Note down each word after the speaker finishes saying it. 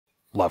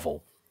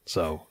level.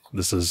 So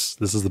this is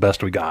the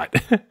best we got.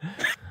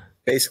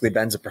 Basically,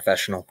 Ben's a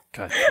professional.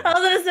 God. I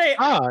was gonna say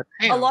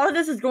a lot of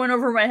this is going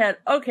over my head.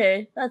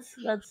 Okay, that's.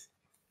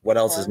 What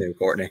else is new,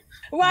 Courtney?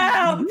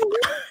 Wow,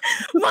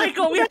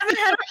 Michael, we haven't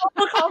had a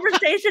whole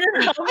conversation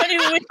in how many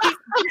weeks,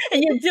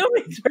 and you do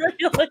it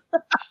regularly.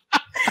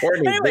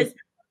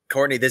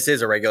 Courtney, this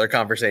is a regular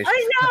conversation.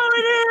 I know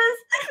it is.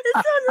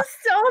 It's so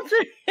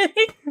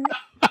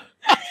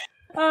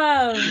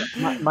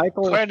nostalgic.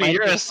 Michael, Courtney,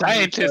 you're a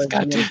scientist.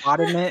 The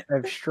embodiment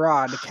of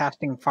Strahd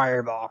casting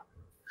fireball.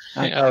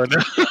 Oh no!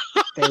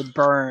 They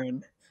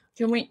burn.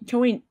 Can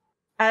we?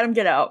 Adam,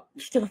 get out.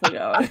 Just get the fuck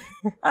out.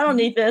 I don't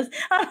need this.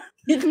 I don't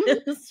need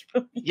this.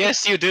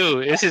 Yes, you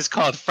do. This is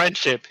called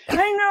friendship. I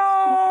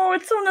know.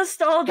 It's so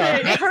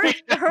nostalgic. It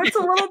hurts a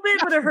little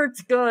bit, but it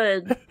hurts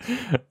good.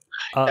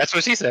 That's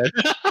what she said.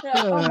 Yeah,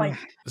 oh my.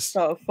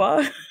 So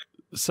fun.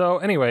 So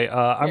anyway,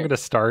 I'm going to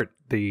start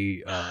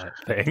the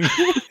thing.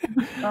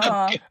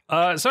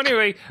 So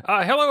anyway,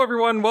 hello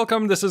everyone,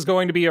 welcome. This is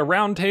going to be a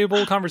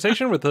roundtable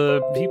conversation with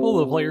the people,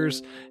 the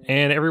players,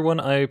 and everyone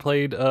I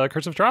played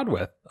Curse of Strahd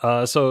with.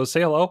 So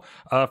say hello.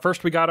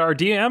 First we got our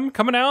DM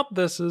coming out.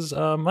 This is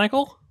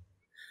Michael.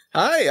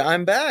 Hi,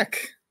 I'm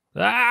back.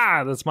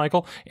 That's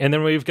Michael. And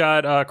then we've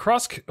got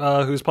Krusk,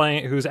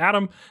 who's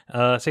Adam.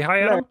 Say hi,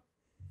 Adam.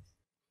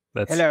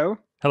 That's Hello.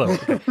 Hello.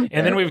 Okay.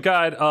 And then we've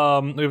got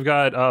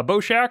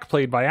Boshak,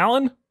 played by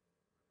Alan.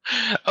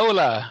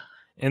 Hola.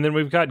 And then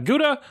we've got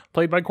Gouda,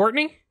 played by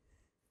Courtney.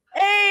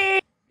 Hey!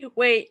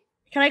 Wait,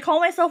 can I call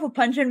myself a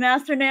punching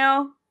master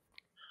now?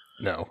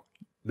 No,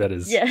 that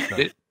is...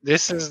 Yeah.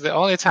 This is the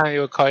only time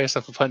you would call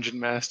yourself a punching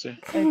master.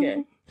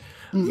 Okay.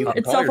 You can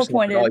It's call yourself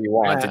self-appointed. all you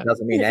want. It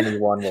doesn't mean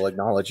anyone will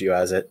acknowledge you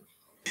as it.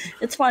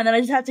 It's fine, then I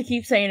just have to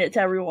keep saying it to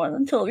everyone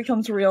until it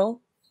becomes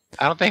real.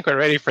 I don't think we're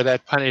ready for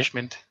that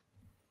punishment.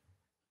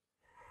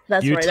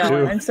 That's You right, too.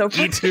 Alan. I'm so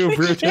You too,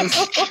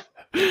 Brutus.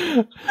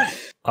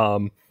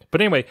 But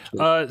anyway,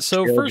 so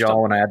Killed first...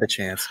 y'all when I had the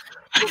chance.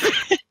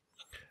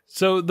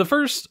 So the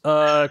first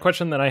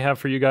question that I have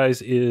for you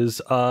guys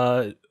is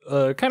kind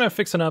of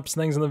fixing up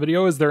some things in the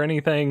video. Is there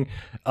anything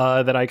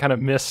that I kind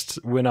of missed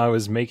when I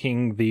was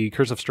making the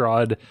Curse of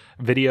Strahd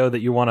video that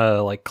you want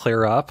to like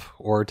clear up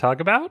or talk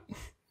about?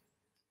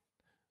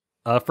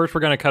 First,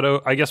 we're going to cut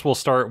out. I guess we'll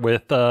start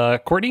with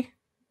Courtney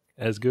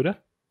as Gouda.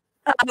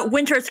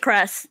 Winter's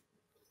Crest.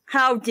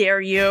 How dare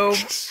you?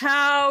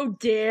 How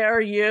dare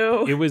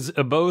you? It was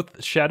both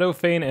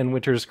Shadowfane and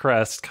Winter's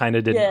Crest kind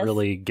of didn't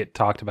really get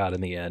talked about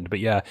in the end. But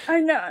yeah.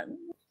 I know.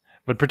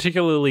 But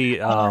particularly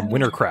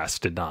Winter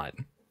Crest did not.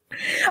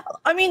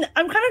 I mean,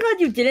 I'm kind of glad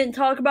you didn't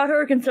talk about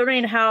her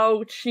considering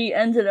how she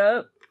ended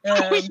up.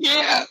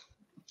 Yeah.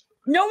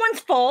 No one's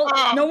fault.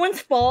 No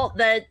one's fault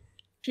that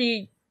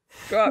she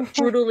got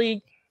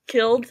brutally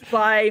killed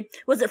by,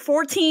 was it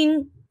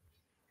 14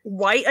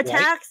 white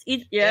attacks?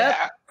 Yeah.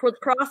 With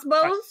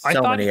crossbows. I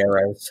So thought, many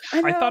arrows.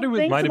 I thought it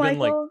might have been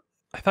like. Michael.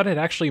 I thought it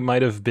actually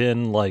might have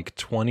been like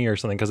 20 or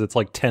something because it's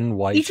like 10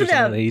 whites Each or of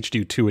something. them. They each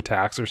do 2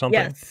 attacks or something.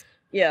 Yes.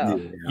 Yeah.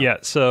 Yeah.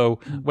 So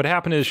what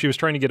happened is she was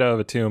trying to get out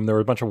of a tomb. There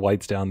were a bunch of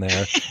whites down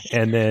there,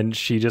 and then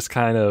she just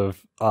kind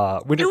of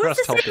Winter It was Crest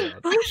the helped same her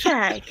out.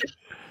 Boshak.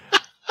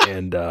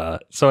 And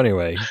so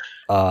anyway,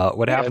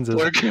 what happens is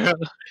Poor girl.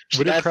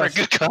 Winter That's for Crest.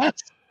 good cause.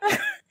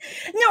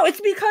 No,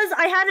 it's because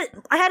I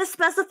had to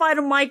specify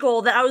to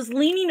Michael that I was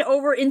leaning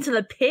over into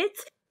the pit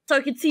so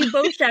I could see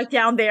Boshak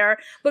down there.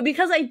 But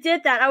because I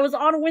did that, I was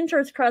on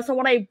Winter's Crest, so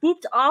when I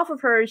booped off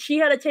of her, she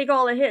had to take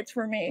all the hits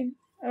for me.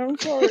 I'm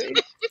sorry.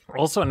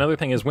 Also, another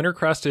thing is Winter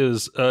Crest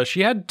is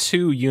she had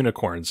 2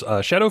 unicorns,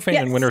 Shadowfane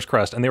and Yes. Winter's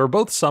Crest, and they were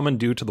both summoned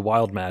due to the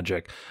wild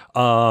magic.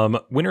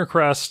 Winter's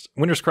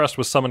Crest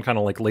was summoned kind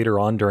of like later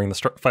on during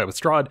the fight with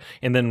Strahd,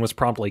 and then was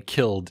promptly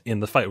killed in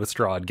the fight with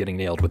Strahd, getting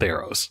nailed with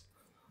arrows.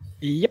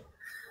 Yep,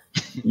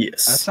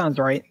 Yes. that sounds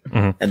right.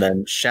 And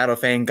then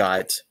Shadowfang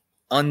got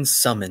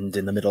unsummoned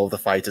in the middle of the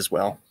fight as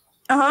well.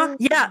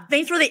 Yeah,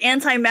 thanks for the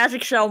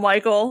anti-magic shell,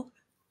 Michael.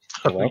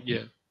 Well,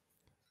 Yeah.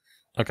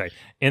 Okay,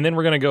 and then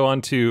we're going to go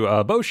on to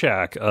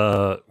Boshak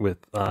with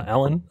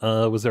Alan.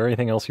 Was there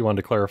anything else you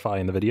wanted to clarify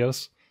in the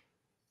videos?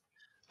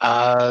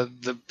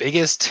 The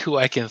biggest 2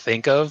 I can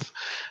think of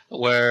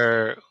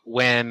were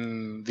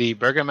when the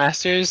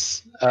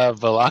burgomasters of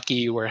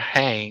Valaki were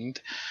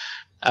hanged.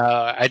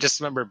 I just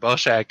remember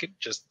Boshak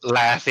just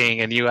laughing,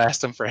 and you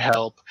asked him for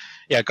help.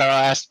 Yeah, Carl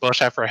asked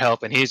Boshak for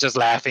help, and he's just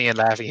laughing and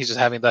laughing. He's just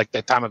having like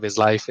the time of his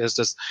life. It's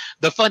just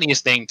the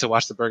funniest thing to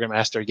watch the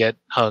burgomaster get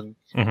hung.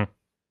 Mhm.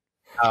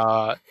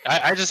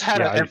 I just had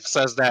to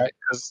emphasize that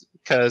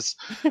because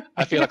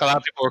I feel like a lot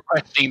of people were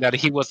questioning that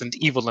he wasn't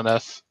evil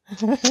enough.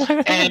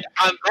 And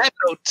on that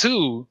note,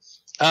 too,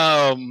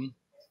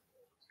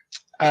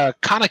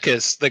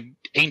 Conicus, the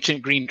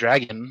ancient green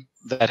dragon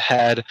that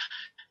had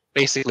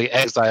basically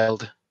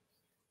exiled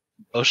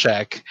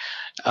Boshak,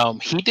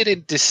 he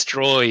didn't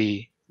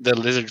destroy the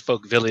lizard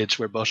folk village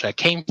where Boshak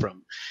came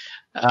from.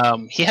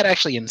 He had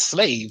actually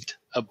enslaved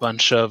a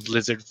bunch of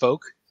lizard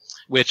folk,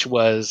 which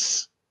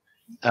was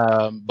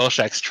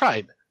Boshak's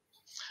tribe.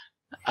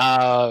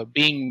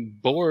 being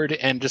bored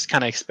and just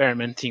kind of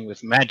experimenting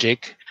with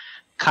magic,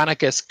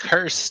 Kanaka's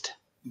cursed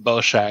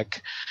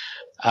Boshak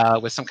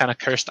with some kind of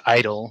cursed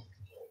idol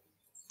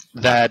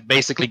that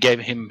basically gave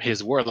him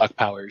his warlock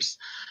powers,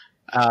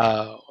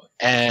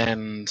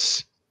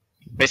 and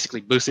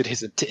basically boosted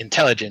his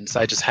intelligence.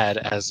 I just had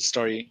as a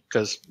story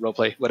because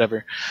roleplay,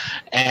 whatever.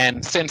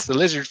 And since the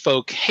lizard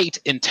folk hate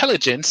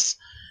intelligence,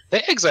 they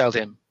exiled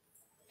him.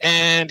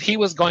 And he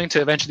was going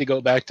to eventually go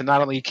back to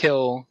not only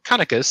kill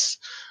Kanaka's,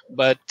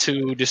 but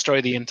to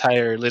destroy the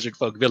entire lizard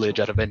folk village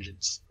out of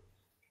vengeance.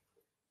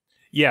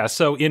 Yeah,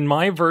 so in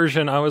my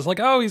version, I was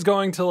like, oh, he's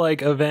going to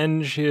like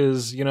avenge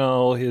his, you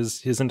know,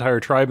 his entire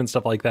tribe and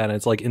stuff like that. And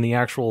it's like in the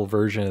actual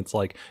version, it's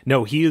like,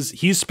 no,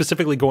 he's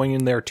specifically going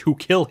in there to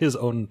kill his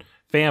own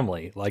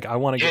family. Like, I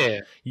want to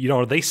get, you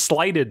know, they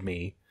slighted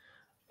me.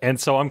 And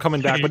so I'm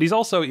coming back, but he's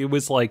also, it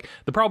was like,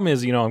 the problem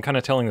is, you know, I'm kind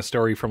of telling the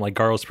story from like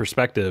Garo's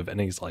perspective,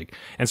 and he's like,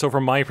 and so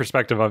from my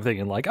perspective, I'm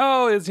thinking like,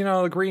 oh, it's, you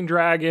know, the green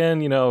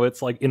dragon, you know,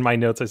 it's like in my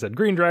notes, I said,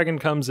 green dragon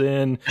comes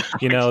in,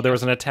 you know, there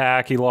was an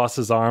attack, he lost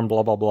his arm,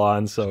 blah, blah, blah.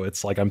 And so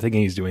it's like, I'm thinking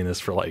he's doing this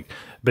for like,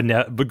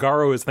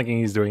 Garo is thinking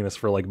he's doing this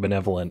for like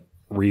benevolent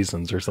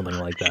reasons or something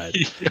like that.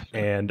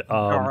 And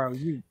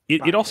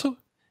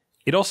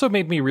it also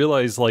made me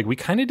realize, like, we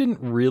kind of didn't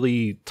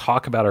really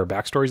talk about our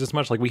backstories as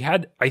much. Like,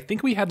 I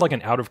think we had like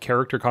an out of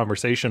character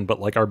conversation, but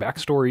like our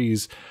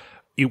backstories,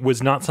 it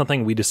was not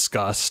something we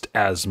discussed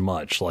as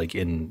much, like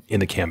in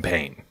the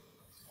campaign.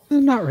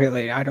 Not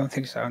really. I don't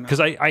think so. Because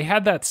I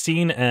had that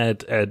scene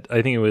at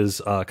I think it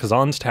was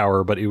Kazan's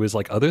tower, but it was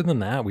like, other than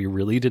that, we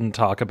really didn't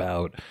talk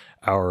about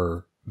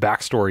our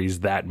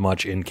backstories that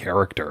much in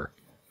character.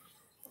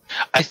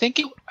 I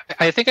think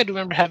I do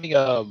remember having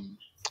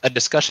a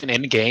discussion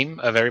in game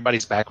of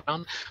everybody's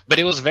background, but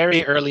it was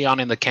very early on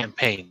in the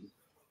campaign.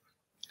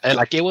 And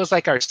like it was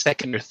like our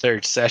second or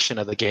third session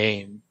of the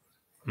game.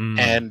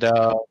 And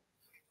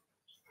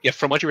yeah,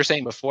 from what you were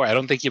saying before, I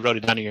don't think you wrote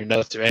it down in your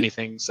notes or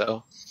anything.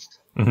 So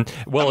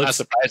well, I'm not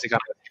surprised it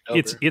got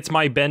over. It's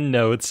my Ben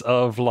notes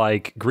of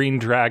like green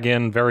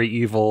dragon, very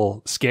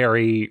evil,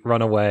 scary,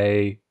 run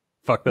away,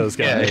 fuck those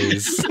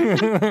guys.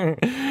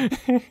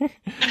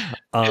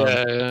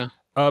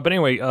 But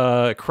anyway,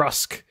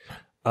 Krusk.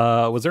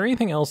 Was there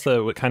anything else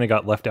that kind of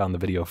got left out in the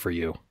video for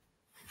you?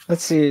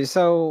 Let's see.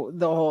 So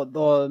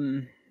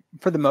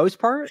for the most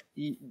part,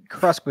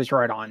 Krusk was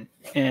right on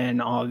in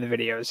all of the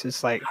videos.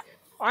 It's like,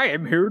 I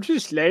am here to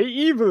slay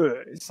evil.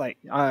 It's like,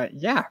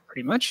 yeah,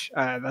 pretty much.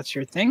 That's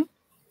your thing.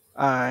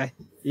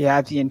 You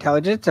have the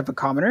intelligence of a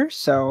commoner,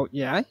 so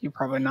yeah, you're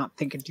probably not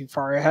thinking too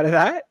far ahead of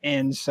that.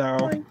 And so,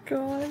 Oh my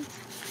god.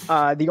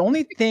 the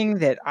only thing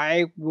that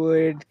I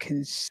would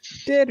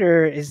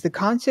consider is the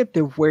concept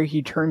of where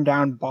he turned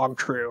down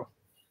Bogtrue,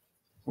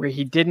 where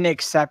he didn't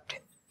accept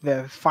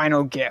the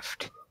final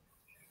gift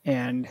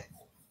and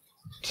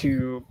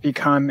to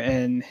become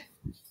an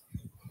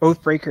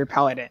Oathbreaker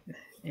Paladin.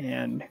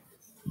 And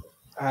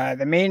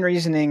the main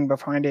reasoning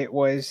behind it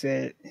was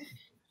that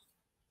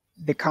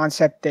the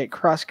concept that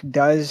Krusk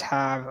does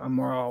have a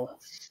moral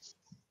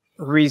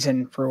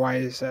reason for why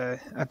he's a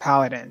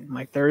paladin.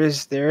 Like there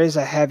is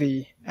a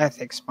heavy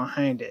ethics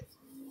behind it,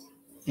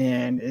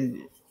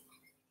 and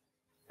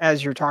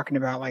as you're talking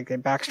about, like the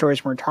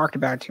backstories weren't talked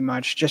about too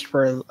much. Just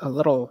for a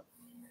little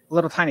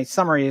tiny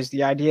summary, is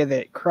the idea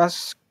that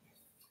Krusk,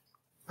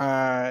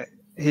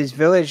 his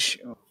village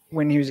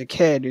when he was a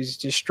kid was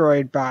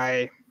destroyed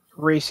by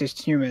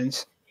racist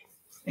humans,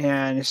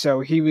 and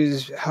so he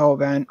was hell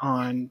bent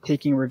on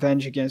taking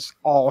revenge against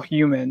all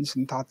humans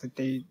and thought that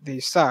they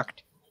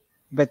sucked.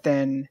 But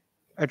then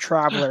a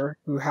traveler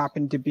who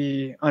happened to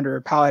be under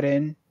a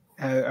paladin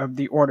of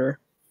the Order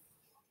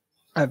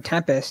of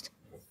Tempest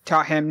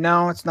taught him,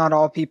 no, it's not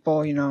all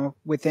people. You know,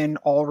 within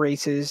all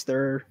races,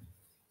 there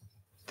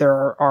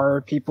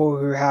are people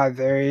who have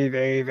very,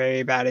 very,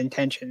 very bad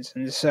intentions.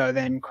 And so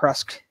then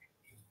Krusk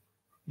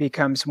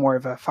becomes more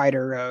of a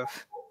fighter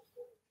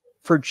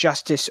for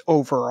justice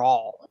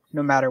overall,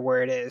 no matter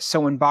where it is. So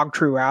when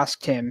Bogtrue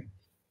asked him,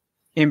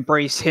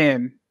 embrace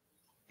him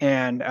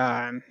and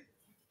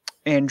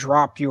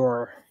drop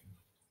your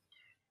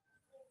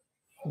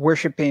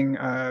worshipping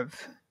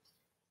of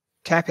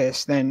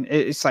Tempest, then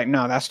it's like,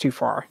 no, that's too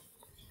far.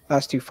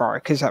 That's too far.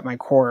 Because at my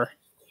core,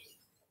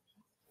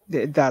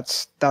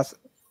 that's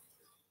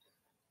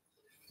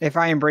if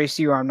I embrace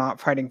you, I'm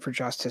not fighting for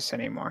justice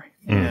anymore,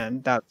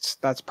 and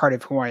that's part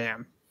of who I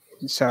am.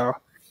 And so,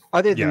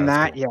 other than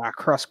that, cool. Yeah,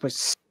 Krusk was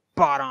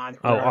spot on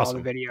for all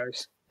the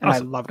videos, and I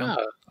loved him.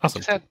 Awesome.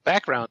 Just had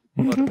background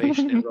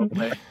motivation in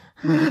roleplay.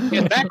 He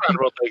had background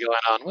roleplay going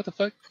on. What the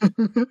fuck?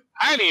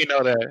 I didn't even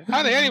know that.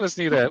 How did any of us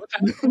knew that? What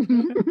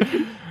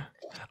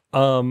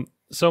the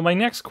So my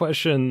next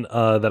question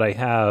that I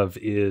have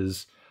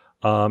is,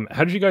 how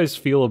did you guys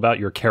feel about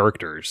your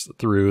characters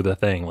through the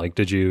thing? Like,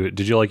 did you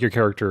like your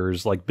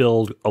characters, like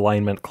build,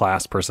 alignment,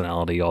 class,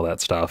 personality, all that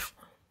stuff?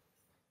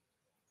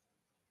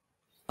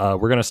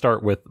 We're gonna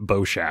start with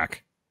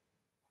Boshak.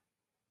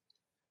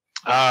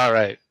 All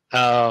right.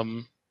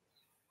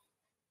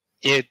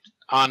 It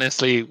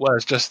honestly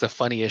was just the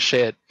funniest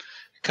shit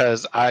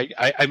because I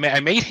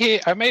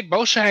made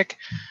Boshak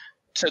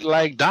to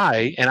like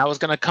die, and I was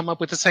gonna come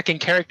up with a second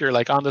character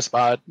like on the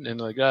spot, and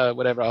like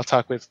whatever, I'll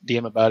talk with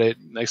DM about it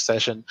next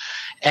session,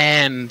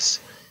 and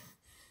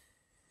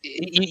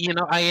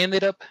I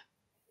ended up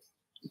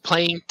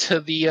playing to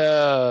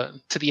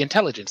the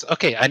intelligence.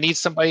 Okay, I need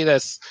somebody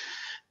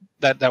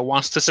that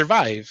wants to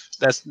survive,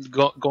 that's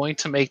going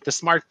to make the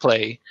smart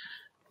play,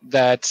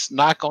 that's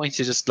not going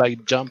to just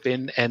like jump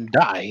in and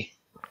die.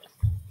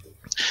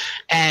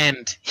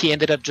 And he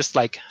ended up just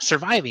like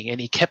surviving, and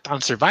he kept on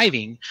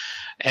surviving,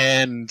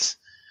 and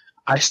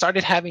I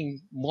started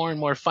having more and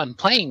more fun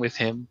playing with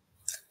him,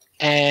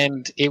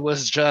 and it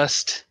was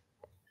just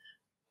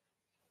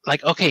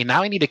like, okay,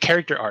 now I need a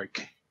character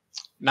arc.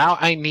 Now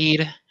I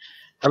need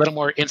a little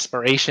more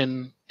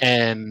inspiration,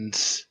 and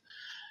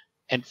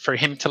for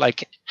him to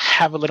like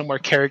have a little more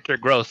character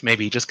growth,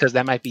 maybe, just because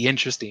that might be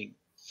interesting.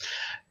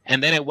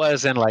 And then it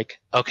was, and like,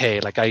 okay,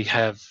 like I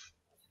have,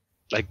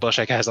 like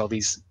Boshak has all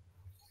these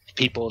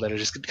people that are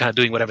just kind of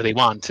doing whatever they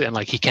want, and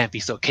like he can't be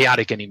so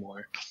chaotic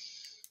anymore.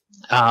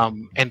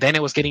 And then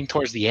it was getting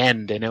towards the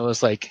end, and it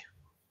was like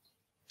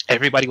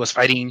everybody was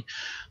fighting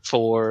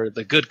for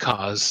the good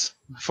cause,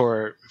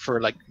 for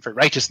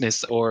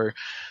righteousness, or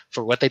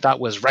for what they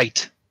thought was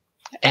right,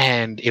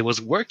 and it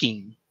was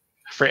working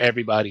for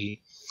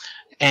everybody.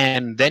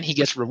 And then he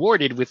gets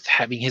rewarded with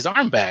having his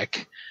arm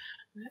back.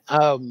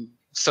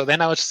 So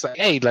then I was just like,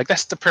 hey, like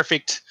that's the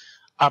perfect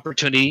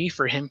opportunity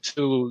for him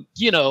to,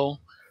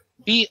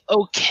 be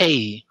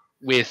okay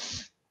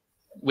with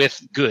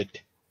good.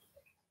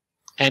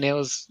 And it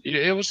was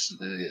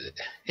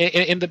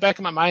in the back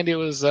of my mind, it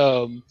was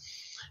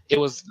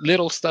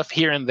little stuff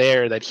here and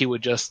there that he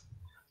would just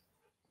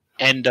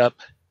end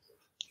up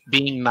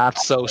being not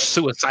so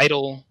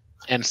suicidal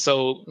and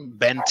so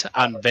bent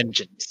on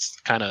vengeance,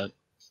 kind of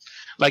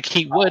like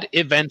he would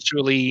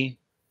eventually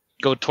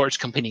go towards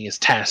completing his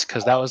task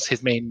because that was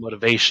his main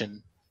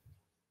motivation.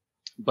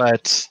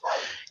 But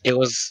it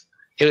was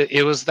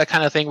that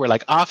kind of thing where,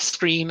 like, off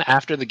screen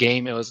after the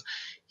game,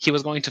 he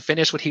was going to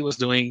finish what he was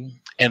doing,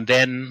 and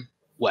then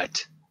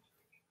what?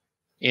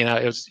 It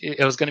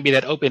was going to be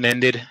that open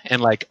ended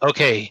and like,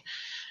 okay,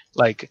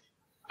 like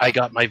I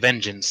got my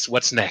vengeance.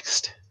 What's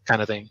next?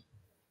 Kind of thing.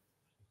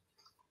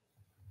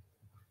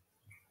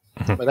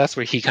 But that's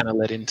where he kind of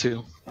led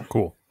into.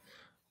 Cool.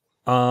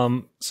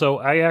 So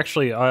I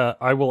actually,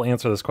 I will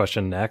answer this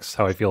question next,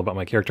 how I feel about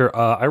my character.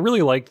 I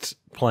really liked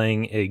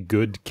playing a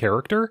good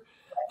character,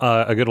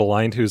 a good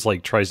aligned who's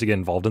like tries to get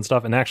involved in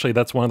stuff. And actually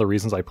that's one of the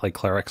reasons I play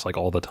clerics like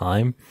all the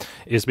time,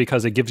 is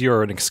because it gives you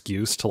an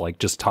excuse to like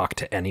just talk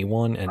to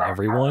anyone and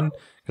everyone.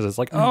 Because it's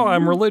like, oh,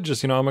 I'm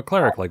religious, I'm a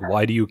cleric. Like,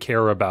 why do you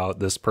care about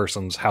this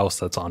person's house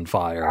that's on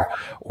fire,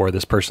 or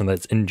this person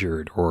that's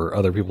injured, or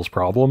other people's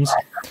problems?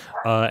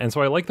 And so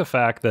I like the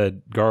fact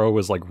that Garo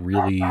was like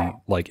really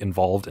like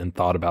involved and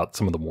thought about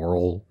some of the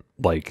moral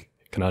like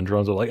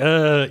conundrums of like,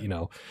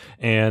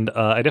 and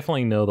I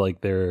definitely know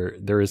like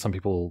there is some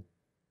people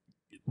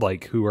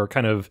like who are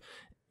kind of,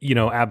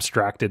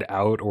 abstracted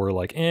out, or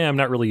like, I'm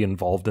not really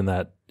involved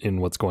in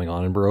what's going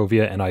on in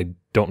Barovia, and I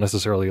don't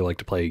necessarily like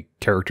to play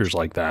characters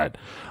like that.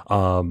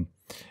 So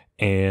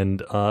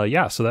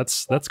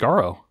that's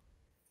Garo.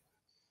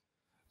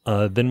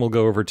 Then we'll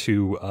go over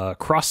to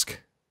Krusk.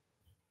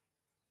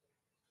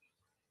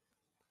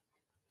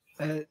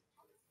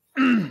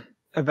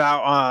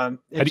 About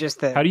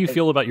how do you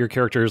feel about your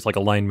characters, like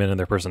alignment and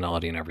their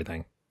personality and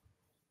everything?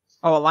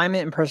 Oh,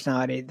 alignment and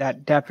personality,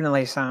 that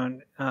definitely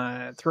sound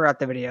throughout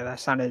the video, that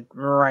sounded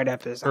right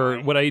up his Or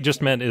eye. what I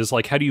just meant is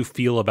like, how do you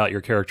feel about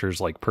your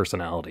character's like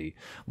personality?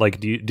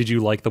 Like, did you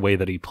like the way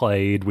that he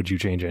played? Would you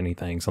change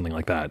anything? Something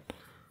like that.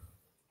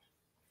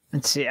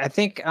 Let's see. I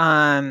think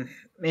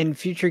in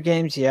future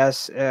games,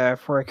 yes.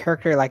 For a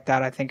character like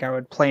that, I think I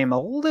would play him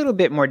a little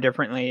bit more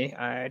differently,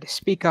 to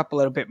speak up a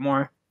little bit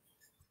more.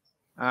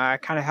 I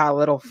kind of had a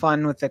little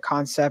fun with the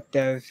concept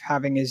of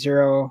having a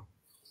zero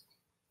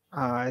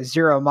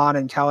mod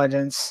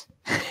intelligence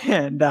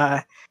and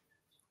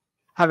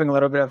having a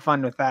little bit of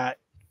fun with that.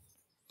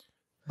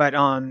 But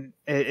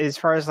as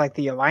far as like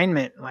the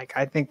alignment, like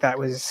I think that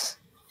was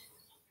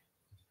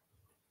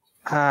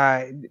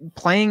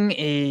playing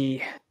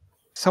a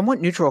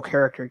somewhat neutral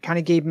character kind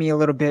of gave me a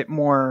little bit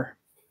more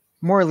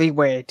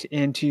leeway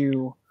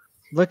into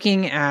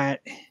looking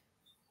at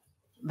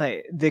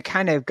like the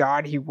kind of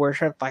god he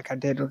worshipped. Like I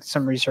did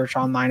some research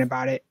online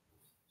about it.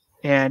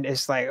 And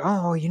it's like,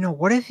 oh,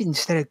 what if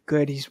instead of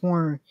good, he's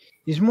more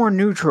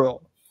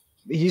neutral.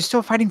 He's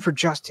still fighting for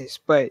justice,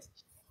 but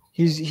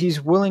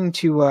he's willing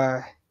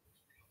to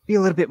be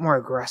a little bit more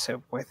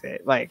aggressive with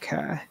it, like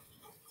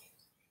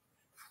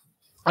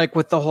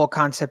with the whole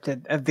concept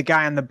of the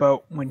guy on the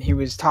boat when he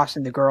was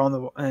tossing the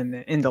girl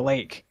in the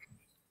lake,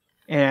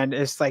 and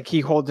it's like he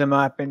holds him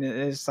up, and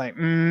it's like,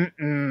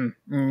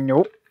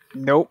 nope,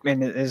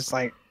 and it's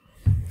like,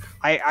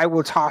 I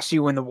will toss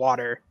you in the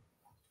water.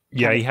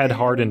 Yeah, he had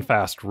hard and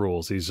fast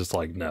rules. He's just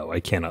like, no, I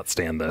cannot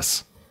stand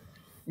this.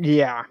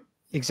 Yeah,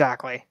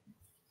 exactly.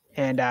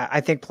 And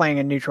I think playing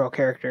a neutral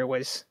character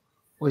was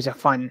a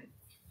fun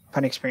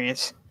fun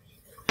experience.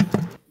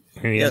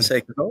 Yes, I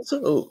could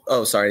also.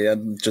 Oh, sorry.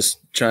 Just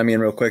chime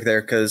in real quick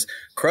there because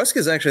Krusk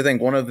is actually, I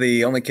think, one of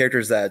the only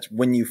characters that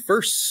when you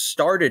first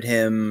started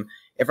him,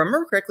 if I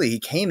remember correctly, he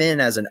came in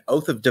as an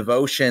Oath of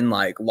Devotion,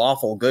 like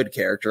lawful good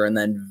character, and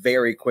then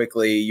very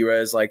quickly you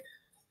was like,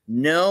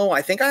 no,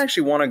 I think I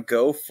actually want to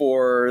go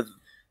for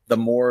the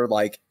more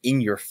like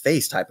in your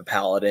face type of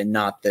paladin,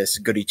 not this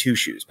goody two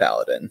shoes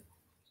paladin.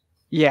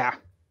 Yeah,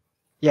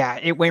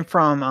 it went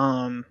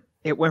from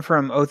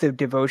Oath of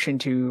Devotion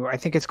to, I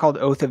think it's called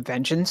Oath of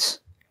Vengeance.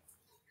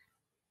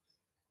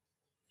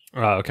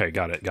 Okay,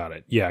 got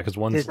it. Yeah, because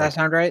one's Does that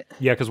sound right?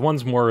 Yeah, because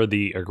one's more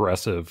the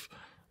aggressive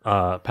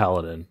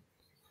paladin.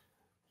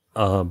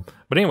 But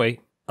anyway,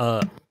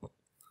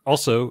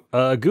 also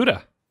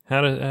Gouda,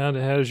 how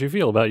did you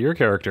feel about your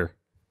character?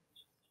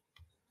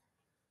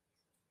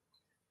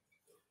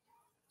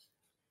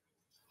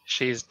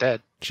 She's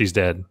dead. She's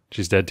dead.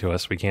 She's dead to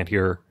us. We can't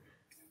hear her.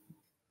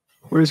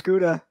 Where's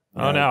Gouda?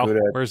 Oh no!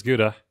 Gouda. Where's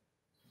Gouda?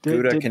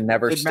 Gouda can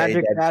never did stay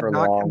Magic dead Dad for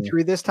not long. come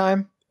through this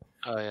time?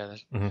 Oh yeah.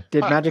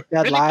 Did Magic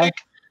Dad really lie?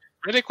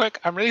 Really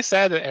quick, I'm really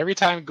sad that every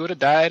time Gouda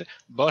died,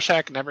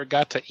 Boshak never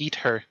got to eat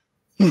her.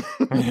 Because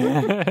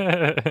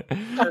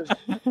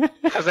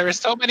there were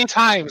so many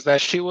times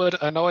that she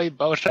would annoy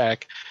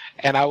Boshak,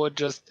 and I would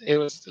it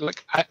was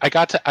like I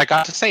got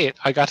to say it.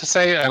 I got to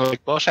say it, and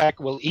like Boshak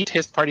will eat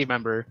his party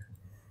member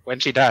when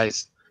she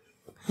dies,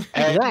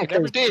 and Yeah, he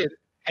never did,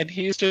 and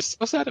he's just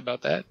so sad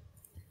about that.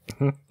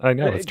 I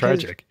know, it's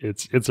tragic.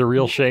 It's a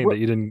real shame that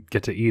you didn't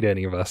get to eat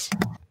any of us.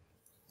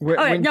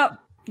 No.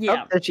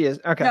 Yeah. Oh, there she is.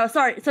 Okay. No,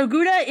 sorry. So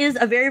Gouda is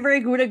a very, very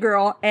Gouda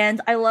girl,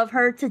 and I love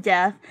her to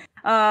death.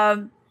 We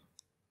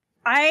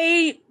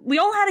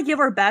all had to give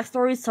our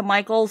backstories to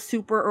Michael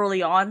super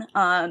early on,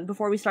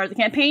 before we started the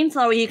campaign,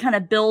 so he kind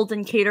of build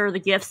and cater the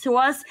gifts to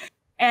us.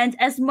 And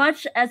as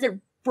much as it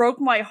broke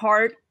my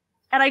heart,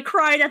 and I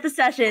cried at the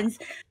sessions,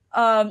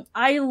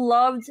 I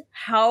loved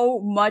how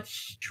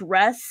much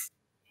stress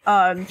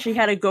she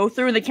had to go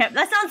through in the camp.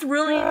 That sounds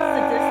really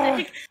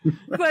sadistic,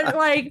 but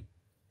like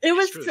it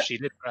was. It's true. She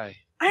did cry.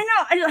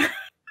 I know.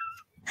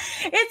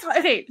 It's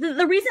okay.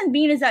 The reason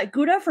being is that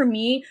Gouda for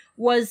me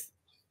was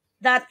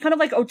that kind of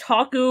like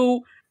otaku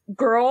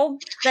girl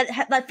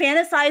that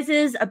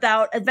fantasizes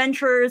about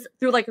adventures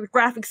through like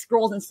graphic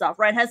scrolls and stuff,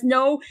 right? Has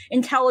no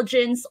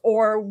intelligence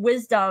or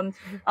wisdom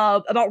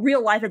about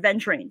real life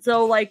adventuring.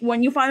 So like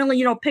when you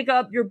finally, pick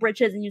up your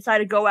britches and you decide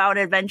to go out and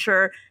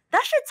adventure,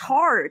 that shit's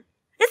hard.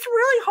 It's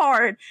really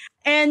hard.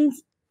 And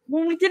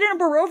when we did it in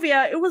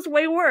Barovia, it was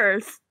way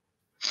worse.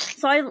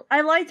 So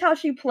I liked how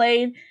she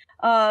played.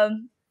 Did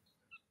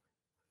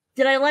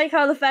I like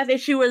how the fact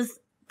that she was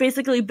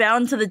basically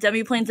bound to the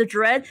demi-planes of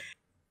dread?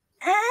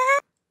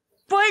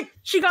 But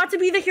she got to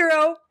be the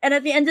hero, and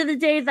at the end of the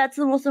day, that's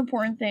the most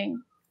important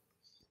thing.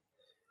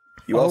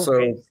 You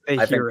also,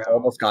 I think,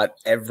 almost got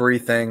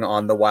everything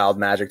on the wild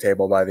magic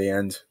table by the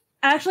end.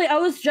 Actually, I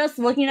was just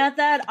looking at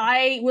that.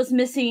 I was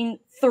missing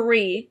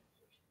 3.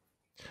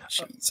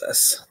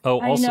 Jesus. Oh,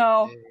 also, I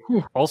know.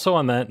 Also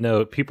on that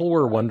note, people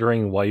were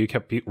wondering why you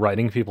kept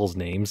writing people's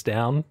names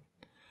down.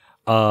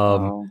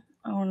 Oh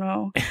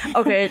no.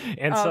 Okay.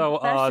 And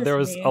so there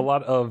was a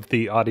lot of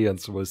the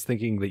audience was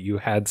thinking that you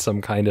had some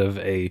kind of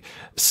a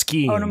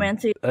scheme.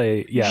 Onomancy.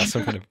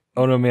 Some kind of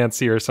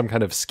onomancy or some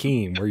kind of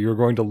scheme where you were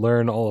going to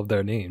learn all of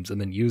their names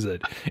and then use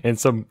it in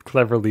some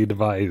cleverly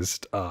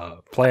devised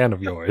plan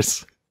of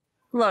yours.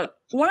 Look,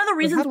 one of the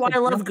reasons why I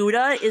love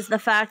Gouda is the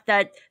fact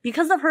that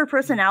because of her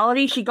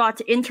personality, she got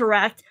to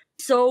interact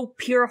so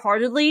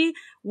pure-heartedly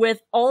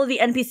with all of the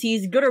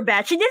NPCs, good or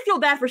bad. She did feel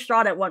bad for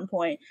Strahd at one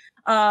point.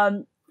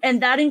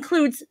 And that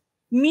includes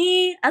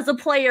me as a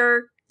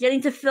player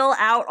getting to fill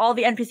out all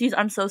the NPCs.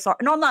 I'm so sorry.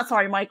 No, I'm not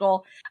sorry,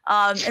 Michael.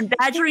 And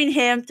badgering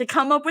him to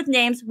come up with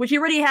names, which he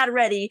already had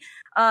ready,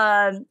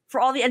 for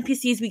all the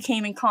NPCs we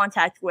came in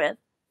contact with.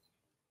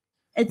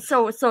 It's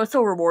so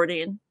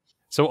rewarding.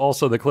 So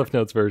also the Cliff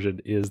Notes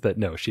version is that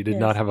no, she did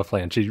not have a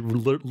plan. She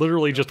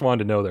literally just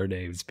wanted to know their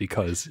names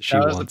because she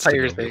wants to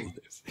know their names.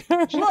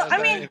 Well,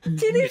 I mean,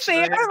 to be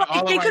fair,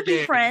 they could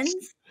be friends.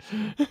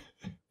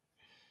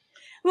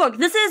 Look,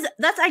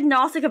 that's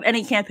agnostic of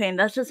any campaign.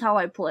 That's just how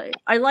I play.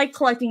 I like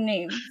collecting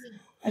names.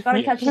 I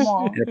gotta catch them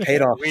all. And it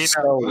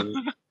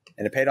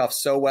paid off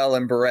so well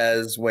in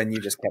Berez when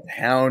you just kept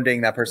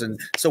hounding that person.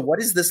 So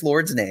what is this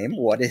lord's name?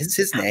 What is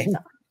his name?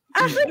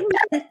 Actually,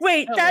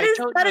 wait, that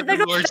goes back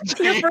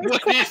to your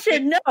first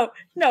question.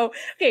 No.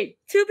 Okay,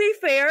 to be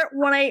fair,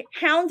 when I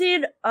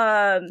hounded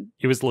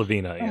it was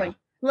Lavinia,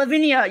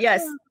 Lavinia,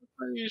 yes.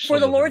 For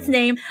the Lord's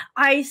name,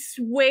 I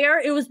swear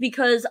it was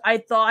because I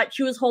thought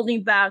she was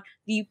holding back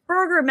the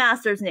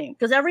Burgermaster's name.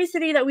 Because every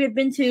city that we had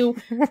been to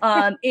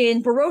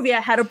in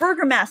Barovia had a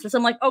Burgermaster. So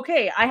I'm like,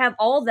 okay, I have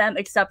all of them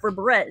except for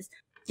Berez.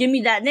 Give me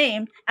that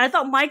name. And I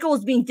thought Michael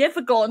was being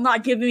difficult and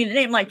not giving me the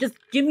name. Like, just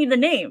give me the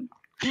name.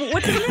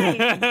 What's his name?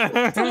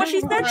 So when she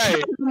said,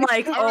 I'm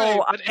like,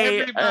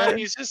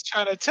 everybody's just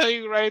trying to tell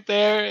you right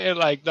there, and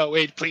like, no,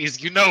 wait, please,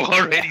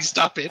 already,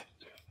 stop it.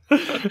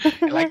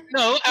 Like,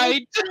 no,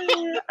 I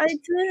didn't. I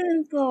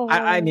didn't though.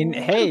 I mean,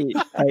 hey,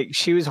 like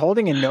she was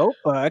holding a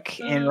notebook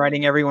and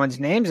writing everyone's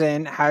names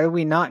in. How do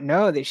we not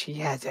know that she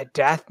has a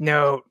death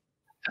note?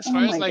 As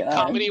far as like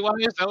comedy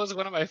wise, that was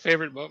one of my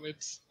favorite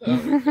moments.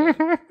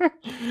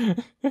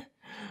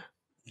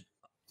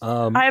 I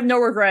have no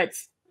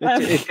regrets.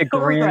 It's a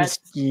grand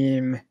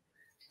scheme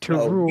to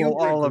rule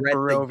all of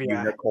Barovia.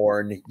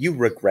 Unicorn, you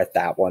regret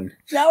that one.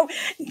 No,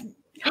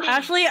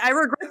 actually, I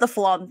regret the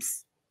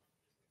flumps.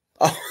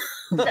 Oh.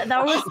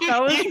 That was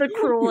the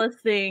cruelest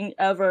thing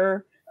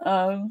ever.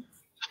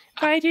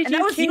 Why did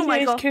you kill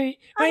us,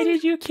 Why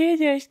did you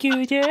kill us,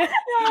 Gouda?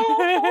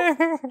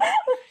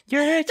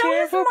 You're a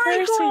terrible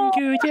person,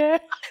 Gouda.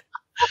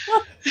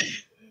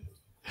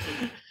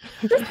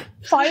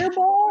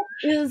 Fireball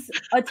is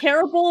a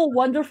terrible,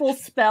 wonderful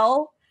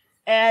spell,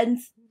 and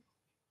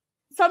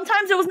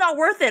sometimes it was not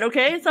worth it,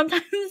 okay?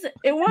 Sometimes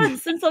it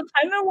was, and sometimes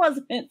it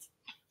wasn't.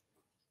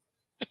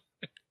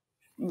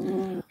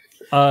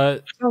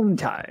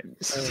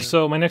 Sometimes.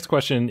 So my next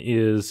question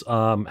is,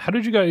 how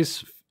did you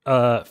guys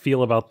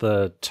feel about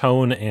the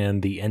tone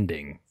and the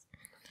ending?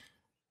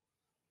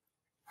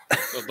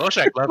 Well,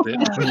 Boshak loved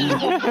it.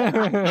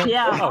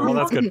 Yeah. Oh, well,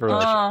 that's good for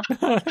us.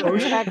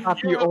 Boshak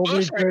got the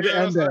only good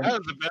ending. That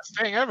was the best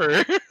thing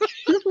ever.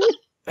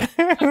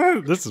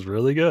 This is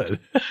really good.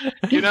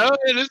 That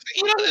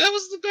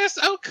was the best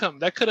outcome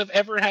that could have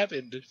ever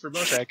happened for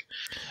Boshak.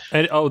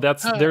 And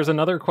there's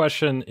another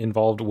question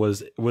involved.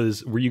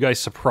 Were you guys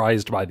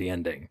surprised by the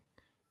ending?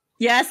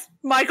 Yes,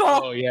 Michael.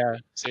 Oh yeah,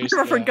 seriously,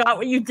 I forgot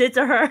what you did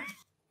to her.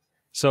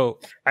 So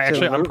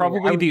I'm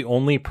probably the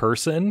only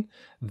person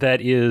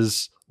that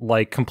is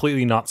like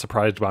completely not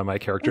surprised by my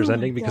character's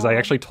ending, because I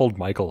actually told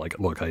Michael, like,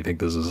 look, I think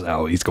this is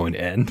how he's going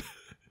to end.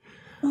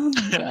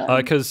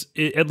 Because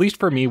at least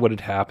for me, what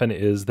had happened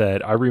is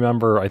that I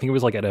remember, I think it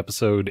was like at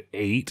episode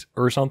 8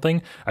 or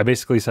something, I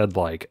basically said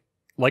like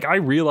I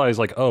realized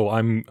like, oh,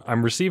 I'm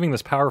receiving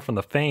this power from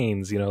the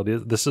Fanes,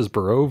 this is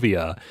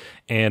Barovia,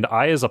 and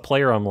I as a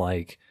player, I'm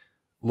like,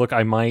 look,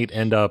 I might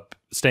end up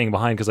staying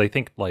behind, because I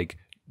think like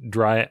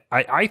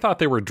I thought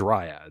they were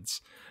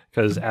dryads,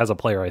 because as a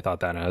player I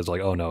thought that, and I was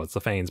like, oh no, it's the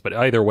Fanes. But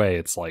either way,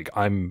 it's like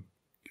I'm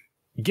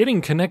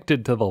getting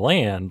connected to the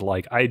land,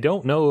 like I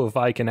don't know if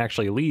I can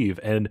actually leave.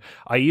 And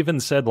I even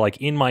said, like,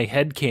 in my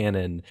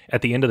headcanon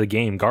at the end of the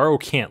game, Garo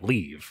can't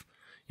leave.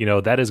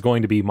 That is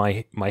going to be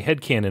my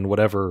headcanon,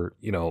 whatever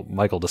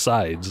Michael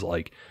decides.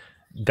 Like,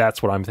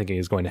 that's what I'm thinking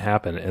is going to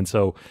happen. And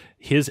so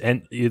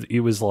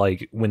it was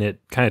like, when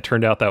it kind of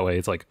turned out that way,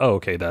 it's like, oh,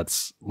 okay,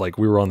 that's like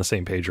we were on the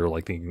same page, or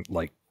like thinking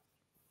like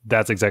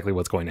that's exactly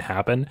what's going to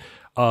happen.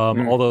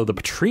 Although the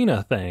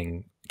Patrina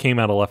thing came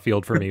out of left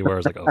field for me, where I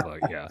was like, oh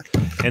fuck, yeah.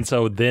 And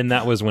so then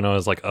that was when I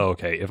was like, oh,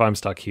 okay, if I'm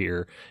stuck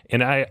here.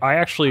 And I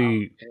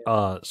actually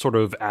sort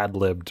of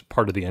ad-libbed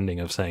part of the ending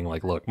of saying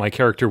like, look, my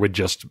character would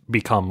just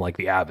become like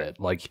the abbot,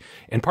 like,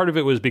 and part of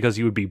it was because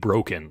he would be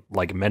broken,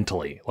 like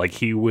mentally, like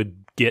he would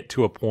get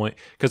to a point,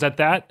 because at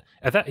that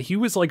he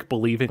was like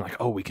believing like,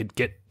 oh, we could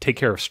take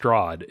care of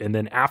Strahd, and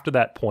then after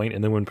that point,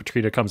 and then when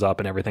Patrina comes up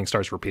and everything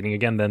starts repeating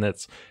again, then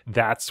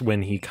that's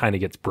when he kind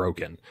of gets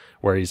broken,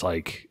 where he's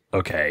like,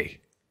 okay,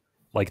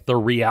 like the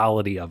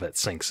reality of it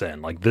sinks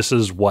in. Like, this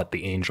is what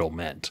the angel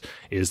meant,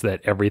 is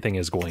that everything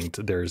is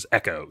there's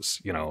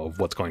echoes, of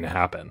what's going to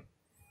happen.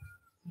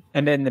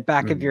 And in the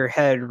back of your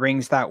head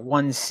rings that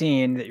one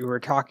scene that you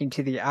were talking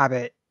to the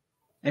abbot,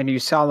 and you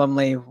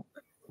solemnly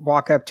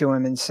walk up to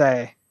him and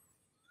say,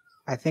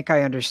 I think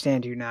I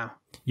understand you now.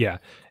 Yeah.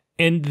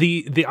 And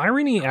the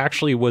irony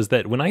actually was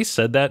that when I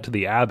said that to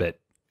the abbot,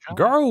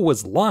 Garo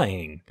was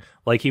lying.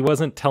 Like, he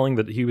wasn't telling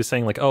that, he was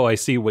saying like, oh, I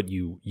see what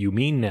you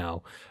mean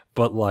now.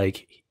 But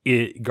like,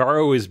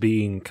 Garo is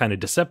being kind of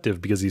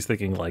deceptive, because he's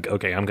thinking like,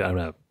 okay, I'm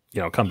gonna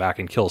come back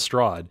and kill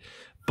Strahd.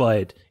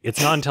 But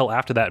it's not until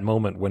after that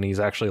moment when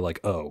he's actually like,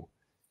 oh,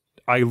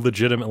 I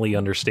legitimately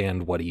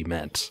understand what he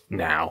meant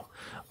now,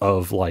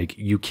 of like,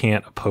 you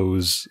can't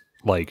oppose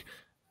like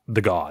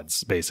the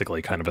gods,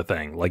 basically, kind of a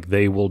thing. Like,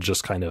 they will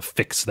just kind of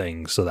fix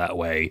things so that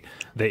way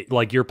they,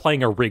 like, you're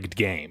playing a rigged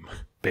game,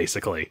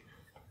 basically.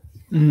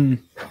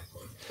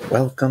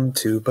 Welcome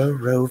to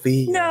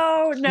Barovia. No.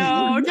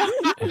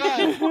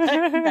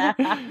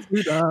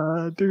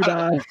 Do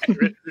that.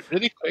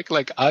 Really quick,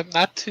 like, I'm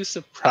not too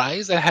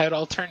surprised at how it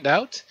all turned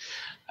out.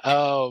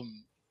 I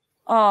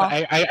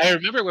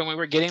remember when we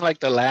were getting like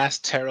the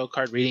last tarot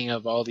card reading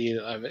of all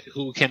the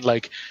who can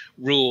like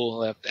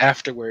rule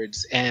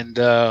afterwards, and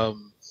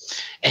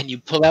you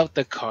pull out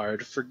the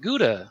card for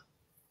Gouda,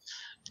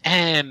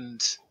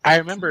 and I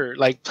remember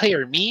like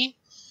player me,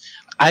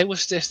 I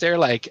was just there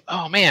like,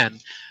 oh man,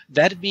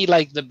 that'd be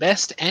like the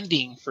best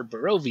ending for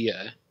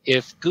Barovia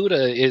if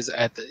Gouda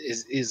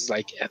is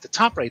like at the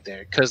top right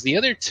there, because the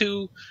other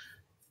two,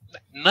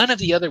 none of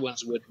the other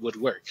ones would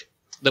work.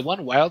 The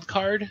one wild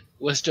card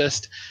was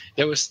just,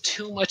 there was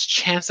too much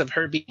chance of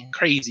her being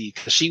crazy,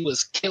 because she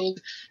was killed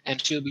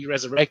and she'll be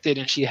resurrected,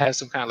 and she has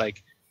some kind of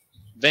like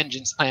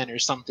vengeance plan or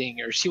something,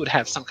 or she would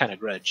have some kind of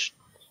grudge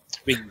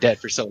being dead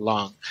for so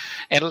long.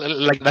 And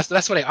like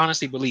that's what I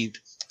honestly believed.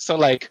 So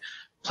like,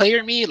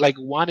 player me like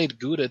wanted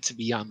Gouda to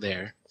be on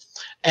there,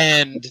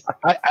 and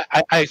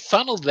I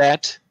funneled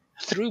that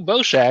through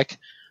Boshak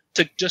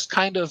to just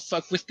kind of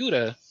fuck with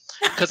Gouda.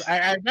 Because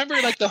I remember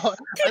like the whole,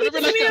 I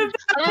remember like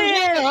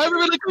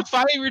the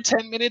 5 or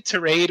 10 minute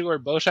tirade where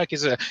Boshak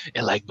is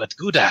like, but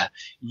Gouda,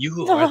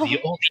 you are the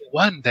only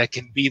one that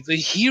can be the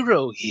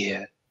hero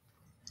here.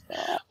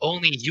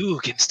 Only you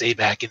can stay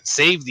back and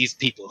save these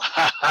people.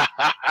 Ha ha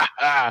ha ha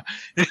ha.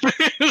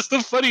 It's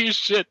the funniest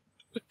shit.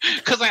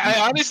 Because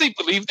I honestly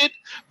believed it,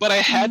 but I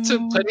had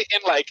to put it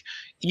in like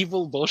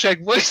evil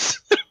Boshak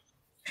voice.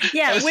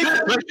 Yeah,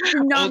 which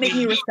did not make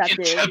me receptive.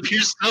 You can trap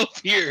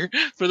yourself here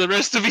for the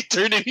rest of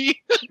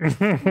eternity.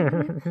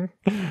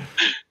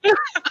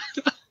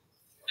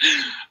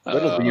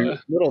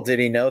 Little did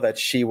he know that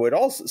she would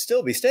also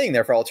still be staying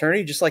there for all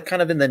eternity, just like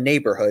kind of in the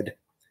neighborhood,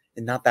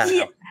 and not that.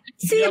 Yeah.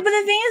 See, but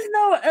the thing is,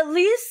 though, at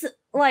least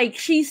like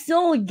she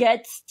still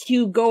gets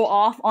to go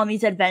off on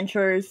these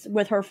adventures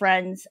with her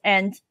friends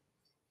and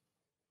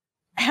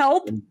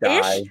help ish.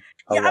 Yeah,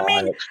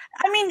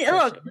 I mean,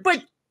 look,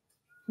 but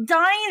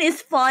dying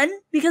is fun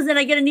because then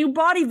I get a new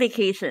body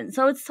vacation,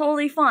 so it's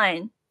totally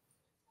fine.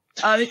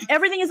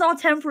 Everything is all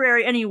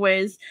temporary,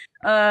 anyways.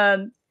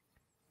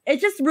 It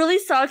just really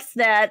sucks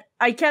that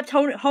I kept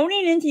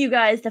honing into you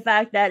guys the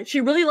fact that she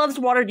really loves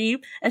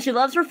Waterdeep and she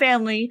loves her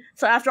family.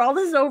 So after all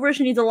this is over,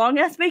 she needs a long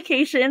ass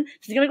vacation.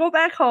 She's gonna go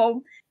back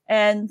home,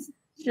 and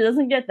she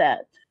doesn't get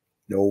that.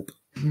 Nope.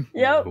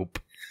 Yep.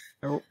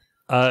 Nope.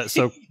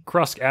 So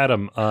Krusk,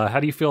 Adam, how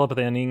do you feel about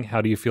the ending?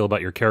 How do you feel about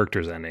your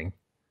character's ending?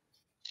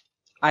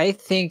 I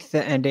think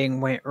the ending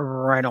went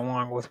right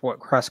along with what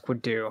Krusk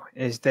would do.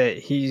 Is that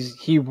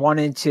he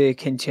wanted to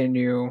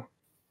continue,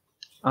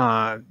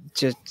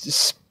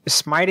 just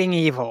smiting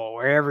evil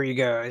wherever he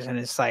goes, and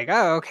it's like,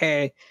 oh,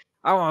 okay,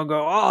 I want to go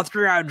all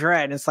throughout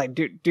Dread. And it's like,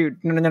 dude,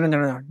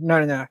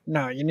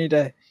 no, you need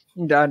to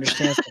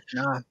understand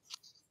something.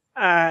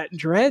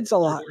 Dread's a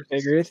lot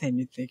bigger than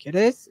you think it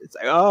is. It's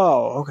like,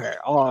 oh, okay,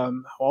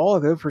 I'll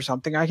go for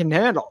something I can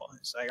handle.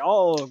 It's like,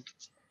 I'll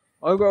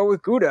go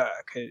with Gouda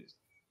because.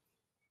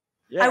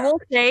 Yeah. I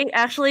will say,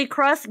 actually,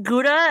 Krusk,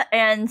 Gouda,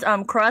 and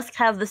Krusk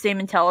have the same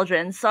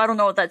intelligence, so I don't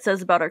know what that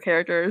says about our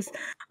characters.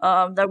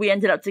 That we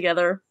ended up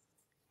together.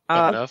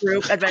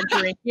 Group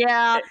adventuring.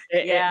 Yeah,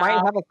 it might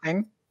have a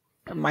thing.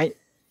 It might,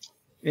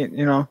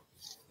 you know.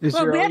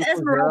 Well, we have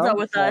Esmeralda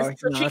with us,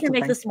 so she can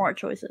make the smart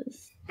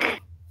choices.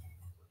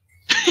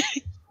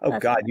 Oh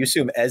God, you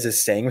assume Ez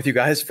is staying with you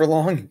guys for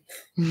long?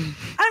 I mean,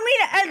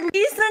 at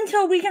least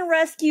until we can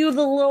rescue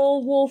the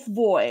little wolf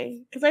boy.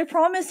 Because I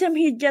promised him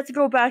he'd get to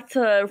go back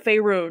to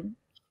Faerun.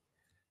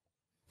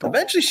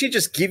 Eventually she'd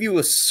just give you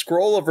a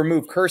scroll of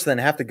remove curse and then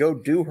have to go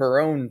do her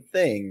own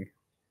thing.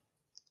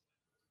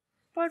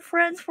 But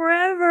friends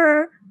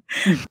forever.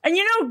 And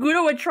you know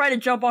Gouda would try to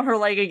jump on her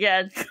leg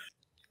again.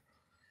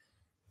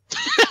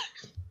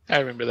 I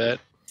remember that.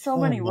 So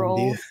many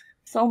rolls.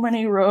 So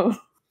many rolls.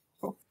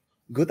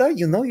 Gouda,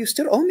 you know you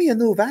still owe me a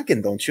new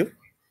wagon, don't you?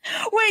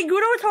 Wait,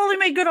 Gouda would totally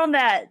make good on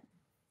that.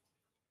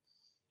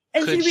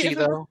 And could she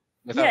though?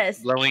 Without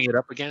blowing it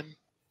up again?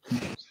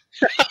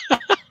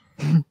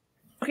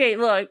 Okay,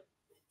 look.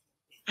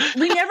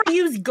 We never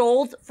use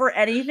gold for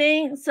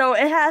anything, so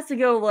it has to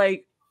go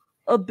like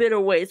a bit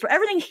of ways. So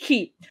everything's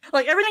cheap.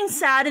 Like everything's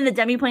sad in the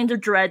demi-planes of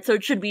Dread, so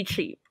it should be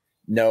cheap.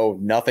 No,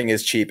 nothing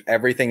is cheap.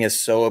 Everything is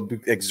so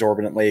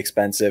exorbitantly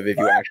expensive if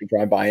you actually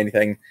try and buy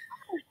anything.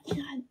 Oh,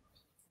 God.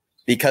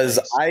 Because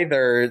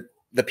either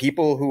the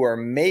people who are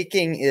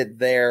making it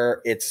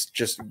there, it's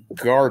just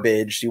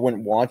garbage. You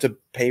wouldn't want to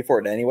pay for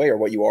it anyway, or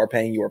what you are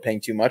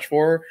paying too much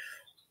for.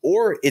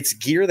 Or it's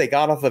gear they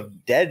got off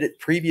of dead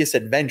previous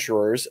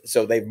adventurers,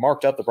 so they've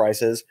marked up the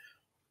prices.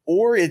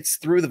 Or it's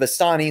through the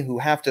Vistani who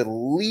have to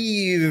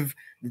leave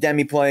the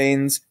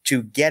demiplanes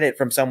to get it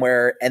from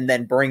somewhere and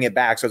then bring it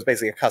back. So it's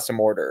basically a custom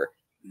order.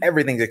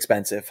 Everything's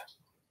expensive.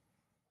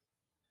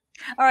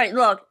 All right,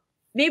 look.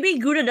 Maybe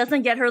Gouda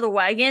doesn't get her the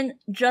wagon,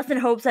 just in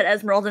hopes that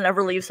Esmeralda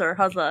never leaves her.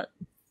 How's that?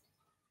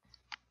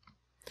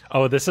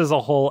 Oh, this is a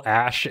whole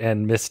Ash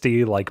and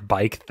Misty like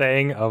bike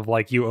thing of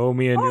like you owe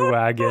me a new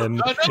wagon,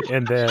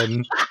 and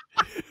then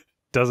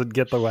doesn't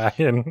get the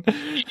wagon.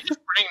 You just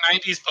bring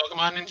 90s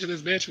Pokemon into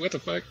this bitch. What the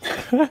fuck?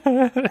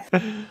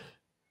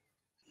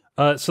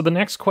 So the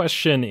next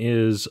question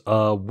is,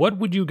 what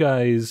would you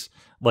guys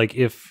like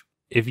if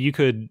you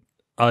could?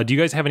 Do you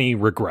guys have any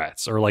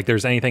regrets, or like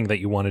there's anything that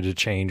you wanted to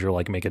change or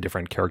like make a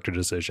different character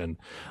decision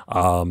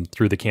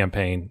through the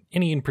campaign?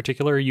 Any in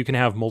particular? You can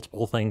have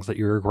multiple things that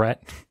you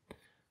regret.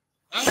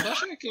 I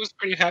think I was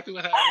pretty happy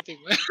with how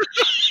everything went.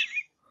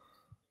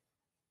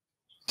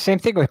 Same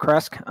thing with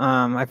Krusk.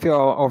 I feel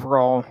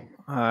overall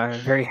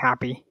very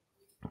happy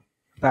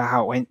about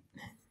how it went.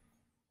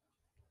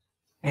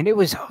 And it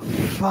was a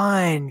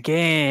fun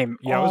game.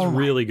 Yeah, it was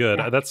really good.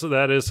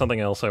 That is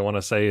something else I want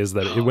to say is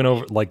that it went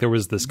over, like there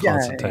was this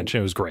constant tension.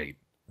 It was great.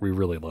 We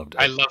really loved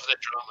it. I love the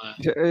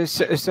drama.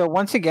 So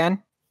once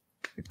again,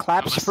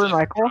 claps for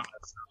Michael.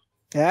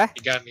 Yeah?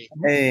 You got me.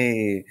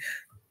 Hey.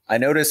 I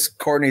noticed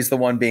Courtney's the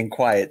one being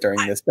quiet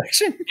during this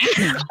section.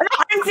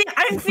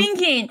 I'm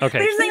thinking. Okay.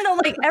 Here's the thing, though.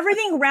 Like,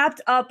 everything wrapped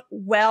up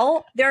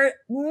well. There are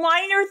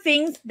minor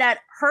things that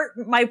hurt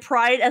my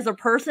pride as a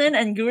person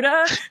and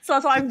Gouda. So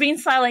that's why I'm being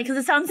silent, because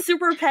it sounds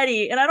super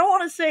petty, and I don't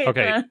want to say it.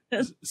 Okay.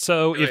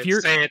 So if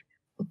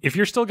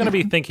you're still going to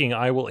be thinking,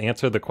 I will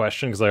answer the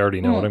question, because I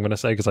already know what I'm going to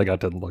say, because I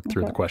got to look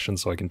through the question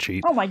so I can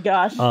cheat. Oh my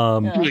gosh.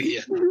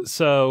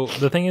 So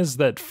the thing is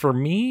that for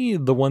me,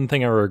 the one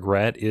thing I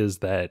regret is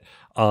that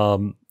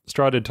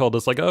Strahd had told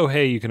us, like, oh,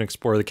 hey, you can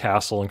explore the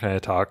castle and kind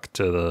of talk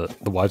to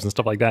the wives and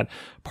stuff like that.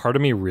 Part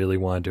of me really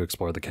wanted to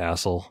explore the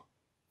castle.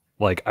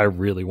 Like, I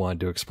really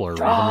wanted to explore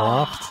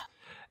Ravenloft.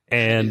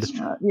 And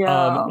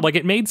like,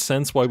 it made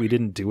sense why we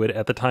didn't do it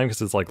at the time,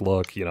 because it's like,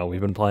 look, you know,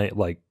 we've been playing,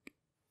 like,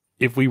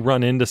 if we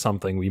run into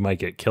something, we might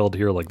get killed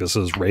here. Like, this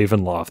is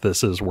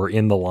Ravenloft. We're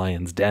in the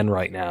lion's den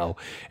right now.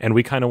 And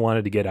we kind of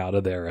wanted to get out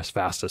of there as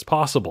fast as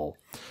possible.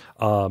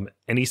 And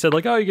he said,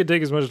 like, oh, you could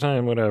take as much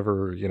time,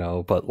 whatever, you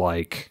know, but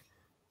like,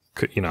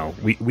 you know,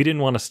 we didn't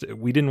want to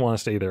we didn't want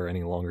to stay there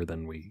any longer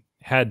than we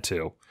had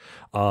to.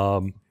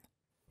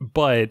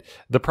 But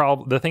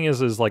the thing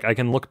is like, I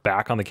can look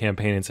back on the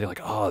campaign and say,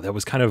 like, oh, that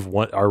was kind of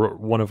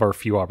one of our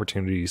few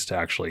opportunities to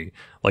actually,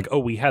 like, oh,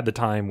 we had the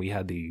time, we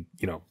had the,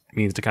 you know,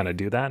 means to kind of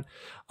do that.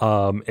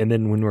 And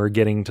then when we were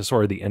getting to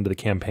sort of the end of the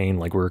campaign,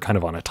 like, we were kind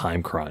of on a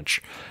time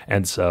crunch.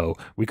 And so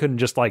we couldn't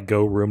just like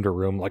go room to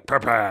room, like,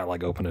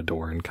 like open a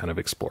door and kind of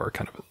explore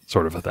kind of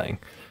sort of a thing.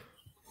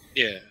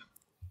 Yeah.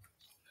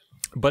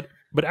 But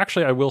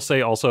actually, I will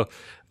say also,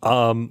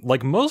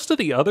 like, most of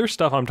the other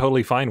stuff I'm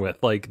totally fine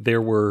with. Like,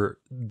 there were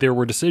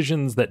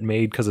decisions that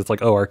made, because it's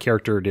like, oh, our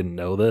character didn't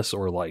know this,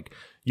 or like,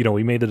 you know,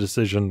 we made the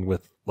decision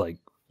with like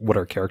what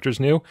our characters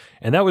knew,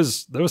 and that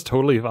was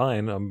totally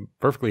fine. I'm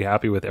perfectly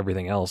happy with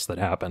everything else that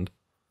happened.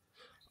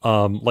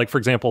 Like, for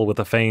example, with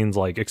the Fanes,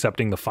 like,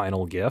 accepting the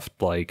final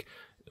gift, like,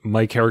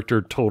 my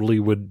character totally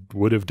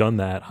would have done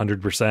that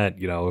 100%,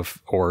 you know,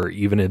 or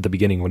even at the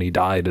beginning when he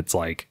died, it's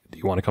like, do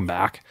you want to come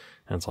back?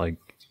 And it's like,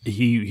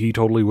 he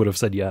totally would have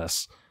said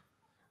yes.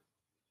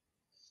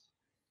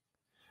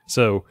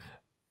 So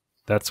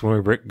that's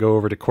when we go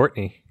over to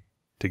Courtney,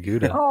 to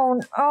Gouda.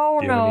 Oh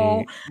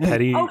no.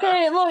 Petty?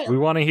 Okay, look. We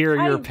want to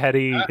hear your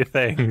petty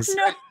things.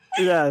 No.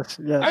 Yes.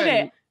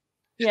 Okay.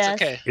 Yes.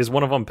 It's okay. Is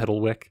one of them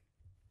Piddlewick?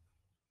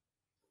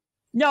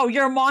 No,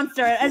 you're a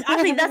monster. And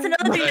I think that's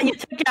another thing that you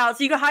took out,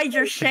 so you can hide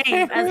your shame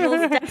as the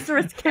most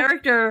dexterous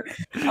character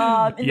in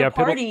the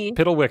party.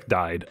 Piddlewick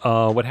died.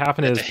 What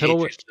happened is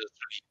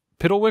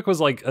Piddlewick was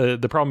like,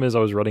 the problem is I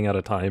was running out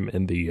of time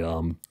in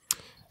the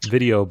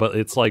video, but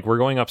it's like, we're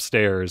going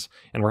upstairs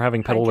and we're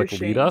having Piddlewick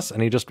lead us,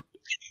 and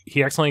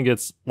he accidentally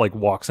gets, like,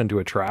 walks into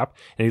a trap,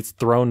 and he's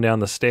thrown down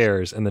the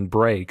stairs and then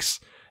breaks.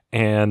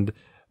 And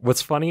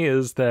what's funny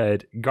is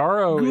that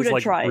Garo Gouda is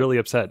like tried. really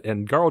upset,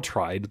 and Garo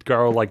tried.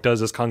 Garo like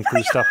does his kung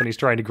fu stuff, and he's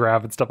trying to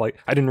grab and stuff. Like,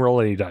 I didn't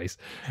roll any dice,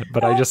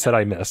 but I just said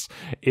I miss.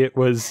 It's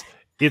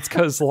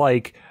because,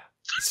 like,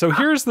 so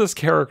here's this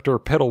character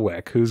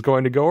Piddlewick who's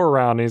going to go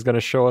around and he's going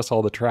to show us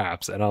all the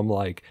traps, and I'm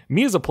like,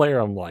 me as a player,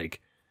 I'm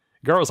like,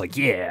 Garo's like,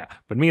 yeah,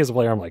 but me as a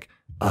player, I'm like,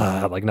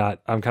 like,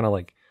 not. I'm kind of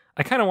like,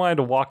 I kind of wanted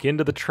to walk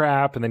into the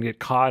trap and then get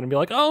caught and be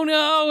like, oh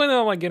no, and then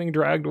I'm like getting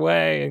dragged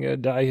away and gonna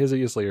die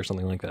hideously or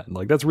something like that. And,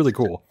 like, that's really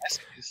cool.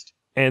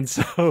 And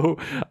so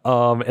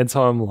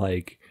I'm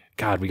like,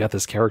 God, we got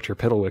this character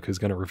Piddlewick who's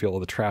going to reveal all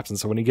the traps. And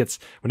so when he gets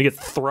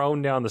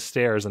thrown down the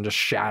stairs and just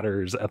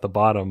shatters at the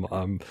bottom,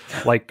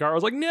 like,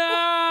 Garo's like,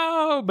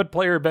 no, but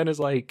player Ben is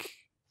like,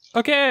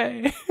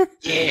 okay.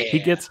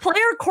 Yeah.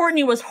 Player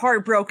Courtney was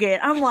heartbroken.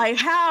 I'm like,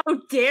 how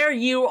dare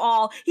you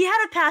all? He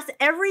had to pass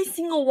every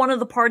single one of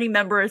the party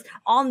members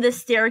on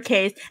this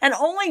staircase, and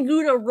only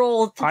Gouda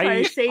rolled to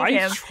try to save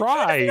him. I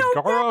tried.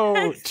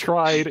 Garo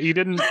tried. He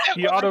didn't.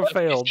 He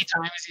auto-failed.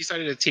 Times he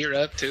started to tear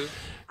up too.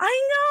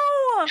 I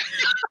know.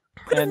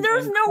 Because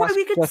there's no way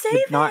we could save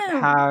him. Not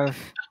have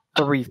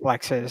the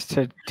reflexes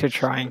to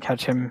try and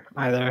catch him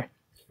either.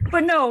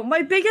 But no,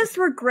 my biggest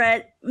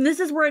regret, and this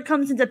is where it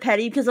comes into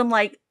petty, because I'm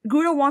like,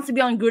 Gouda wants to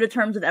be on Gouda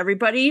terms with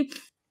everybody,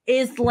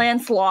 is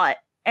Lancelot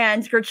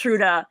and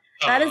Gertruda.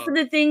 That is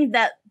the thing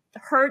that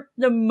hurt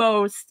the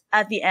most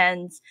at the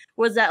end,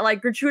 was that,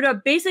 like,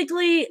 Gertruda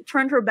basically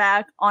turned her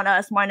back on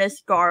us,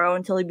 minus Garo,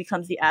 until he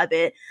becomes the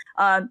abbot.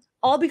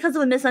 All because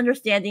of a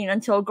misunderstanding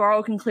until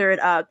Garo can clear it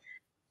up.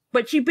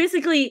 But she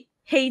basically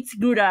hates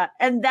Gouda,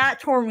 and that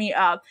tore me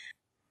up.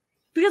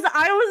 Because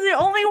I was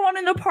the only one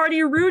in the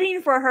party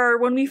rooting for her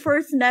when we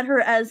first met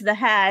her as the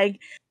hag.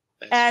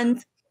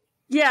 And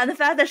yeah, the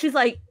fact that she's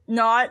like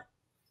not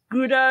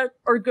Gouda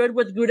or good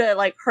with Gouda,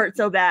 like, hurt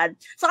so bad.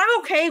 So I'm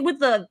okay with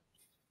the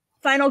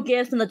final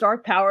gifts and the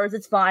dark powers.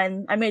 It's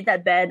fine. I made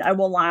that bed. I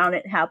will lie on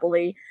it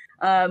happily.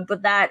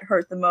 But that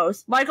hurt the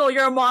most. Michael,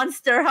 you're a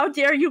monster. How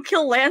dare you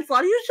kill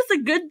Lancelot? He was just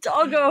a good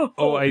doggo.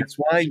 That's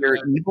why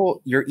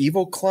your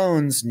evil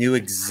clones knew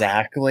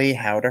exactly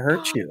how to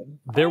hurt you.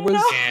 There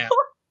was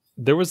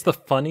There was the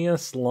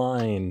funniest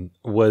line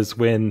was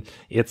when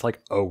it's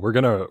like, oh, we're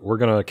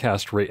gonna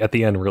cast at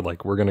the end.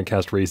 We're gonna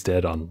cast Raise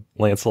Dead on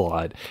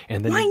Lancelot,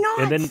 and then Why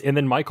not? and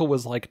then Michael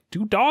was like,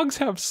 do dogs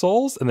have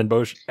souls? And then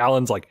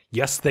Alan's like,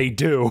 yes, they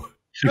do.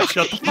 You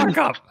shut the fuck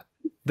up.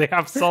 They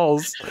have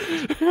souls.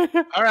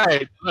 All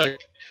right, look,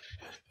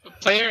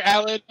 player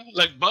Alan,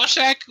 look,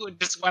 Boshak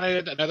just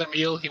wanted another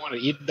meal. He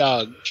wanted to eat a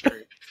dog.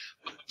 Sure.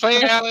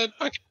 Player Alan,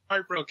 fucking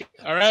heartbroken.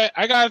 All right,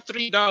 I got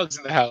 3 dogs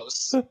in the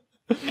house.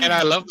 And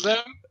I love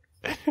them,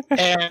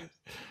 and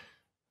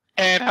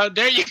how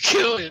dare you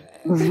kill it?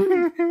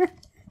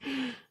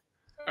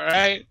 All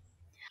right.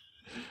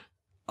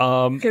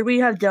 Could we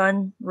have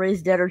done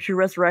Raise Dead or True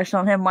Resurrection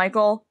on him,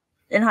 Michael?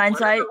 In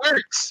hindsight, Whatever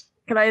works.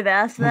 Could I have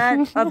asked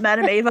that of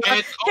Madame Ava?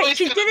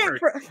 She did it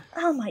for.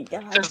 Oh my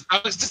god! Because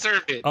dogs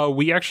deserve it. Oh,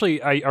 we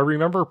actually, I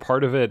remember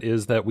part of it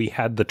is that we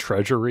had the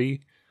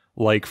treasury,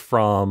 like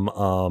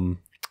from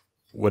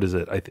what is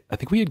it? I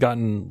think we had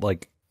gotten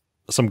like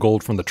some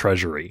gold from the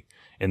treasury.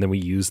 And then we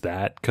use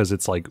that because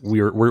it's like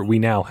we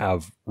now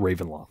have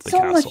Ravenloft, the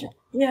castle. Much,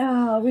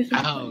 yeah.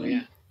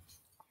 Yeah.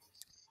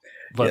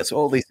 But, yeah,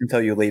 so at least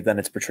until you leave, then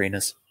it's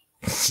Petrina's.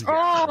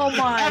 Oh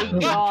my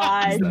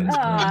god!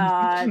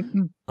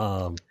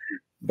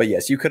 But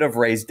yes, you could have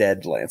raised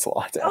dead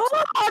Lancelot.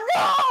 Oh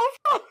no!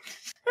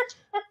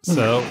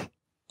 So,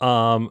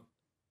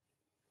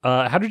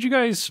 how did you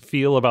guys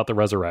feel about the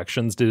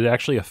resurrections? Did it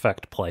actually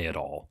affect play at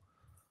all?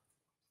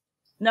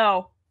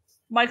 No,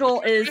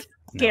 Michael is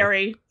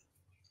scary.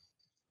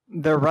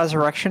 The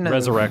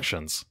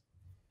resurrections.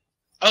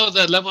 Oh,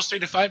 the levels 3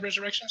 to 5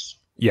 resurrections?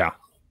 Yeah.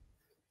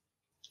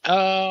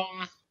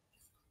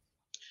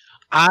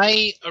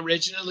 I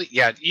originally,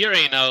 you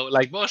already know,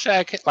 like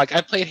Boshak, like I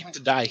played him to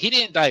die. He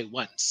didn't die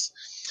once.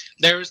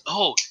 There was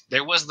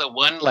the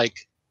one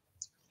like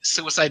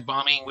suicide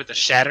bombing with a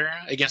shatter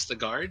against the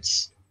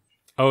guards.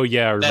 Oh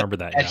yeah, I remember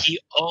that. And he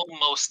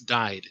almost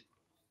died,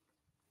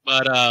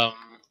 but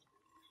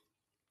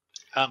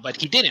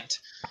he didn't,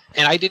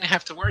 and I didn't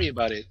have to worry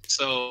about it.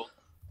 So,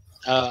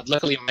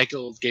 luckily,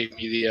 Michael gave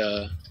me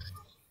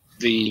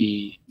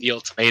the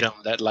ultimatum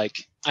that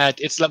like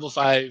it's level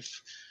 5,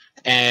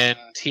 and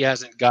he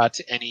hasn't got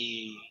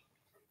any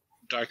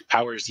dark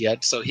powers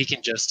yet, so he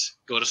can just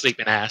go to sleep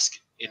and ask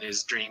in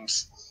his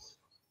dreams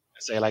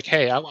and say like,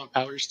 "Hey, I want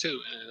powers too,"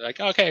 and they're like,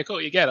 "Okay, cool,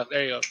 you get them.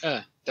 There you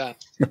go, done."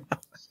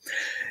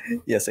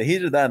 Yeah, so he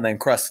did that, and then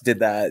Krusk did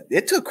that.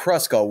 It took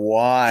Krusk a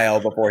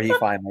while before he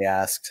finally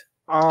asked.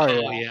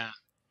 Oh yeah.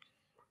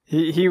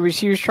 He was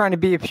trying to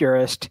be a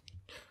purist.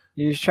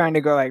 He was trying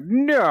to go like,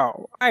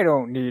 no, I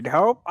don't need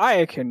help.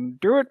 I can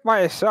do it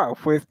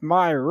myself with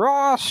my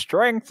raw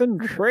strength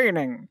and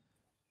training.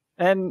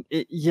 And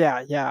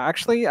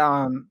actually,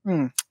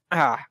 rethink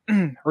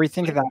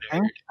of that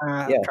thing.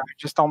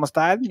 Just almost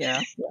died.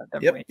 Yeah,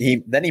 definitely.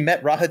 Yep. Then he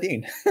met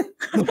Rahadin.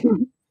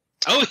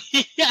 Oh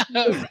yeah,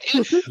 right.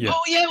 Yeah.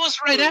 Oh yeah, it was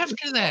right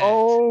after that.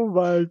 Oh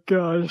my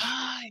gosh.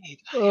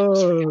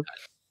 Right.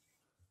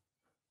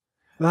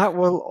 That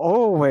will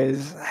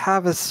always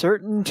have a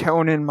certain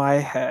tone in my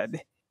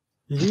head.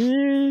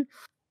 Throughout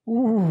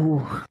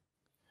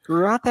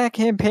that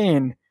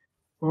campaign,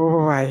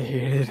 I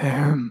hated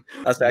him.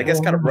 I guess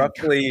kind of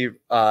roughly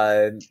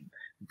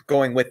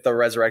going with the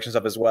resurrection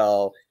stuff as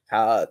well.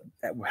 How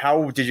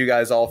did you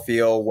guys all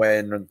feel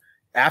when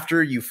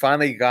after you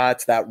finally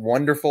got that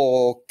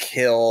wonderful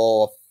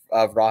kill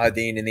of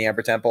Rahadin in the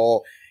Amber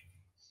Temple,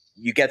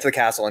 you get to the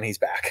castle and he's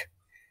back?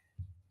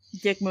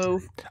 Dick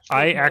move.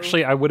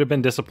 I would have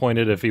been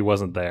disappointed if he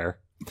wasn't there.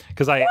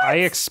 Because I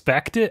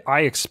expect it. I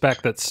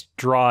expect that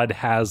Strahd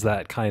has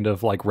that kind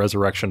of like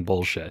resurrection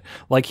bullshit.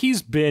 Like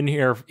he's been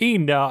here. He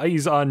knows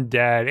he's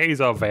undead. He's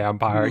a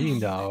vampire. He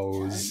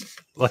knows.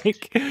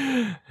 Like,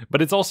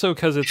 but it's also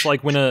because it's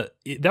like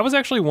that was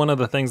actually one of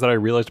the things that I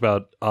realized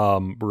about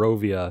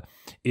Barovia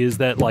is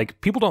that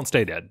like people don't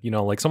stay dead. You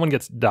know, like someone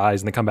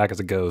dies and they come back as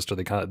a ghost, or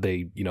they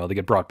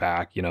get brought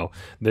back. You know,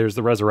 there's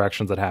the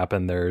resurrections that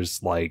happen.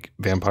 There's like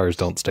vampires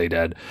don't stay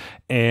dead,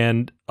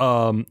 and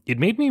it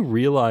made me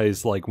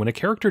realize like when a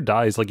character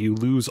dies, like you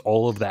lose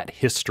all of that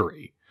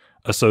history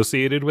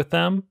associated with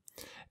them.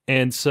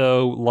 And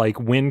so, like,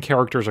 when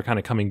characters are kind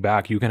of coming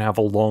back, you can have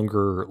a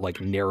longer, like,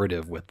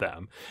 narrative with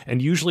them.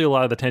 And usually a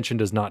lot of the tension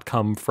does not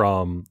come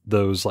from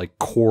those, like,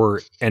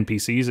 core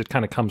NPCs. It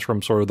kind of comes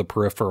from sort of the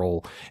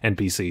peripheral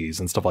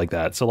NPCs and stuff like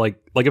that. So, like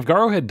if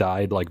Garo had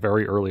died, like,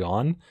 very early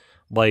on,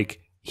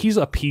 like, he's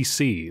a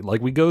PC.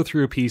 Like, we go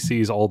through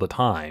PCs all the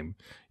time,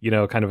 you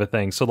know, kind of a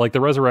thing. So, like,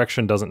 the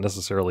resurrection doesn't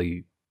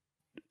necessarily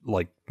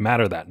like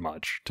matter that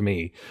much to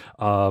me,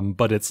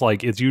 but it's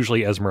like it's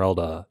usually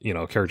Esmeralda, you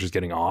know, characters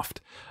getting offed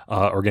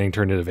or getting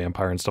turned into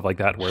vampire and stuff like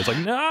that, where it's like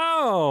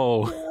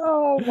no.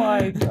 Oh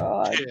my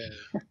god.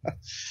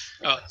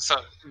 Yeah. So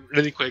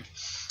really quick,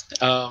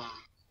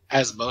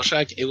 as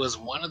Boshak, it was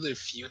one of the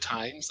few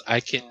times I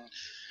can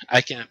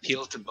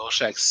appeal to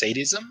Boshak's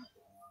sadism,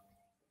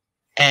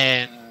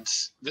 and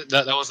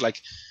that was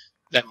like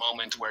that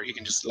moment where you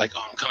can just like,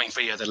 oh, I'm coming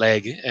for you at the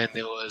leg, and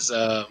it was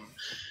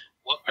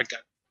what I got.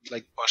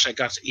 like Boshek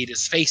got to eat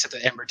his face at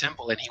the Ember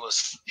Temple, and he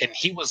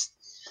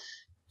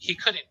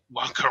couldn't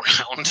walk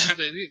around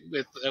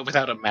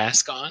without a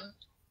mask on.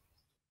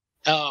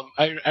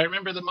 I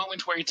remember the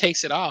moment where he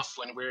takes it off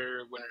when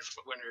we're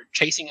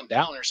chasing him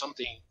down or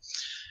something,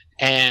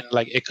 and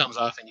like it comes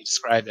off, and you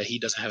describe that he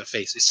doesn't have a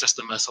face; it's just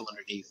the muscle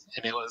underneath.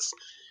 And it was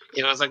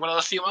like one of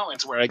those few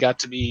moments where I got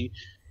to be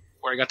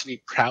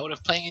proud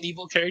of playing an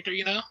evil character,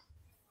 you know?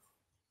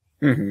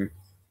 Mm-hmm.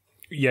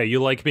 Yeah,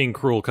 you like being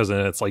cruel because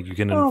then it's like you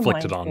can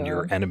inflict it on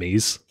your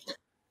enemies.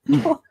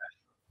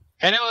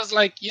 And it was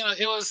like, you know,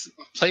 it was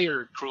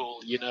player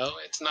cruel, you know?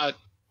 It's not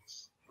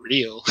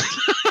real.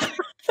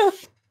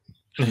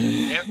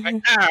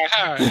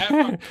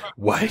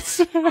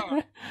 What?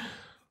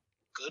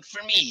 Good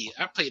for me.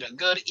 I played a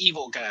good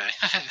evil guy.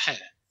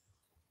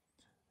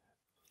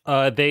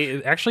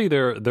 They actually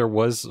there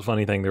was a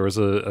funny thing. There was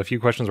a few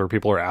questions where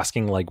people are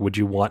asking like, would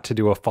you want to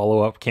do a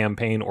follow-up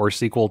campaign or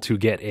sequel to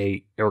get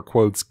a air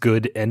quotes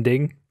good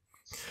ending?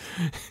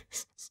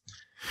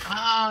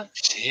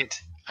 Shit.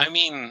 I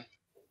mean,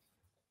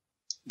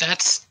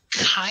 that's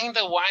kind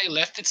of why I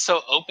left it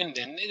so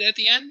open-ended at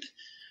the end.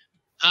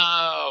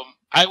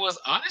 I was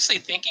honestly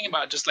thinking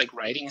about just like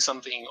writing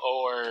something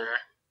or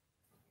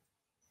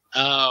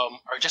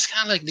just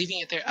kind of like leaving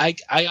it there. I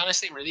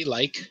honestly really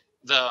like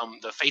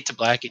the Fade to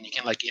Black, and you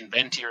can like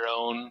invent your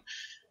own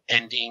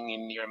ending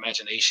in your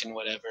imagination,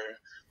 whatever.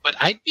 But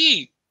I'd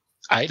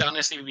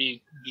honestly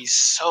be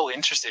so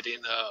interested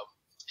in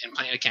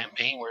playing a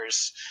campaign where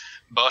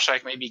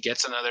Bolshak maybe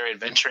gets another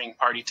adventuring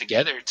party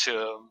together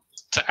to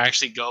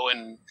actually go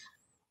and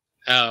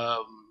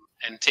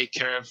take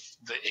care of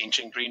the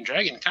ancient green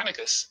dragon,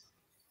 Canicus.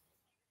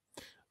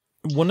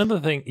 One of the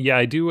things, yeah,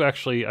 I do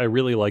actually, I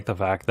really like the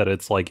fact that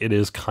it's like, it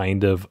is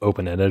kind of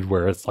open-ended,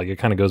 where it's like, it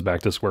kind of goes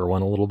back to square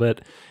one a little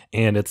bit.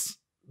 And it's,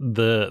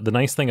 the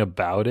nice thing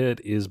about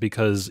it is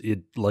because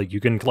it, like,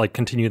 you can like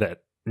continue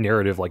that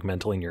narrative like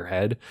mentally in your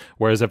head.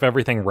 Whereas if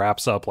everything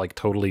wraps up like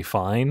totally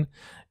fine,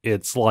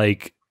 it's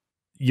like,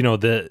 you know,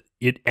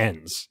 it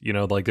ends, you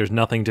know, like there's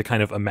nothing to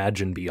kind of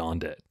imagine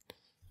beyond it.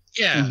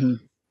 Yeah. Mm-hmm.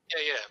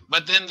 Yeah.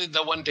 But then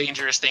the one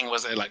dangerous thing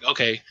was that like,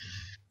 okay,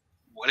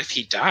 what if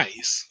he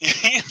dies?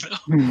 You know?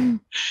 And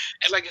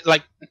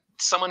like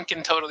someone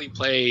can totally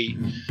play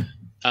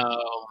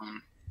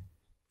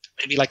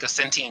maybe like a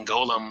sentient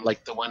golem,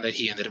 like the one that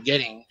he ended up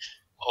getting,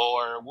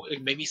 or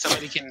maybe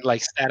somebody can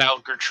like stat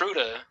out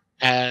Gertruda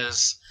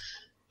as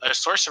a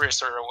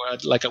sorceress or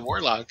like a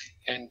warlock,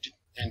 and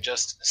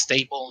just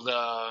staple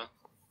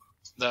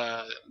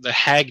the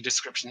hag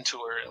description to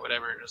her or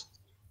whatever.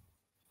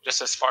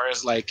 Just as far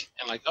as like,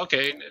 and like,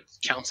 okay, it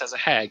counts as a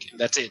hag, and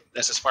that's it.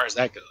 That's as far as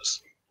that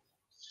goes.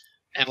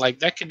 And like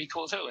that could be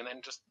cool too, and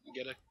then just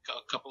get a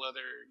couple other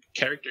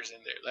characters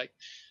in there. Like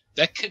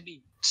that could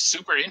be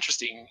super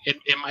interesting.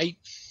 It might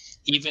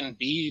even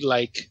be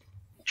like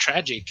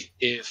tragic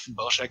if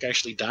Bolshak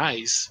actually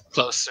dies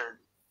closer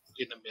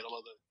in the middle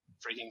of the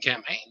freaking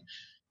campaign.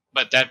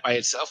 But that by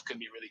itself could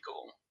be really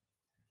cool.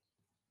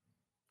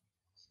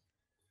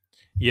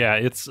 Yeah,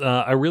 it's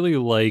I really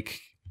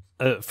like.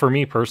 For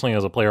me personally,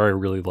 as a player, I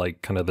really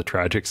like kind of the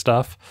tragic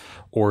stuff,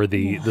 or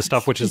the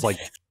stuff which is like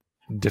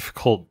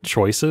difficult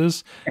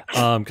choices.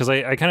 Because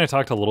I kind of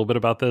talked a little bit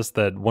about this,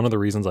 that one of the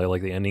reasons I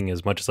like the ending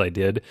as much as I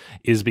did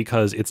is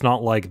because it's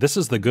not like this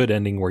is the good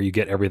ending where you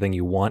get everything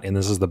you want, and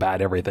this is the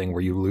bad everything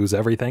where you lose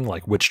everything.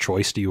 Like, which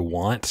choice do you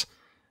want?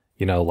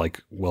 You know,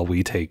 like, well,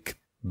 we take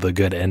the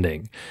good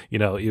ending. You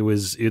know,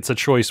 it's a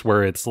choice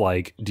where it's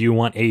like, do you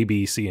want A,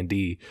 B, C, and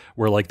D,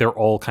 where like they're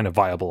all kind of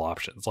viable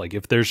options. Like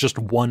if there's just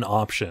one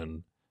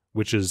option,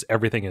 which is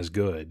everything is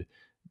good,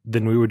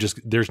 then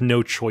there's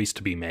no choice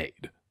to be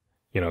made,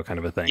 you know, kind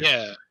of a thing.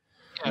 Yeah,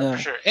 for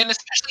sure. And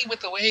especially with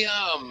the way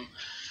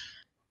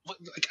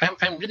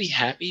like I'm really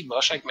happy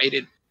Bolshak made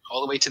it all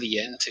the way to the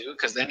end too,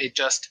 because then it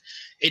does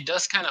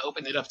kind of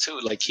open it up too.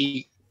 Like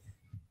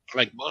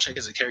Bolshak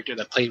is a character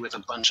that played with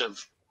a bunch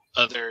of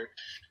other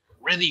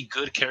really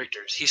good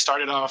characters. He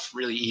started off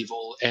really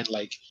evil, and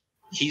like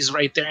he's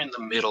right there in the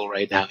middle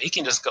right now. He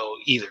can just go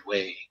either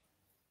way.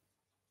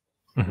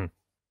 Mm-hmm.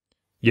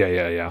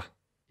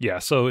 Yeah.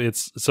 So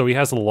he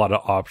has a lot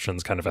of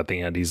options kind of at the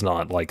end. He's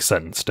not like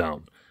set in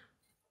stone.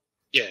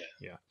 Yeah.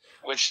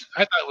 Which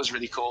I thought was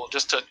really cool,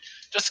 just to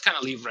kind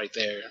of leave right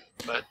there.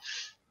 But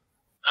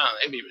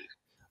it'd be really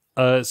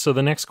cool. So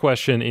the next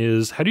question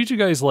is, how did you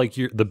guys like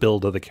the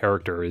build of the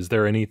character? Is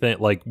there anything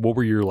like, what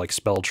were your like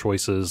spell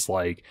choices,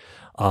 like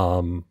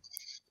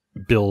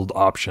build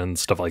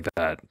options, stuff like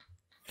that?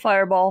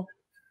 Fireball.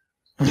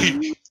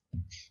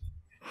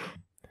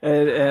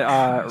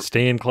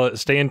 Staying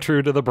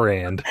true to the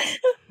brand.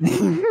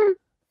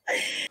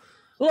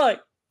 Look,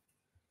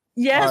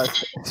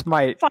 yes,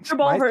 Smite.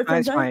 Fireball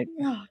hurts. Smite.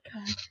 Oh,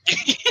 God.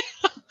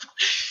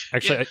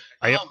 Actually,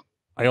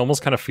 I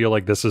almost kind of feel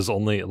like this is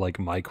only like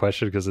my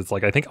question, because it's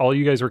like I think all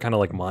you guys were kind of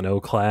like mono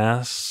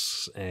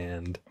class,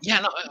 and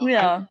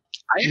I'm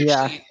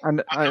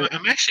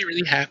actually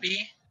really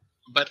happy,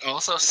 but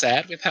also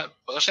sad with how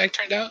Bolshak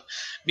turned out,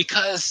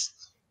 because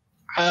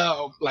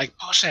like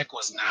Bolshak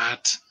was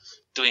not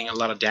doing a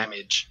lot of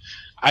damage.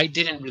 I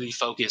didn't really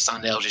focus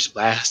on Eldritch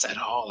Blast at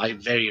all. I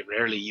very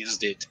rarely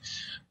used it.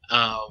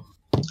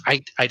 I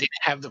didn't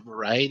have the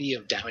variety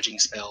of damaging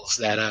spells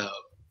that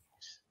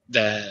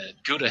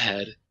Gouda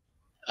had,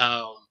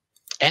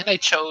 and I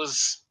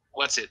chose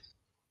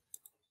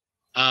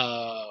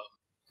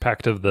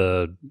Pact of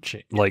the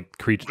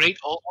creature. Great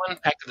Old One,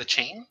 Pact of the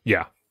Chain.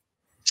 Yeah.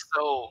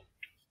 So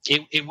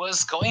it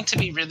was going to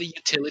be really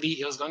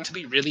utility. It was going to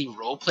be really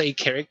roleplay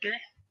character.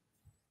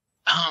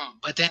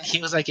 But then he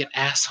was like an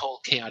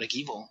asshole chaotic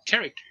evil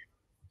character.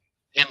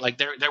 And like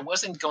there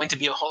wasn't going to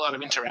be a whole lot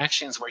of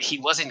interactions where he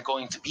wasn't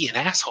going to be an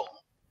asshole.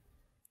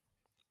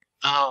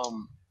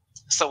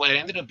 So what it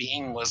ended up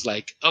being was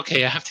like,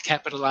 okay, I have to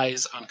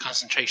capitalize on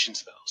concentration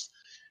spells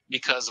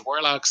because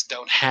warlocks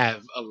don't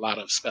have a lot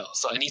of spells.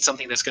 So I need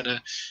something that's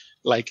gonna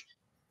like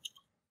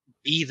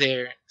be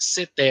there,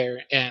 sit there,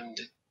 and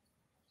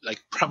like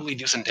probably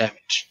do some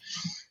damage.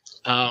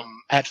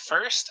 At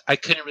first, I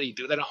couldn't really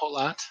do that a whole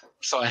lot,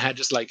 so I had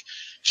just like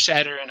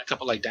Shatter and a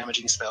couple like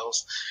damaging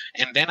spells,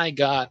 and then I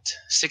got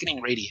Sickening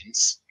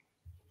Radiance,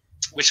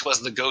 which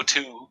was the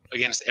go-to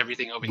against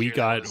everything over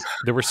here.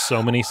 There were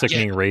so many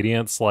Sickening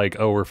Radiance, like,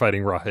 oh, we're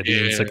fighting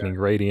Rahadin Sickening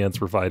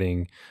Radiance, we're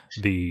fighting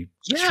the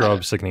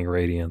Shrub Sickening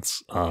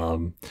Radiance,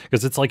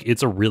 because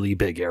it's a really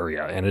big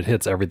area, and it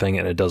hits everything,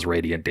 and it does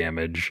radiant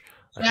damage.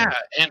 Yeah,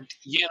 and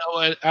you know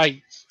what,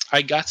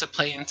 I got to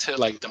play into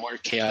like the more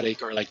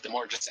chaotic or like the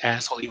more just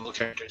asshole evil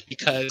characters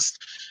because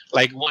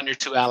like one or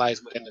two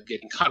allies would end up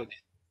getting caught in it.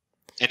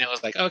 And it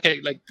was like,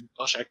 okay, like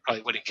Bolshak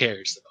probably wouldn't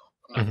care, so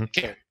I'm not gonna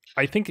care.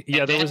 I think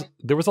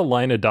there was a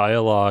line of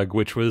dialogue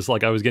which was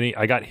like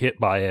I got hit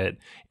by it,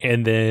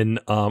 and then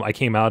I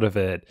came out of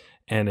it,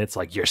 and it's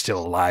like, you're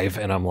still alive,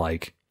 and I'm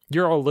like,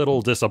 you're a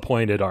little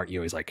disappointed, aren't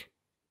you? He's like,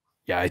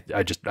 yeah,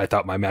 I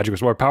thought my magic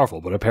was more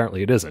powerful, but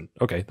apparently it isn't.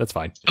 Okay, that's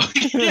fine.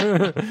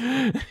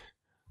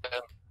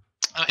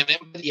 And then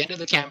by the end of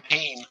the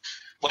campaign,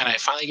 when I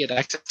finally get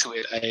access to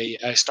it, I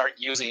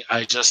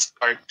just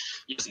start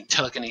using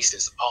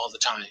telekinesis all the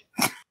time.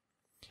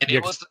 And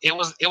it was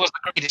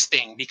the greatest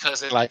thing because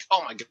they're like,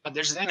 oh my god,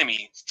 there's an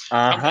enemy.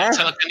 I'm gonna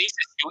telekinesis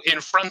you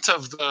in front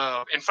of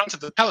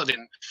the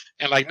paladin,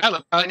 and like now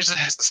the paladin just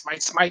has to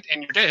smite,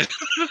 and you're dead.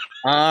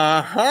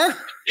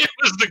 It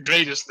was the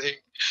greatest thing.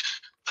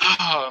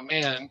 Oh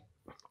man.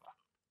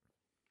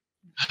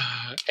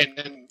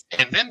 And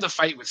then the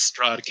fight with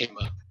Strahd came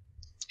up.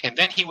 And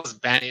then he was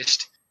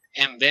banished,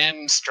 and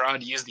then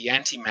Strahd used the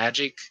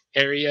anti-magic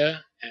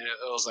area, and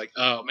it was like,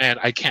 oh man,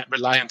 I can't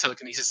rely on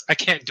telekinesis. I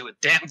can't do a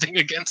damn thing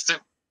against him.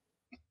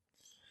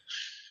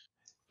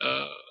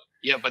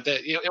 Yeah, but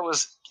it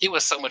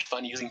was so much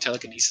fun using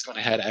telekinesis when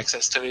I had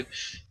access to it.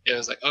 It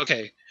was like,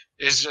 okay,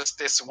 it's just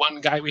this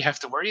one guy we have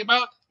to worry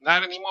about?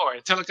 Not anymore.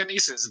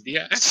 Telekinesis,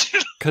 yeah.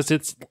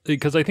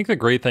 Because I think the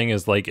great thing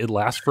is like it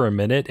lasts for a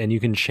minute and you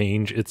can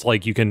change. It's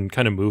like you can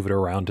kind of move it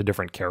around to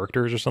different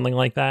characters or something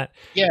like that.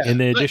 Yeah. And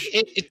then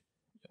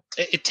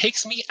it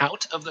takes me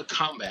out of the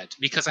combat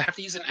because I have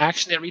to use an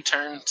action every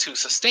turn to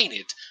sustain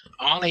it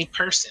on a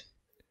person.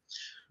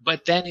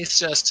 But then it's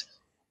just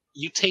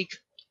you take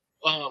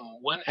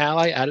one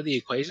ally out of the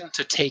equation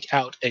to take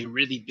out a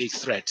really big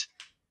threat.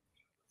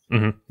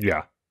 Mm-hmm.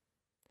 Yeah.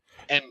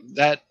 And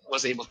that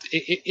was able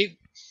to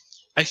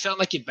I felt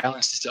like it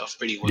balanced itself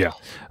pretty well. Yeah.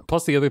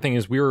 Plus the other thing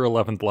is we were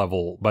 11th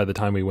level by the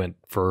time we went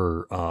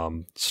for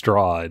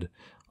Strahd.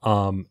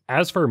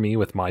 As for me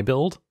with my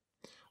build,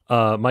 so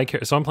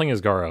I'm playing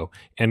as Garo,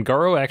 and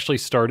Garo actually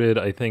started,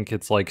 I think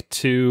it's like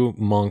 2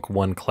 monk,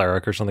 1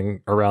 cleric or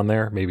something around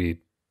there. Maybe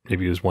it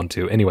was 1,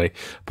 2. Anyway,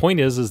 point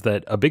is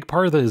that a big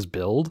part of his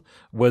build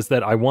was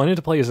that I wanted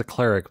to play as a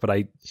cleric, but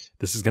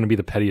this is going to be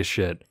the pettiest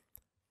shit.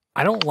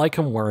 I don't like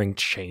him wearing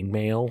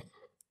chainmail.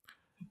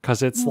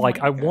 Because it's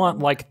I want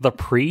like the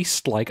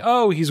priest, like,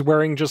 oh, he's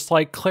wearing just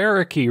like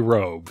cleric-y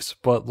robes,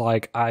 but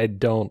like I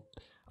don't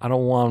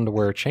want him to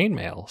wear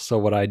chainmail. So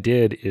what I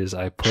did is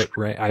I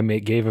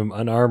gave him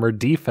unarmored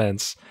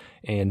defense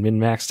and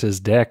min-maxed his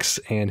dex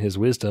and his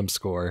wisdom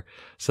score,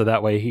 so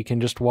that way he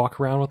can just walk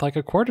around with like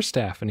a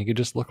quarterstaff and he could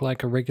just look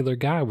like a regular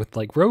guy with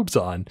like robes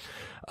on,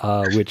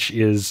 which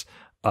is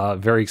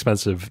very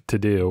expensive to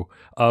do.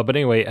 But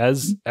anyway,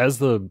 as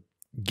the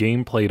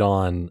game played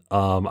on,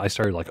 I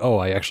started like, oh,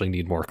 I actually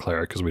need more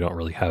cleric because we don't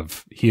really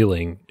have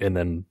healing. And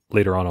then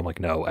later on I'm like,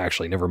 no,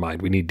 actually never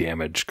mind, we need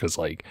damage because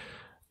like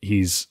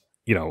he's,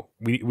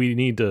 we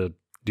need to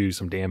do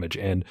some damage.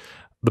 And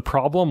the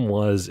problem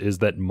is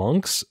that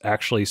monks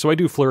actually, so I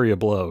do flurry of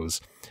blows,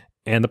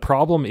 and the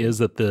problem is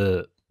that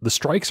the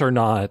strikes are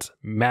not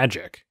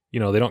magic. They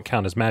don't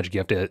count as magic. You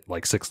have to hit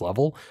like 6th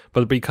level,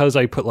 but because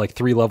I put like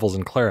 3 levels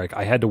in cleric,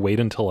 I had to wait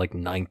until like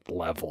 9th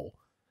level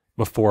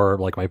before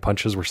like my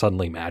punches were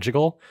suddenly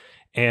magical.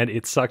 And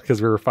it sucked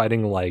because we were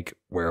fighting like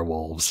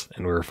werewolves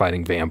and we were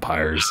fighting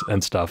vampires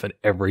and stuff, and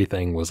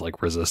everything was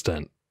like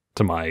resistant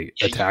to my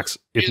attacks,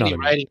 if not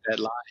writing that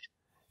line.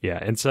 Yeah,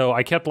 and so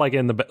I kept like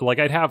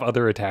I'd have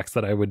other attacks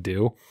that I would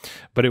do,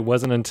 but it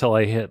wasn't until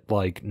I hit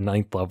like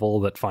 9th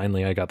level that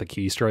finally I got the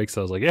key strikes.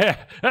 So I was like, yeah,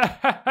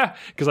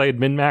 because I had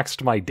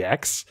min-maxed my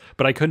dex,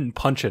 but I couldn't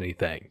punch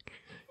anything,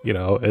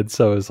 and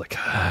so it was like,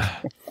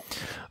 I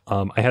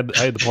had the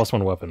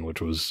 +1 weapon,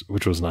 which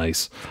was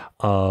nice.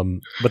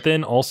 But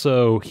then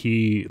also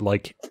he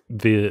like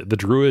the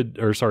druid,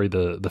 or sorry,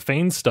 the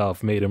Fane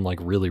stuff made him like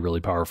really,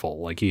 really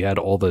powerful. Like he had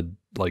all the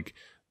like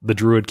the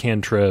druid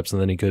cantrips,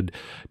 and then he could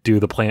do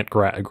the plant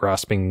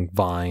grasping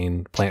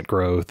vine, plant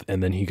growth,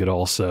 and then he could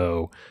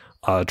also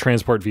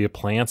transport via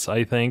plants,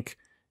 I think.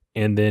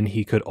 And then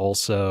he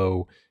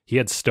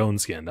had stone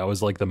skin. That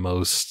was like the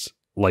most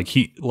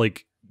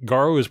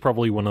Garo is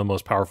probably one of the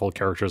most powerful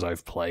characters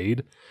I've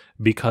played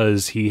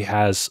because he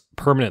has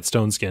permanent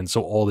stone skin,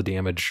 so all the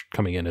damage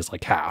coming in is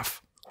like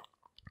half.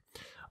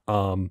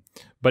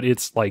 But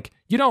it's like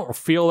you don't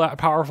feel that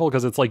powerful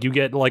because it's like you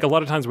get like a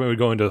lot of times when we would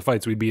go into the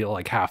fights, we'd be at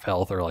like half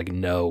health or like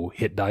no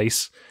hit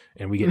dice,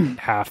 and we get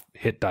half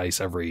hit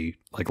dice every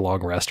like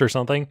long rest or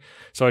something.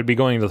 So I'd be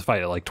going into the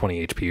fight at like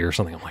 20 HP or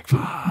something. I'm like,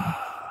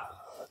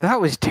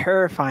 that was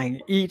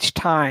terrifying each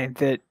time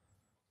that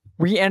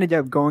we ended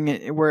up going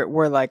in.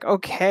 We're like,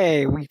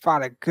 okay, we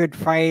fought a good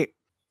fight.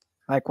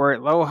 Like we're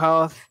at low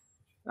health.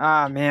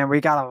 Ah, man,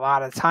 we got a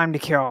lot of time to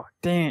kill.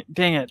 Dang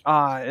it.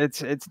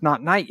 It's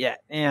not night yet.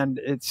 And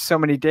it's so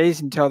many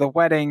days until the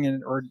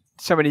wedding or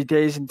so many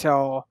days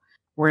until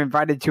we're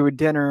invited to a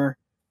dinner.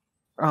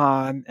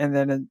 And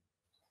then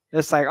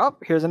it's like, oh,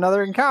 here's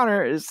another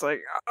encounter. It's like,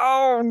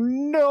 oh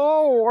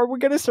no, are we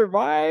going to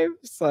survive?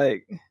 It's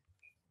like,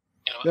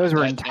 those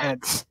were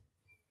intense.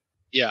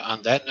 Yeah,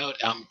 on that note,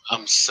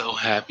 I'm so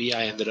happy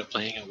I ended up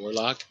playing a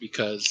Warlock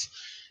because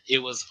it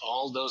was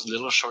all those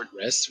little short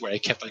rests where I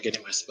kept on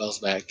getting my spells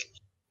back.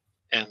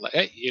 And like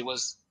it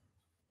was,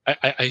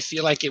 I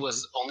feel like it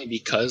was only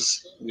because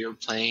we were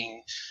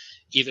playing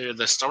either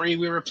the story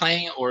we were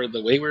playing or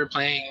the way we were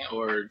playing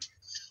or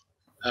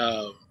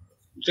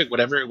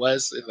whatever it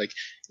was. Like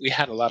we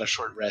had a lot of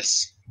short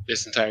rests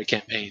this entire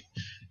campaign,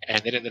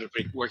 and it ended up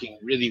working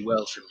really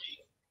well for me.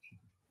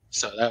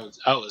 So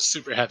I was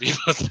super happy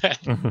about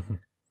that.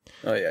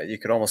 Oh yeah, you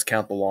could almost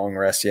count the long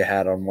rest you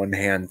had on one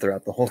hand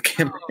throughout the whole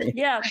campaign.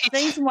 Yeah,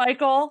 thanks,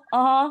 Michael.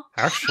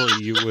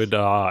 Actually, you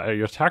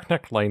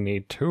technically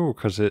need 2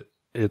 because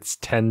it's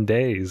 10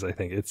 days. I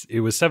think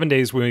it was 7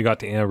 days when we got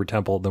to Amber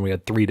Temple. Then we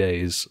had 3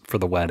 days for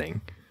the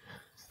wedding,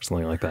 or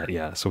something like that.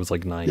 Yeah, so it was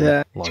like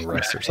 9 long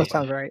rests or something. That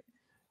sounds right.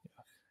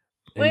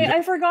 Wait,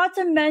 I forgot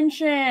to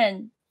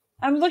mention.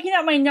 I'm looking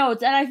at my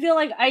notes, and I feel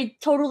like I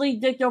totally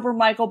dicked over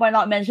Michael by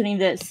not mentioning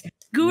this.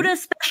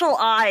 Gouda's special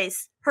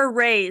eyes, her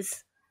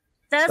rays.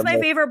 That's my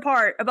favorite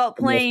part about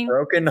playing. The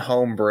most broken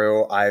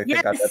homebrew I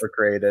think I've ever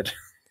created.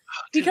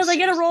 Because I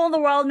get a roll on the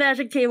wild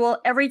magic table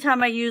every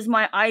time I use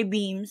my eye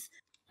beams.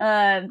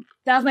 That's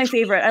my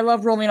favorite. I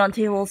love rolling on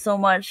tables so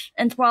much.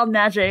 And it's wild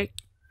magic,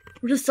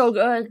 which is so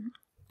good.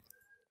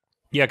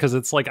 Yeah, because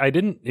it's like I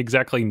didn't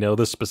exactly know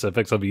the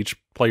specifics of each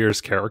player's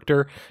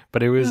character,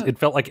 but it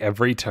felt like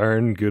every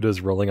turn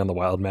Gouda's rolling on the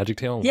wild magic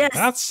table. Yes,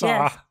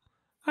 like,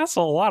 that's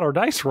a lot of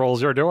dice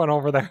rolls you're doing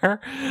over there.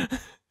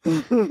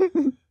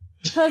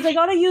 Because I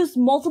gotta use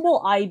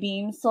multiple eye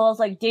beams, so it's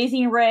like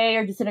Dazing Ray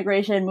or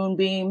Disintegration,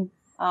 Moonbeam,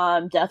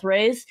 Death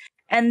Rays.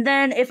 And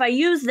then if I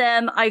use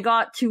them, I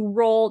got to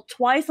roll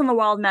twice on the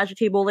wild magic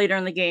table later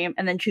in the game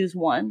and then choose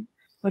one,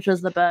 which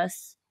was the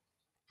best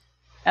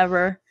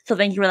ever. So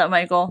thank you for that,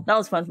 Michael. That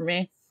was fun for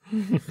me.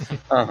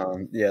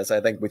 Yes,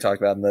 I think we talked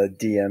about in the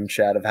DM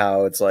chat of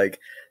how it's like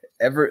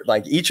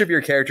each of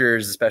your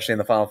characters, especially in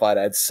the final fight,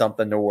 had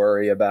something to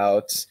worry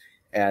about.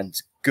 And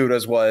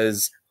Gouda's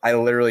was, I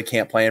literally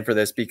can't plan for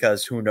this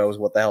because who knows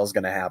what the hell is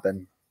going to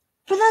happen.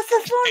 But that's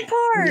the fun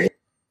part.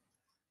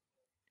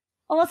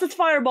 Unless it's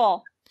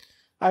Fireball.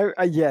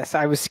 Yes,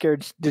 I was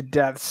scared to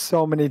death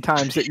so many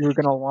times that you were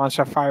going to launch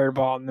a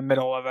fireball in the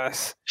middle of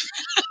us.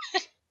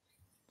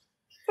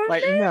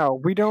 Like,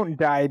 no, we don't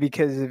die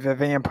because of a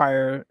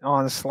vampire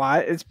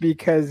onslaught. It's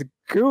because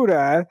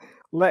Gouda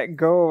let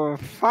go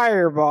of a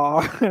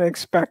fireball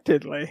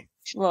unexpectedly.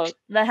 Look,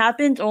 that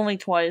happened only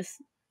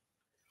twice.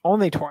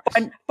 Only twice.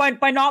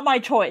 By not my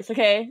choice,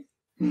 okay?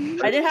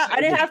 I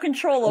didn't have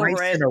control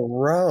over it. In a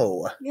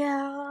row.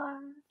 Yeah.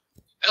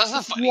 That was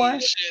the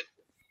funniest shit.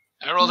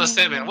 I rolled a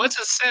 7. What's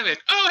a 7?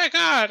 Oh my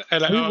god!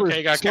 And we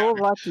were so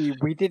lucky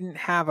we didn't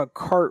have a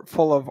cart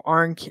full of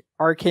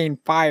arcane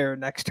fire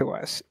next to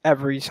us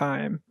every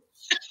time.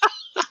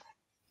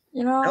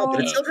 No,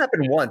 but it still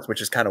happened once, which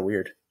is kind of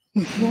weird.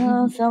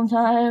 Yeah,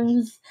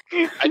 sometimes.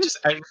 I just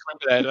remember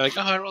that. Like,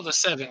 I rolled a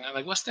 7. I'm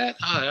like, what's that?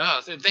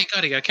 Oh, thank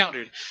God he got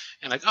countered.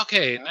 And like,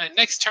 okay,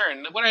 next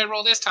turn. What did I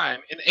roll this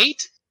time? An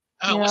 8?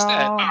 Oh, what's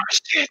that? Oh,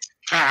 shit.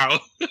 Pow.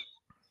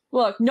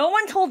 Look, no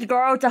one told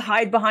Garo to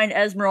hide behind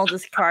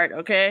Esmeralda's cart,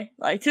 okay?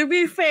 Like, to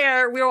be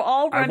fair, we were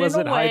all running away. I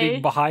wasn't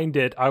hiding behind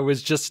it. I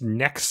was just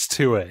next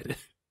to it.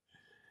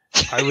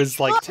 I was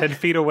like 10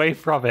 feet away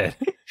from it.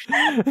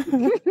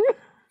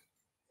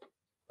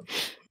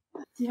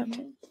 Damn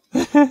it.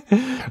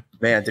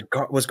 Man,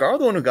 was Garl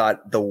the one who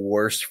got the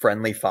worst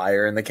friendly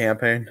fire in the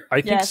campaign?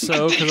 I think Yes.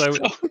 so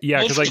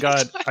because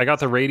I got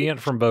the Radiant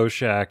from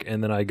Boshak,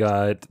 and then I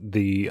got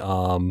the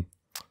who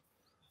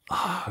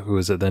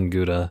was it then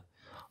Gouda,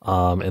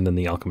 and then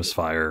the Alchemist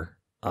Fire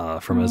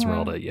from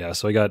Esmeralda. Yeah,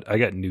 so I got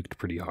nuked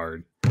pretty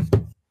hard.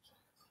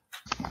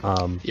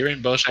 You're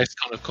in Boshak's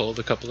Cone of Cold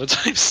a couple of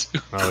times.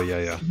 Oh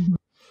yeah.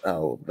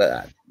 Oh,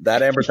 that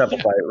Amber Temple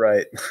fight,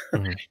 right?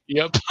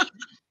 Yep.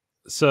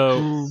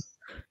 So,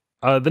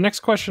 the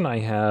next question I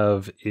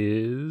have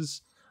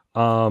is,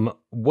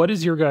 what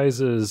is your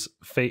guys'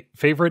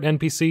 favorite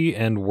NPC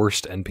and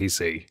worst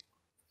NPC?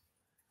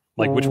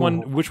 Like, which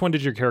one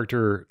did your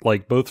character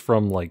like? Both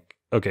from like,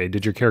 okay,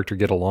 did your character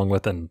get along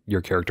with and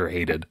your character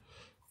hated?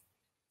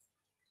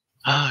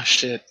 Oh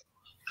shit,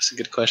 that's a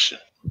good question.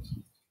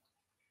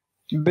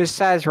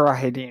 Besides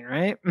Rahidin,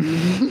 right?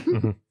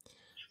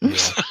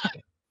 Yeah.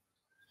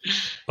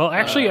 Well,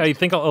 actually, I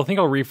think I'll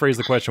rephrase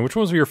the question. Which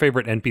ones were your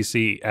favorite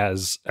NPC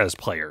as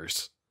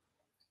players?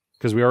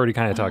 Because we already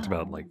kind of talked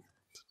about like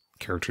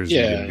characters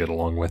you didn't get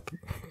along with.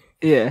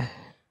 Yeah.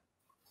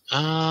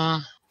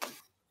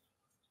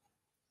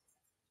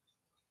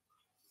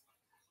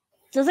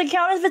 Does it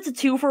count if it's a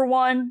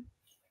 2-for-1?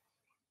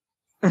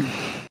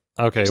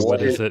 Okay,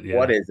 what is it? Yeah.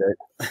 What is it?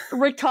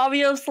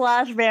 Rictavio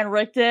 / Van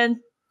Richten.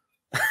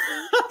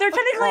 They're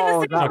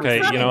technically the same. Okay,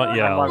 you know what?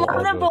 Yeah, I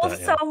love them both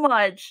so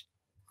much.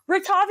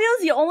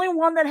 Rictavio's the only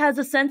one that has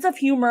a sense of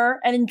humor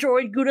and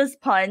enjoyed Gouda's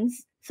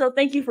puns. So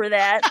thank you for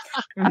that.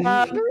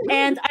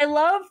 And I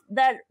love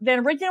that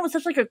Van Richten was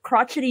such like a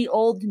crotchety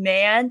old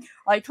man,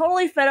 like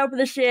totally fed up with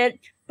the shit,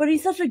 but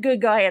he's such a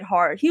good guy at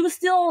heart. He was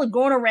still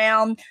going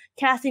around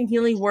casting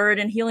healing word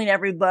and healing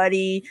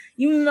everybody.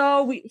 You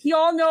know, we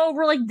all know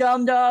we're like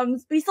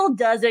dum-dums, but he still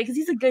does it because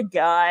he's a good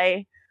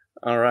guy.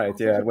 All right,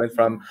 yeah, it went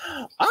from,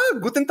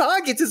 guten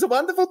Tag, it is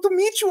wonderful to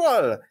meet you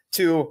all,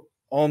 to,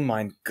 oh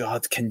my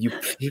god, can you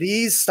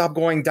please stop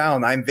going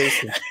down? I'm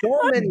wasting so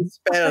many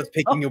spells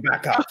picking you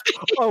back up.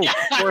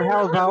 Or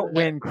how about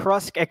when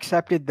Krusk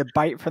accepted the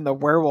bite from the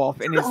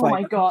werewolf and he's Oh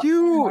my like, god.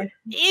 you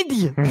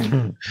idiot.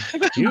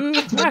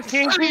 You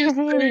fucking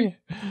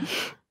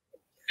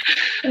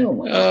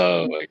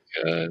Oh my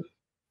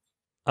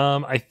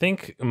god. I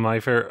think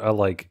my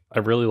favorite, I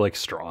really like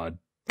Strahd.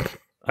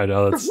 I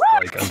know that's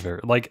like unfair.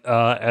 Like,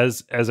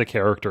 as a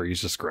character, he's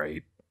just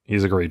great.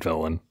 He's a great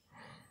villain.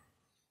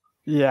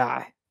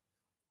 Yeah.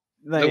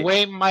 The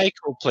way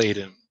Michael played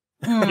him.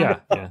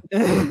 Yeah.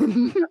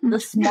 The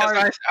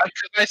smart.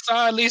 I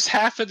saw at least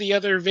half of the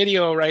other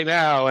video right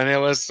now, and it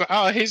was,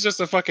 he's just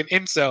a fucking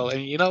incel.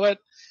 And you know what?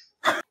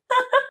 I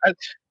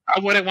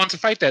wouldn't want to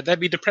fight that. That'd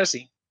be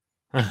depressing.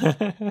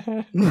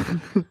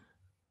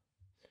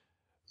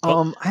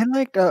 I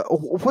liked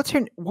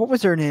what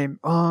was her name?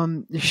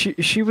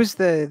 She was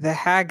the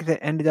hag that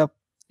ended up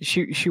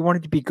she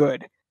wanted to be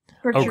good.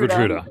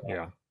 Gertruda.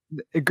 Yeah.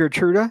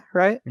 Gertruda,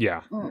 right?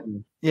 Yeah.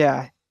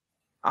 Yeah.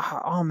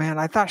 Oh man,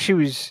 I thought she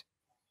was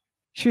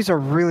a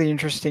really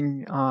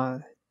interesting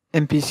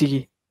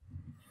NPC.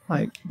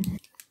 Like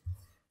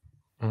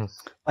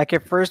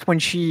at first when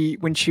she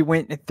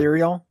went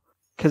ethereal,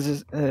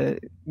 because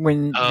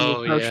when you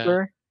approached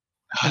her,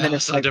 and then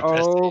it's so like,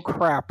 depressing. oh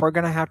crap, we're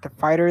gonna have to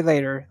fight her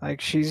later. Like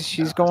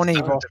she's going so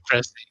evil.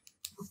 Depressing.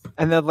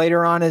 And then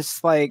later on,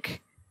 it's like,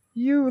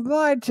 you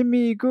lied to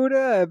me,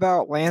 Gouda,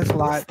 about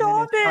Lancelot.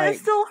 Stop it! Like, it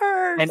still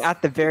hurts. and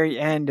at the very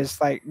end, it's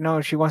like,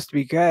 no, she wants to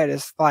be good.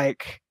 It's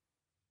like,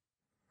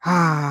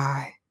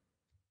 a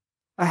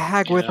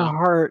hag with a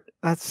heart.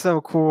 That's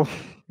so cool.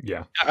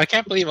 Yeah. I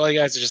can't believe all you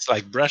guys are just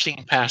like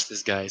brushing past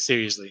this guy.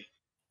 Seriously.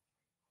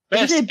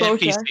 Best say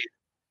Bojack? NPC.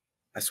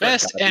 I swear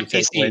Best to God, you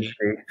take NPC.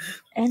 Wednesday.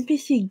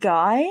 NPC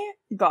guy?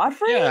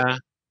 Godfrey? Yeah.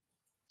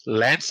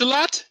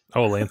 Lancelot?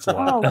 Oh,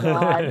 Lancelot. Oh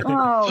god.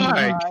 Oh Fuck.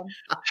 god.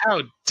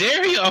 How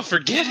dare y'all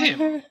forget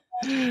him?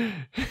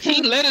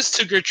 He led us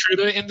to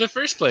Gertruda in the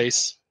first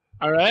place.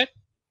 All right?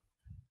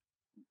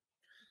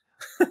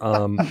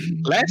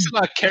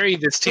 Lancelot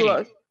carried this team.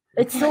 Look,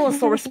 it's still a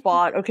sore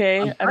spot,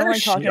 okay? I don't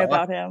like talking shocked.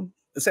 about him.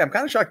 I'm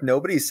kind of shocked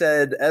nobody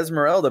said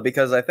Esmeralda,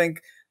 because I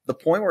think the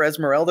point where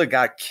Esmeralda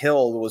got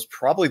killed was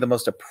probably the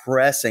most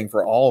depressing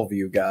for all of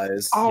you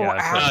guys. Oh, Yeah,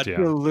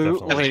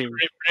 absolutely. I mean,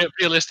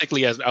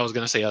 realistically, as I was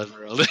going to say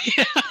Esmeralda.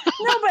 No,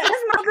 but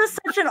Esmeralda's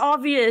such an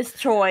obvious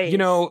choice. You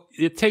know,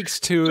 it takes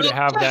two to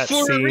have that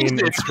For a scene. reason.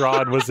 And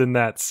Strahd was in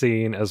that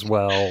scene as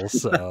well,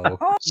 so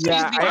Yeah, She's the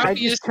I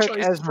obvious just took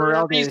choice for a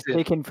Esmeralda as reason.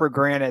 taken for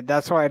granted.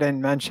 That's why I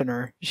didn't mention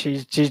her.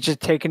 She's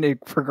just taken it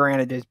for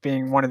granted as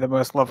being one of the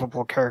most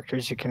lovable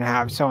characters you can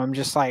have. So I'm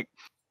just like,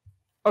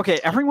 okay,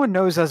 everyone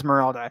knows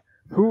Esmeralda.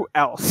 Who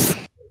else?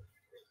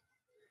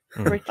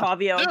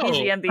 Rictavio, No. he's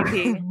the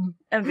MVP.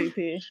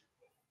 MVP.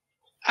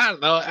 I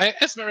don't know.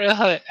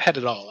 Esmeralda had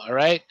it all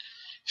right?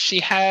 She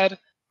had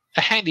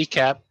a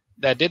handicap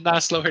that did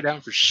not slow her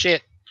down for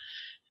shit.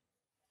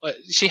 But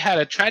she had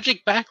a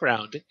tragic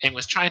background and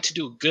was trying to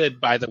do good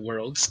by the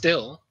world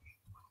still.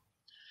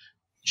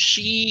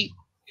 She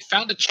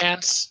found a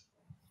chance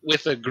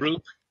with a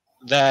group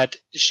that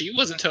she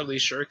wasn't totally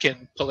sure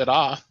can pull it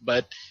off,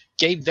 but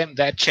gave them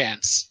that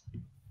chance.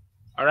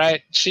 All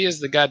right, she is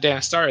the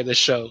goddamn star of this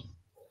show.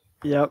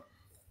 Yep.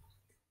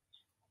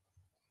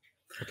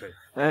 Okay.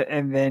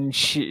 And then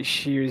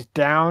she was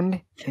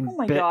down and Oh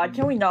my god,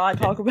 can we not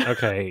talk about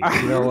Okay,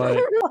 you know what?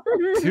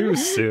 Too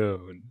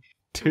soon.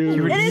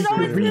 Too It is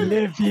always soon.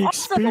 relive the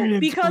also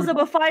experience because of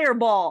a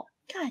fireball.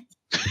 God.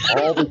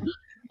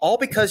 All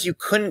because you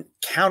couldn't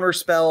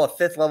counterspell a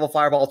 5th level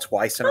fireball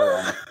twice in a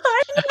row.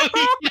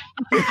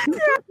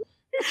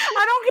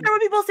 I don't care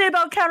what people say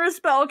about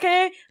counterspell,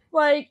 okay?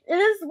 Like, it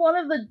is one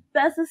of the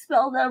best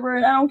spells ever,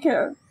 and I don't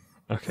care.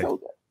 Okay. So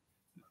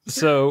good.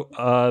 So,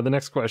 the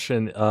next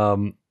question,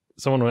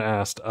 someone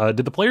asked,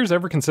 did the players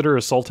ever consider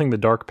assaulting the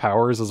dark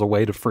powers as a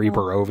way to free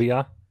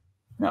Barovia?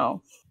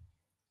 No.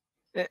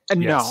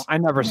 No, I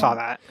never saw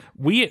that.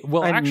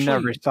 Actually,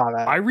 never saw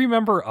that. I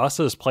remember us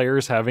as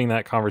players having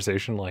that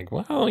conversation, like,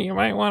 well, you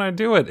might want to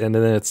do it, and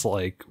then it's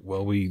like,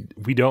 well, we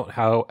don't.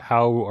 How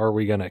are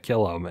we gonna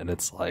kill them? And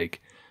it's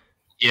like,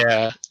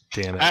 yeah,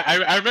 damn it.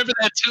 I remember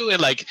that too, and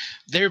like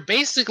they're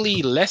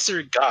basically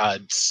lesser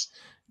gods.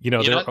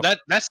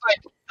 That's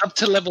like up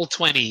to level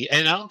 20,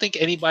 and I don't think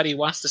anybody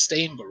wants to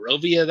stay in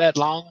Barovia that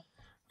long.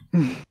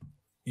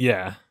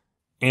 Yeah.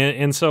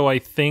 And so I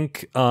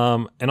think,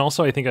 and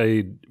also I think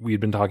we had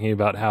been talking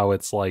about how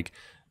it's like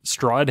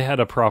Strahd had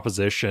a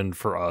proposition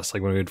for us,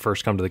 like when we would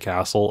first come to the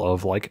castle,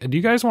 of like, do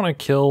you guys want to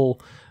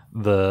kill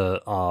the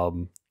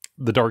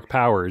dark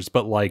powers?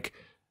 But like,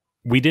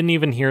 we didn't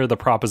even hear the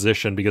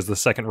proposition because the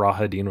second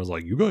Rahadin was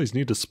like, you guys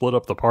need to split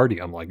up the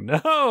party. I'm like,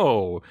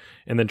 no,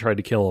 and then tried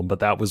to kill him. But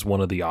that was one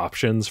of the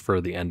options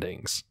for the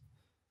endings.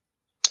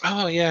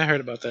 Oh yeah, I heard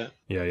about that.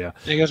 Yeah.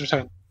 You guys were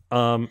talking.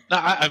 No,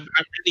 I'm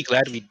really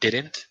glad we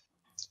didn't.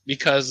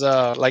 Because,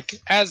 like,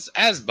 as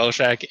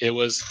Boshak, it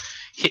was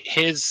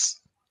his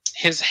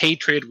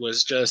hatred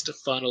was just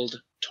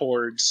funneled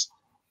towards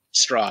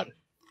Strahd.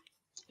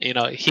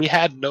 He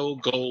had no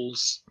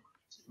goals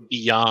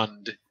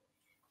beyond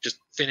just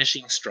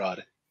finishing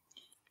Strahd.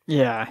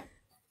 Yeah.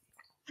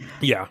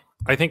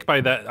 I think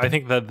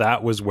that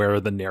was where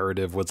the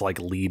narrative was like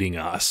leading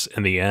us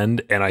in the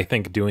end, and I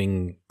think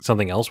doing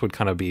something else would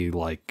kind of be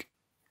like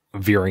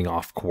veering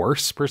off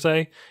course per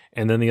se.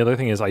 And then the other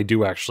thing is I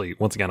do actually,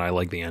 once again, I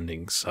like the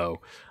endings,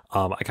 so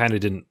I kind of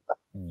didn't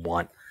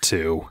want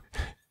to.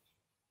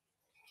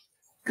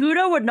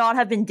 Gouda would not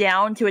have been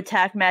down to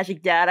attack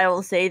Magic Dad, I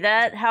will say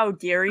that. How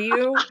dare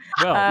you?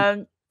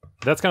 Well,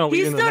 that's going to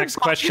lead into the next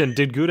question.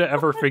 Did Gouda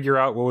ever figure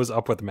out what was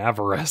up with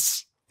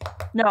Maverus?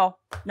 No.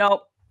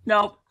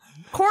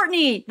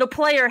 Courtney, the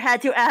player,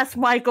 had to ask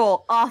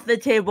Michael off the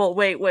table.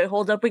 Wait,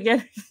 hold up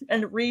again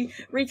and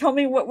tell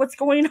me what's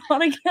going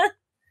on again.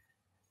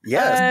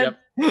 Yes,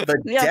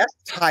 the Death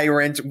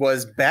Tyrant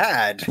was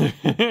bad.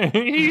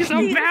 He's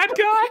a bad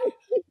guy.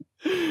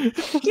 Here's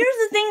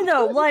the thing,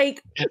 though.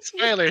 Like,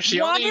 spoiler,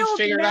 she only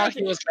figured out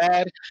he was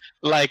bad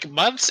like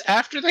months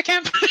after the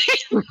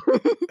campaign.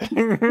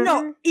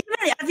 No, even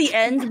at the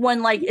end,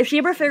 when like if she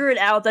ever figured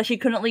out that she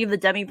couldn't leave the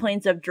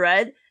Demiplanes of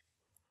Dread,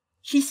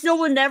 she still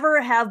would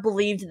never have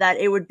believed that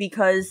it would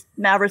because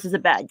Mavericks is a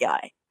bad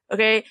guy.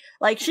 Okay?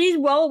 Like, she's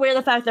well aware of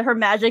the fact that her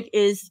magic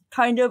is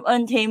kind of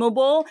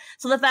untamable.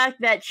 So the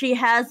fact that she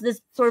has this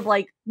sort of,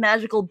 like,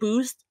 magical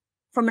boost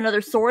from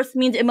another source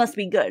means it must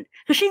be good.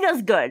 Because she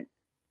does good.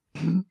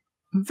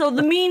 So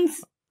the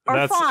means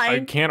are fine. I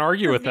can't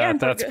argue with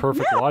that. That's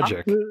perfect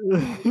logic.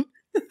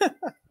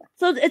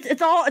 So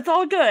it's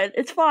all good.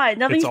 It's fine.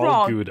 Nothing's wrong. It's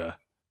all Gouda.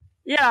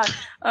 Yeah.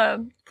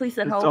 Please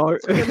send help.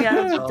 Get me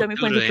out of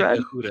Demiplanes of Dread.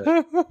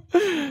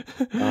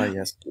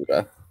 Yes,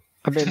 Gouda.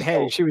 I mean,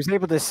 hey, she was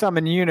able to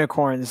summon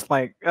unicorns.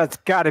 Like, that's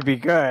got to be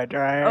good,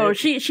 right? Oh,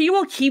 she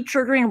will keep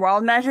triggering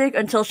wild magic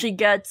until she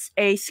gets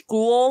a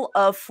school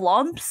of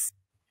flumps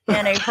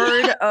and a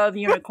herd of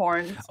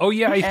unicorns. Oh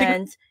yeah,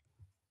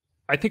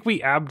 I think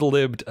we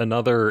ad-libbed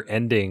another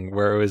ending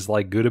where it was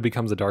like Gouda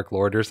becomes a Dark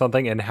Lord or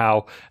something, and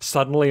how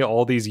suddenly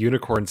all these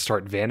unicorns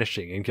start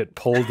vanishing and get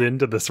pulled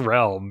into this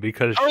realm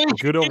because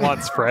Gouda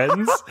wants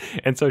friends,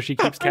 and so she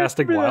keeps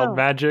casting wild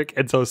magic,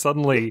 and so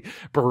suddenly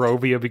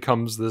Barovia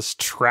becomes this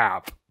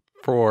trap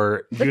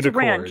for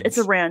unicorns. It's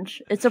a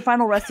ranch. It's a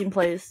final resting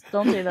place.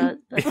 Don't say that.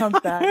 That sounds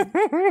bad.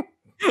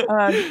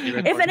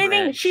 If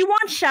anything, she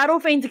wants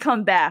Shadowfane to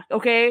come back,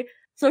 okay?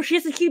 So she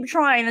has to keep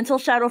trying until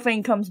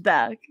Shadowfane comes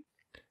back.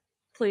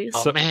 Please.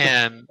 Oh,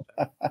 man.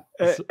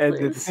 And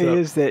the thing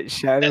is that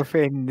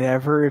Shadowfane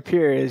never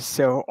appears,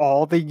 so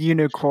all the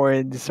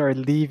unicorns are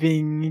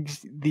leaving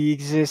the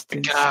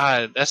existence.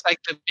 God, that's like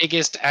the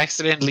biggest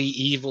accidentally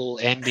evil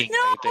ending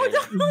right there.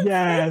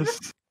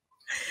 Yes.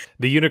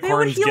 The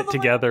unicorns get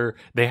together,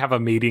 they have a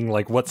meeting,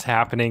 like, what's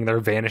happening? They're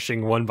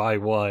vanishing one by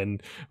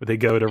one. They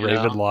go to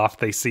Ravenloft,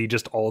 they see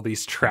just all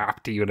these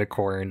trapped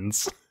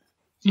unicorns.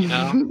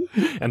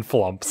 And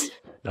flumps.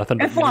 Nothing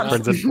but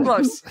unicorns and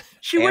flumps.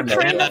 She would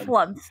train the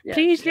flumps. Yeah.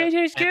 Please let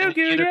us go,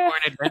 Gouda.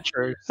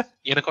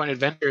 Unicorn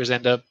adventurers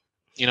end up,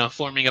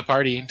 forming a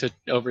party to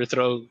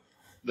overthrow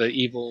the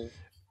evil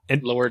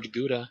Lord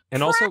Gouda.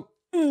 And also,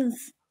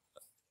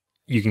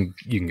 you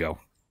can go.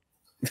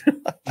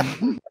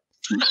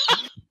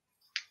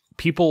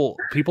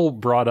 People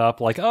brought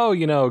up like, oh,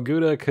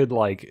 Gouda could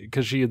like,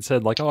 because she had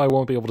said like, oh, I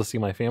won't be able to see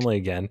my family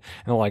again, and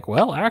they're like,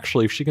 well,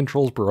 actually, if she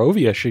controls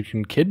Barovia, she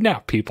can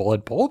kidnap people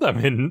and pull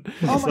them in.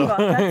 Oh my god,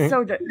 that's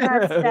so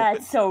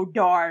that's so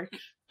dark.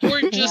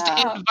 Or just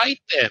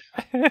invite them.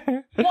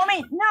 Well, I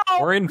mean, no.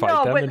 Or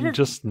invite them and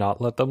just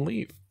not let them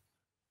leave.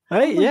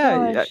 Hey,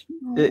 Oh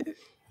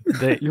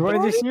you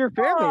want to just see your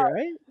family,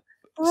 right?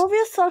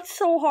 Barovia sucks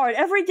so hard.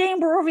 Every day in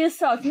Barovia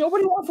sucks.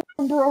 Nobody wants to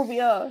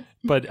Barovia.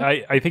 But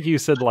I think you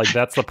said like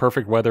that's the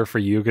perfect weather for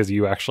you because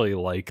you actually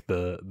like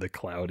the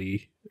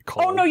cloudy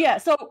cold. Oh no, yeah.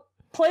 So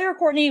player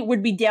Courtney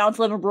would be down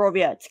to live in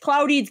Barovia. It's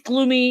cloudy, it's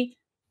gloomy,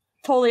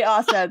 totally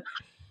awesome.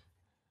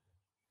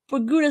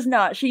 But Gouda's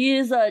not.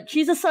 She's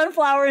a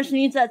sunflower and she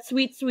needs that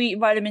sweet, sweet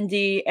vitamin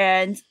D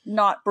and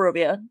not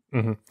Barovia.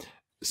 Mm-hmm.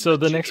 So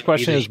the next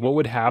question is, what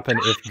would happen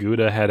if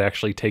Gouda had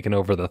actually taken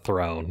over the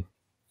throne?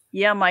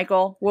 Yeah,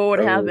 Michael, what would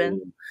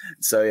happen?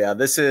 So yeah,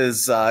 this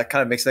is kind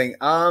of mixed thing.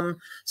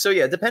 So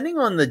yeah, depending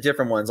on the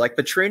different ones, like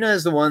Patrina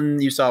is the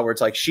one you saw where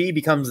it's like she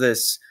becomes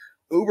this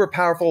uber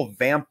powerful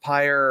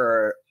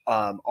vampire,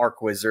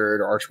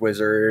 archwizard.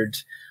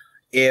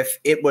 If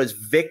it was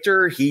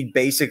Victor, he'd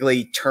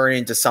basically turn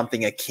into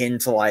something akin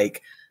to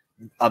like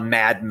a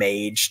mad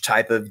mage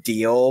type of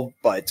deal,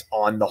 but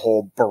on the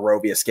whole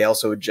Barovia scale.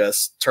 So it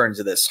just turns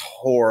into this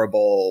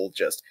horrible,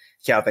 just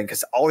chaotic thing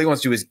because all he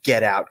wants to do is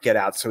get out.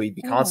 So he'd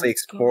be constantly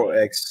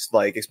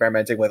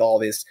experimenting with all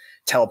this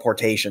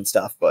teleportation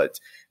stuff. But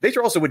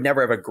Victor also would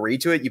never have agreed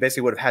to it. You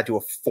basically would have had to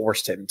have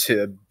forced him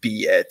to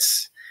be it.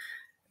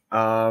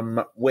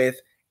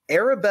 With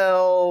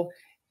Arabelle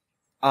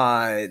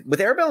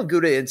and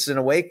Gouda, it's in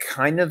a way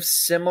kind of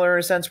similar in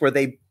a sense where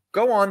they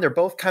go on. They're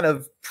both kind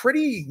of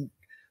pretty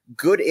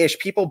good-ish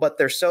people, but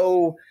they're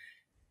so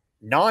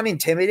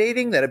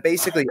non-intimidating that it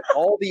basically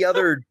all the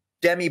other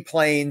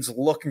demi-planes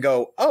look and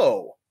go,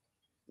 oh,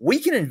 we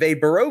can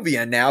invade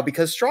Barovia now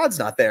because Strahd's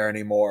not there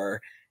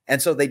anymore.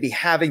 And so they'd be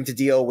having to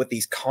deal with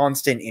these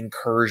constant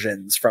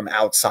incursions from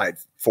outside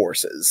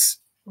forces.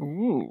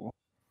 Ooh.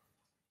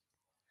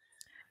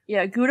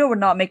 Yeah, Gouda would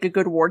not make a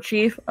good war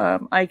chief.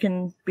 I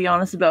can be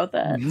honest about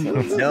that.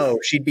 No,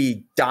 she'd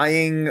be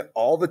dying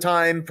all the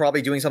time,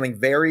 probably doing something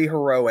very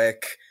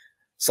heroic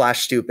 /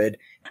 stupid.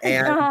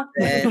 And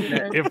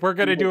then, if we're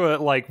gonna do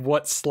it, like,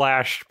 what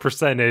 /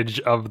 percentage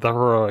of the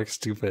heroic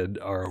stupid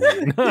are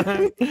we?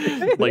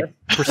 Like,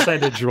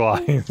 percentage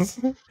wise.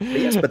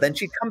 Yes, but then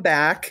she'd come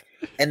back,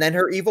 and then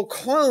her evil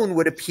clone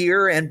would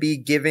appear and be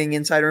giving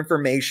insider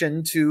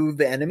information to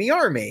the enemy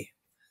army.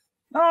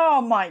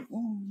 Oh my!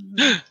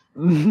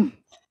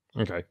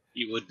 Okay.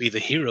 You would be the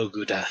hero,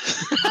 Gouda.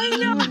 I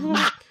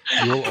know.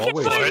 You'll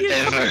always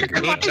forever,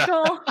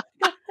 Gouda.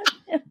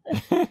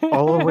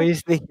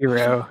 Always the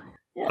hero.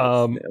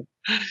 Yes.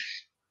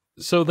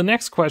 So the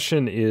next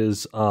question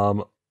is,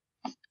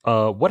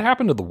 what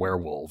happened to the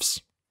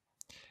werewolves?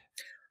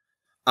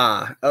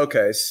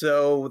 Okay.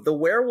 So the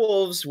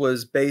werewolves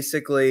was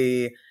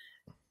basically,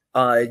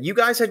 you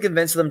guys had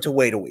convinced them to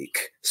wait a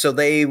week. So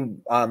they,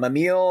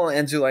 Emil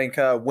and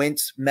Zulenka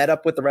met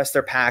up with the rest of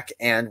their pack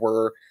and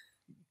were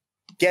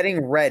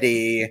getting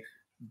ready.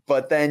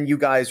 But then you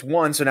guys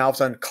won. So now all of a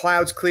sudden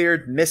clouds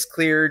cleared, mist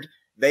cleared.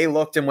 They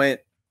looked and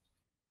went,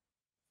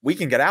 we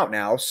can get out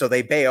now. So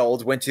they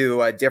bailed, went to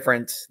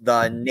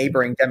the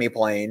neighboring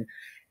demiplane.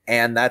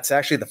 And that's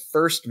actually the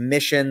first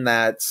mission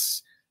that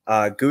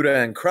Gouda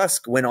and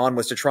Krusk went on,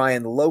 was to try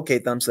and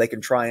locate them so they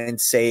can try and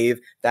save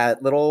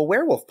that little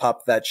werewolf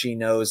pup that she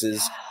knows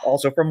is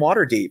also from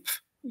Waterdeep.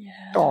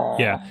 Yeah.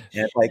 Yeah.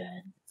 And like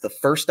the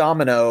first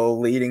domino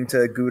leading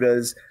to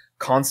Gouda's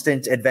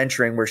constant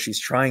adventuring, where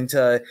she's trying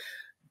to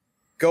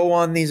go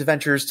on these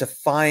adventures to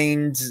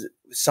find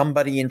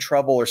somebody in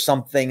trouble or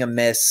something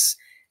amiss.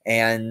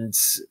 And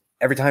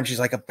every time she's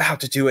like about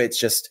to do it, it's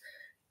just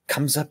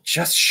comes up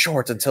just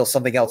short until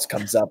something else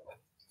comes up.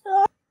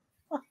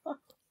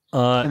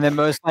 And then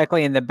most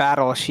likely in the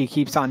battle, she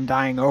keeps on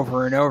dying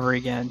over and over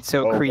again.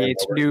 So it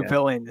creates new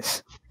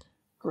villains.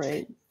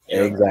 Great.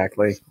 Yeah.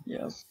 Exactly.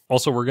 Yeah.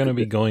 Also, we're going to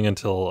be going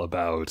until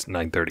about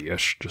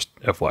 9:30ish, just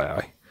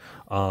FYI.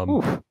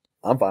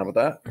 I'm fine with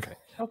that.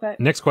 Okay.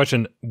 Next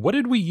question. What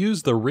did we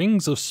use the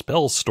rings of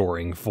spell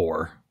storing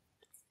for?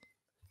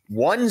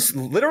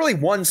 Literally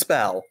one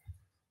spell.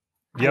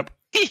 Yep.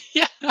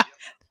 Yeah.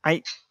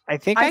 I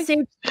think I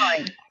saved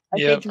scrying.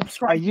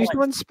 I used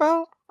one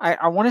spell.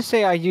 I want to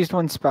say I used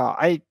one spell.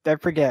 I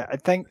forget. I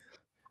think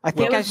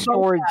I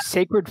stored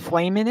Sacred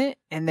Flame in it,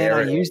 and then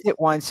I used it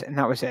once, and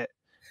that was it.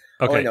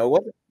 Okay. Oh, I know.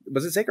 What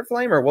was it? Sacred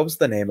Flame, or what was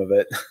the name of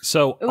it?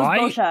 So It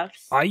was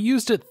Boshak's. I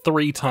used it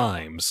 3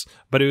 times,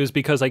 but it was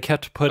because I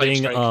kept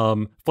putting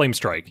Flame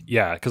Strike.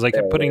 Yeah, because I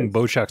kept putting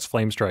Boshak's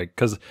Flame Strike,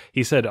 because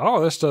he said,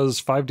 "Oh, this does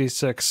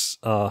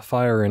 5d6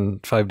 fire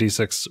and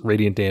 5d6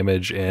 radiant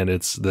damage, and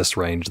it's this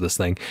range, this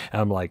thing."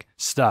 And I'm like,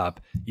 "Stop!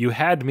 You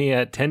had me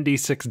at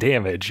 10d6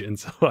 damage," and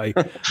so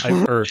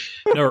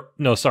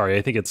sorry.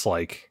 I think it's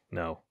like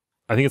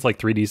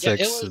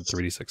 3d6 and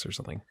 3d6 or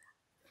something.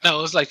 No,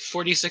 it was like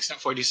 46 and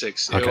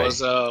 46. Okay. It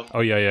was yeah.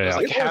 It was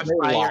like half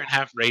fire and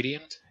half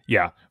radiant.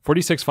 Yeah,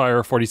 46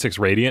 fire, 46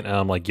 radiant, and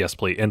I'm like, yes,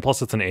 please. And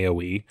plus it's an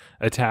AoE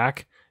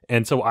attack.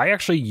 And so I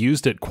actually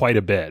used it quite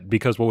a bit,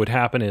 because what would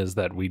happen is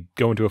that we'd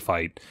go into a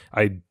fight,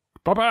 I'd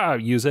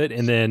use it,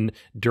 and then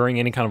during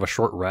any kind of a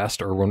short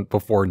rest or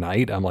before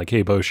night, I'm like,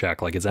 hey,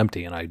 Boshak, like, it's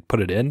empty, and I put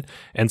it in.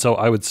 And so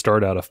I would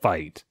start out a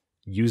fight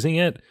using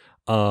it,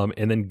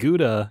 and then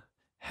Gouda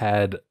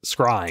had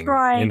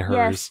scrying in hers,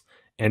 yes.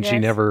 and Yes. she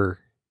never...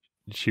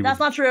 That's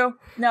not true.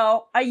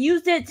 No, I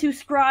used it to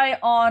scry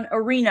on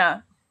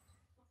Arena.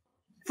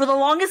 For the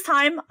longest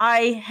time,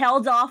 I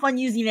held off on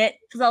using it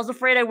because I was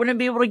afraid I wouldn't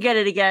be able to get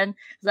it again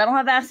because I don't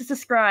have access to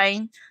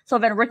scrying. So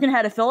Van Richten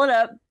had to fill it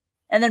up,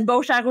 and then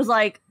Boshak was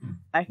like,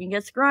 "I can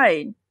get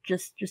scrying.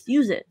 Just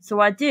use it."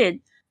 So I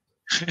did.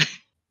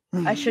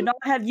 I should not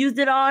have used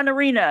it on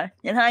Arena.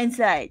 In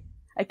hindsight,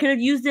 I could have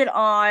used it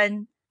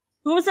on.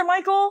 Who was it,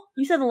 Michael?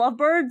 You said the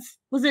Lovebirds.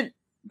 Was it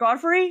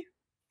Godfrey?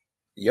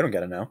 You don't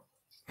gotta know.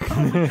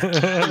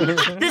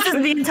 This is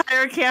the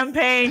entire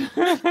campaign.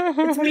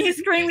 It's me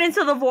screaming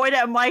into the void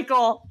at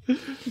Michael.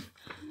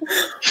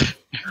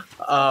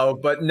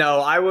 But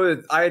no,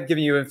 I had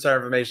given you inside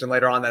information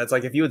later on that it's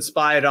like if you had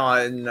spied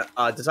on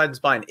decided to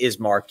spy on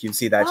Ismark, you'd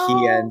see that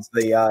he and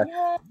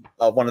the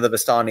one of the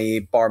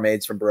Vistani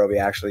barmaids from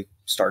Barovia actually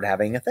started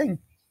having a thing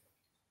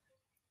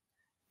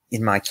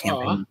in my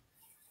campaign.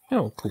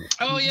 Oh, cool.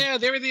 Oh yeah,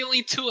 they were the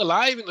only two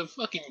alive in the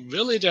fucking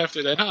village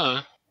after that,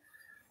 huh?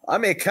 I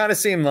mean, it kind of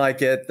seemed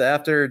like it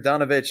after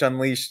Donovich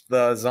unleashed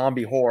the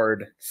zombie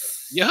horde.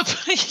 Yep.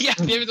 Yeah,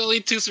 they were the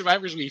only two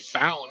survivors we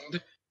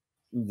found.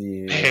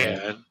 Yeah.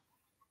 Man.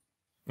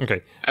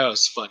 Okay. That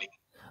was funny.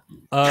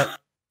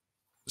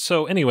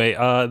 So anyway,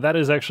 that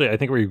is actually, I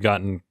think we've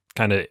gotten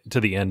kind of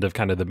to the end of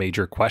kind of the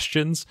major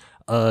questions.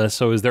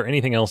 So is there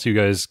anything else you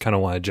guys kind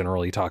of want to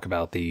generally talk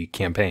about the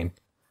campaign?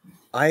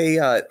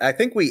 I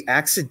think we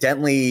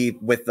accidentally,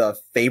 with the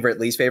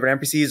least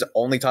favorite NPCs,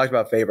 only talked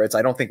about favorites.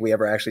 I don't think we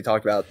ever actually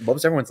talked about what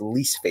was everyone's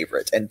least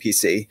favorite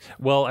NPC.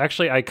 Well,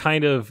 actually,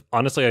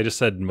 honestly, I just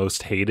said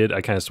most hated.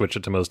 I kind of switched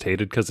it to most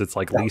hated because it's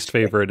like least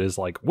favorite is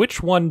like,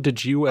 which one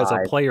did you as a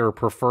player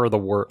prefer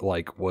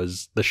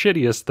was the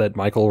shittiest that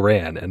Michael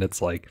ran? And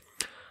it's like,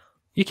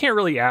 you can't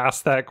really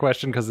ask that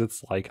question because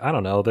it's like, I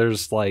don't know.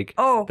 There's like,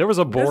 there was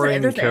a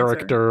boring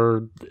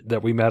character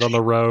that we met on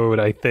the road,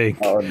 I think.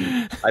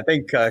 I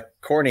think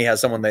Courtney has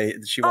someone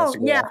she wants to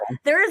go off on.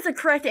 There is a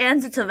correct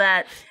answer to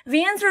that.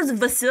 The answer is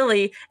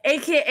Vasily,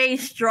 a.k.a.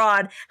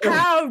 Strahd.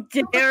 How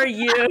dare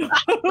you?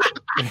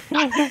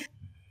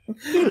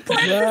 He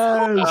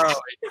planned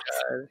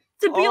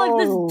to be like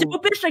this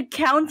dopish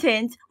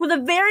accountant with a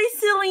very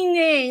silly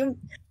name,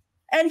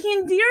 and he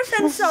endears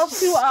himself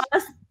to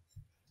us,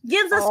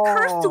 gives us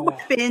cursed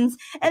weapons,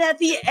 and at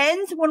the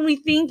end, when we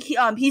think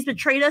he's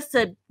betrayed us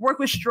to work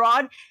with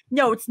Strahd,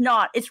 no, it's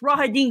not. It's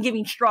Rahadin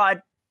giving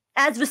Strahd,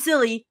 as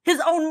Vasily,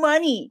 his own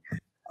money.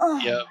 Oh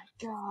my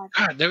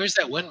god! There was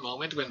that one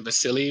moment when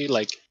Vasily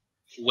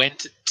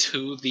went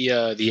to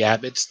the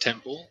abbot's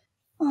temple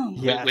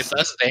with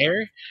us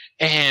there,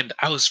 and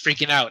I was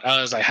freaking out.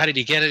 I was like, "How did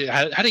he get it?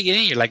 How did he get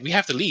in here? Like, we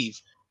have to leave."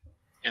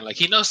 And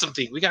he knows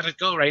something. We got to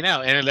go right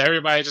now. And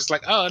everybody just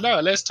like, oh no,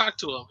 let's talk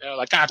to him. And I'm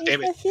like, God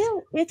damn it!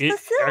 It's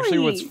Vasily. Actually,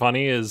 what's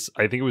funny is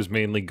I think it was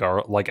mainly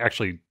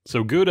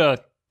so Gouda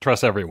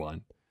trusts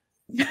everyone,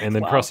 and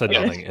then Cross said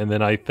nothing. And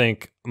then I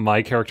think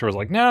my character was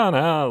like, no,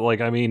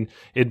 I mean,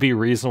 it'd be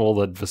reasonable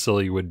that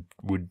Vasily would.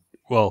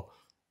 Well,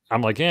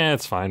 I'm like,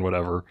 it's fine,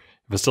 whatever.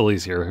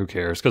 Vasily's here, who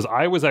cares? Because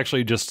I was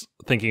actually just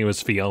thinking it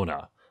was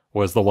Fiona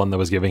was the one that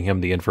was giving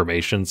him the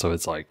information. So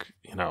it's like,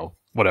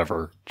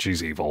 whatever.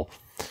 She's evil.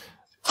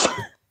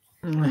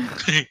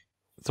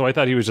 So I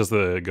thought he was just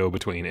the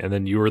go-between, and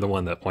then you were the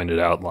one that pointed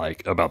out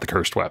about the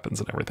cursed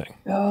weapons and everything.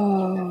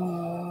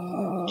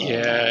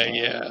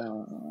 Yeah.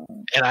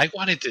 And I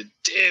wanted to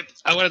dip.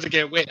 I wanted to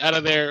get out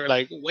of there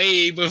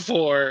way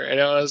before.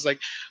 And I was like,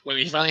 when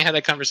we finally had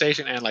that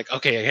conversation, and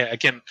okay, I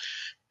can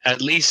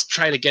at least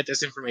try to get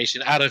this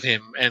information out of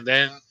him. And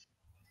then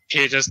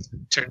he just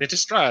turned into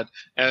Strahd,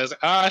 and I was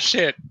like,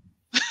 shit.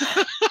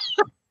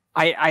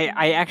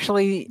 I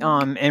actually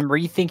am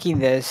rethinking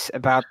this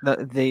about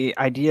the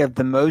idea of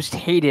the most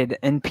hated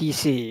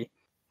NPC.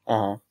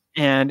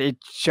 And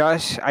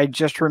I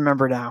just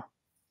remember now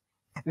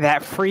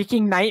that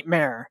freaking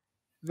nightmare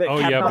that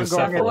kept on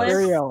going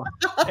ethereal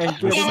and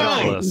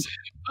Bucephalus.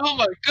 Oh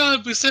my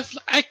god, Bucephalus!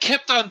 I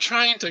kept on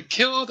trying to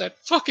kill that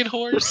fucking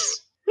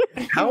horse.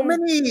 How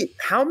many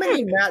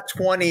Nat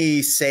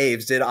 20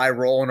 saves did I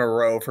roll in a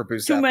row for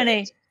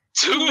Bucephalus?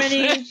 Too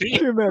many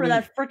for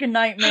that freaking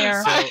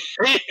nightmare.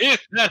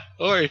 That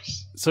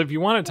horse. So if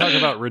you want to talk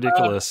about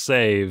ridiculous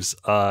saves,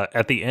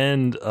 at the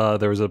end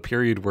there was a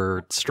period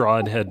where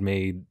Strahd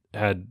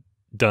had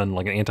done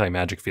an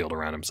anti-magic field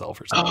around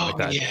himself or something like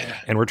that. Yeah.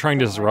 And we're trying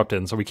to disrupt it,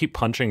 and so we keep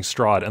punching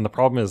Strahd, and the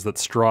problem is that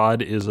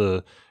Strahd is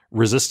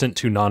resistant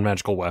to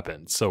non-magical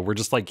weapons. So we're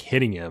just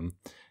hitting him,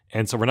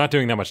 And so we're not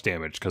doing that much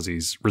damage because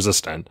he's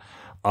resistant.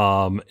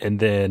 And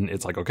then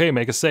it's like, okay,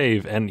 make a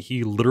save. And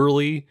he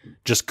literally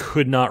just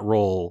could not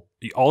roll.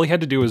 All he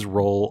had to do is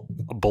roll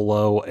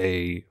below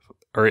I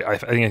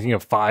think a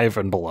 5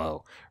 and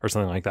below or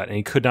something like that. And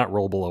he could not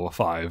roll below a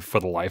 5 for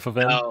the life of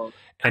him. Oh,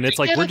 and it's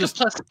like, we're just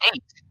 +8.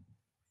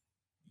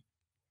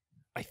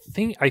 I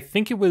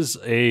think it was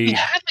He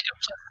had like a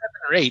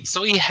 +7 or 8,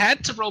 so he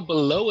had to roll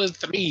below a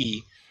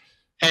 3,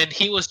 and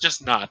he was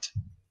just not.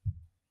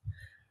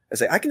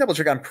 I can double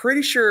check. I'm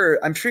pretty sure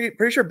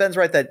Ben's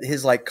right that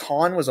his like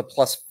con was a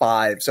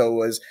 +5,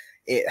 so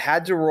it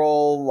had to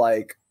roll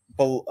like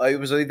it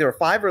was either a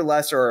 5 or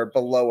less or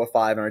below a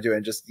 5, and we're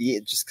doing just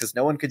because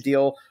no one could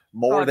deal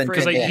more than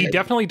 10 he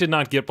definitely did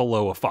not get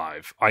below a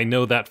 5. I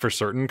know that for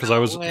certain because I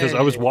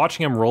was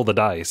watching him roll the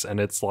dice, and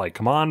it's like,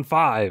 come on,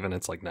 5, and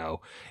it's like,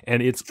 no.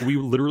 And we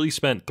literally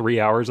spent 3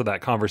 hours of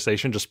that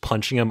conversation just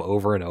punching him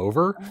over and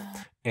over,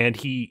 and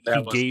he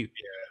gave.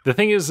 The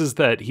thing is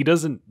that he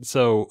doesn't.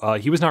 So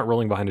he was not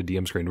rolling behind a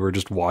DM screen. We were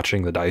just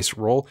watching the dice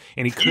roll,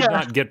 and he could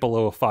not get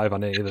below a 5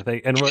 on any of the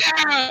thing. And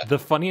the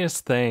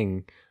funniest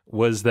thing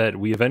was that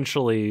we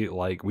eventually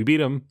we beat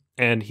him,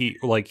 and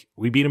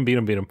we beat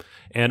him,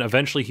 and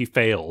eventually he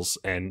fails,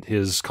 and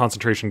his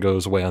concentration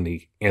goes away on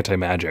the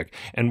anti-magic.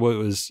 And what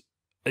was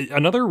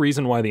another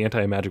reason why the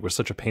anti-magic was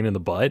such a pain in the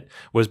butt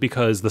was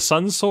because the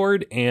Sun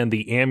Sword and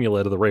the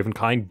amulet of the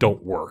Ravenkind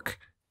don't work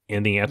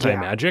in the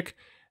anti-magic,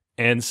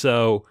 and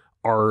so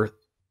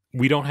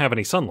we don't have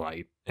any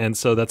sunlight, and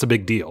so that's a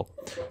big deal.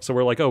 So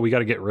we're like, oh, we got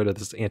to get rid of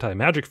this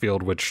anti-magic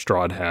field, which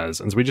Strahd has,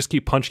 and so we just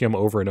keep punching him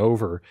over and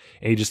over,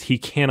 and he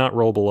cannot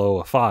roll below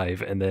a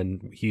 5, and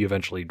then he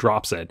eventually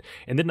drops it.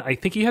 And then I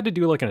think he had to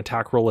do like an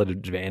attack roll at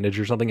advantage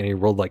or something, and he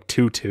rolled like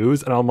 2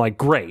 2s, and I'm like,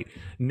 great,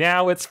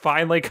 now it's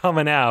finally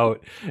coming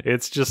out.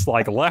 It's just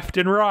like left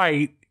and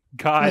right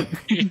got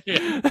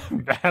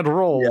bad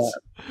rolls.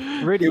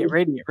 Yeah.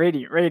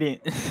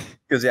 Radiant.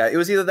 Because it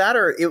was either that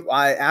or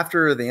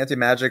after the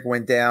anti-magic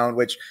went down,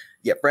 which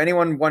for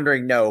anyone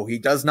wondering, no, he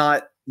does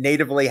not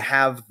natively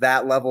have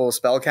that level of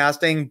spell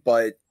casting,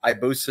 but I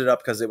boosted it up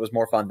because it was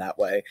more fun that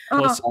way.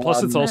 Plus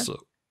it's also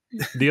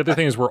the other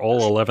thing is we're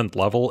all 11th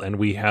level, and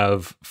we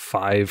have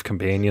 5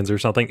 companions or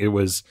something.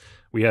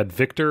 We had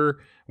Victor,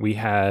 we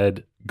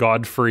had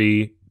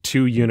Godfrey,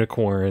 2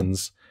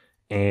 unicorns,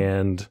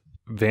 and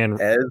Van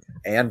Richten.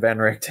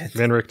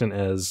 Van Richten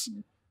Ez.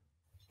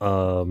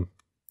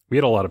 We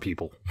had a lot of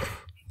people.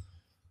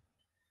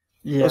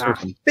 Those were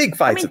some big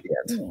fights at the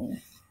end.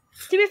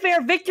 To be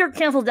fair, Victor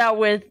canceled out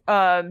with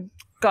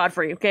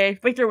Godfrey, okay?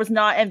 Victor was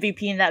not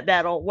MVP in that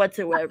battle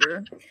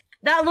whatsoever.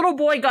 That little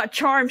boy got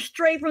charmed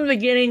straight from the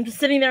beginning, just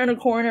sitting there in a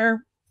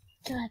corner.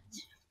 God.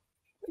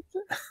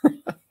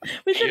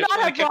 We should not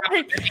have brought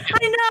him.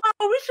 I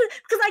know, we should,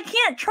 because I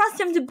can't trust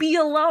him to be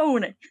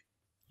alone.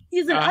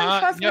 He's an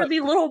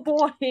untrustworthy little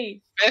boy.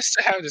 Best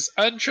to have this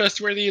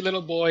untrustworthy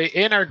little boy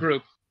in our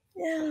group.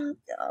 Yeah.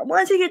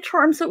 Why does he get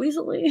charmed so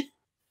easily?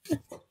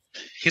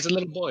 He's a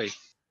little boy.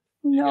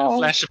 No.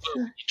 Flash of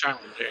boom. You charm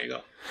him. There you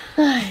go.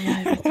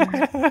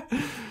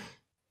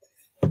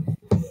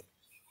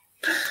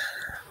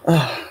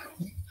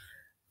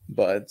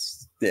 But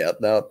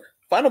no.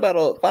 Final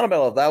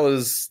battle. That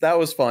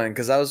was fun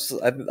because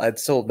I'd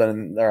told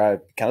Ben, or I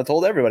kind of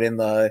told everybody in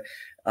the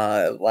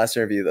last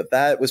interview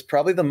that was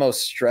probably the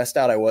most stressed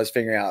out I was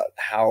figuring out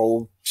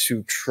how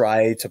to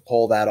try to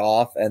pull that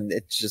off, and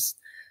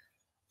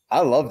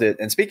I loved it.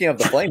 And speaking of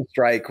the flame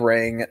strike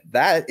ring,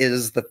 that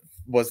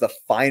was the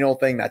final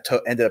thing that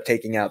ended up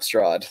taking out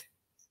Strahd.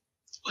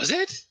 Was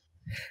it?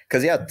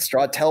 Because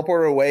Strahd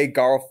teleported away.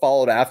 Garl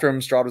followed after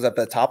him. Strahd was at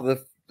the top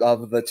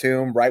of the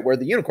tomb, right where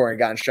the unicorn had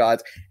gotten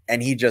shot,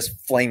 and he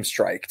just flame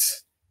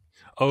striked.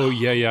 Oh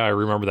yeah, I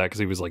remember that because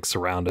he was like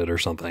surrounded or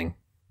something.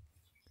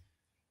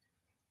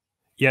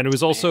 Yeah, and it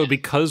was also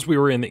because we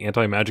were in the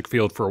anti-magic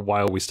field for a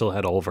while, we still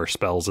had all of our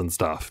spells and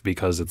stuff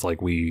because it's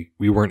like we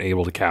weren't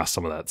able to cast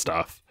some of that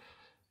stuff.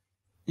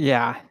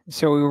 Yeah,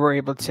 so we were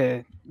able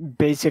to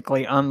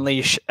basically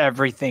unleash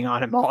everything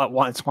on him all at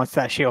once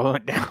that shield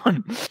went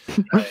down.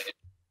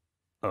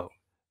 Oh.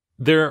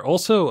 There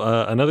also,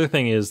 another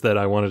thing is that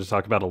I wanted to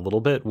talk about a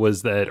little bit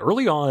was that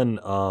early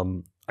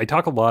on, I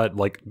talk a lot,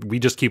 like, we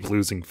just keep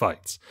losing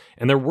fights.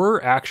 And there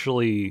were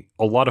actually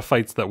a lot of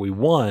fights that we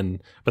won,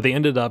 but they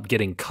ended up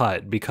getting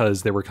cut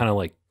because they were kind of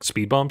like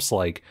speed bumps.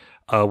 Like,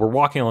 we're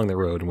walking along the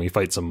road and we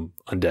fight some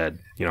undead,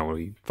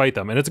 we fight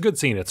them. And it's a good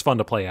scene. It's fun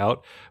to play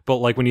out. But,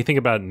 like, when you think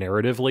about it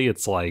narratively,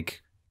 it's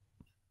like,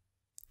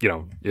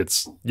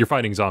 you're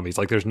fighting zombies.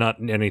 Like, there's not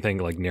anything,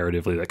 like,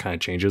 narratively that kind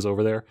of changes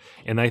over there.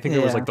 And I think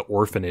there was, like, the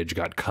orphanage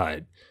got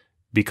cut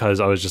because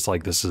I was just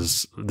like, in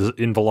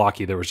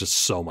Vallaki, there was just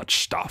so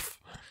much stuff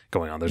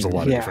going on. There's a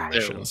lot of different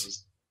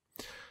missions.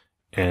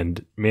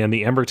 And man,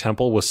 the Ember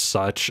Temple was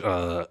such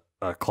a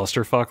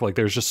clusterfuck. Like,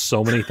 there's just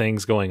so many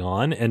things going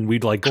on, and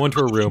we'd like go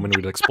into a room and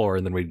we'd explore,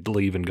 and then we'd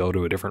leave and go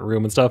to a different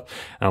room and stuff.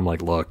 And I'm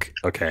like, look,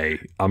 okay,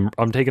 I'm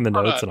taking the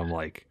notes, and I'm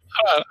like,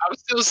 I'm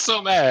still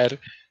so mad.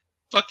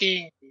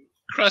 Fucking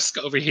Krusk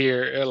over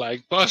here, and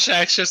like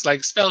Boshak's just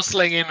like spell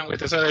slinging with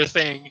this other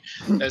thing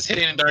that's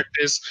hidden in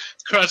darkness.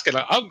 Krusk and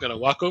like, I'm gonna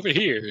walk over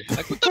here.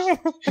 Like, what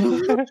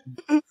the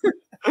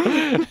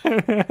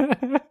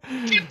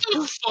get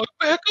the fuck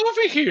back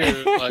over here!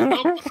 Like,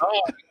 oh my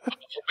god,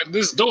 open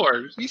this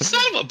door, you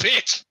son of a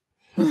bitch!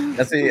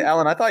 Now, see,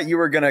 Alan, I thought you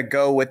were gonna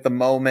go with the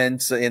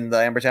moment in the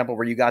Amber Temple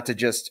where you got to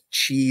just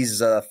cheese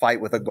a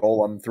fight with a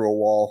golem through a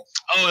wall.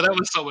 Oh, that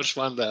was so much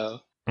fun, though.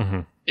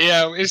 Mm-hmm.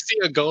 Yeah, we see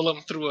a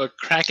golem through a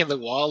crack in the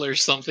wall or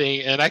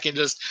something, and I can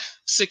just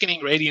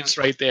sickening radiance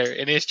right there,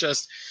 and it's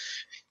just,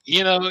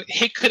 you know,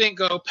 he couldn't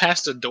go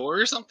past a door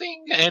or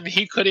something, and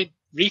he couldn't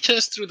reach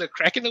us through the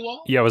crack in the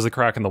wall. Yeah, it was a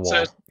crack in the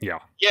wall. So, yeah.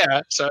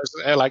 So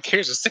like,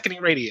 here's a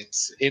sickening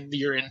radiance in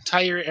your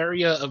entire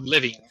area of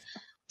living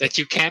that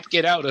you can't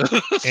get out of.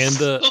 And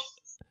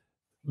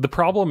the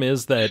problem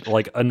is that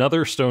like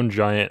another stone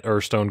giant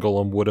or stone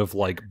golem would have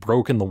like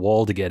broken the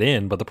wall to get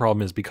in, but the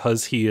problem is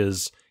because he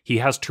has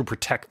to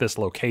protect this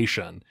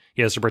location.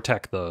 He has to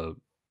protect the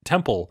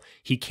temple.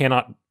 He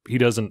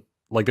doesn't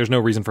like there's no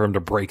reason for him to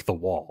break the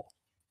wall.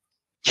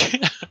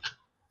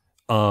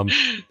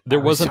 There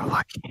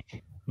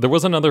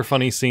was another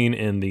funny scene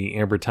in the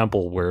Amber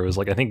Temple where it was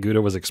like, I think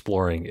Gouda was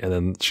exploring and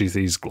then she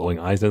sees glowing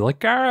eyes and like,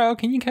 Garo,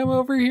 can you come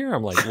over here?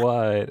 I'm like,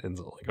 what? And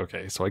so like,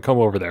 okay. So I come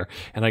over there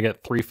and I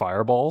get 3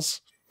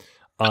 fireballs.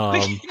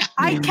 I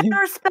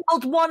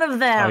counterspelled one of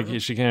them.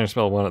 She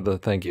counterspelled one of the,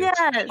 thank you.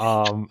 Yes.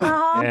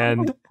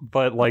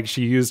 But like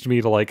she used me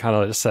to like kind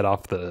of set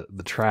off the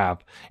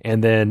trap.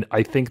 And then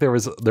I think there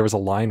was a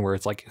line where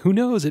it's like, who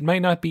knows? It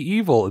might not be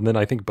evil. And then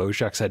I think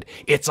Boshak said,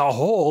 it's a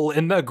hole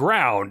in the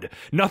ground.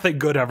 Nothing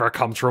good ever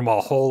comes from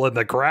a hole in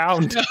the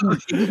ground.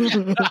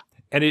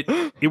 And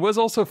it was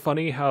also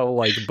funny how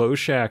like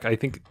Boshak, I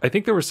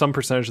think there was some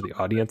percentage of the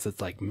audience that's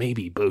like,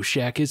 maybe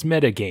Boshak is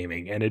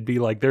metagaming, and it'd be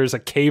like there's a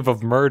cave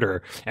of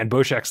murder, and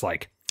Boshak's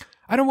like,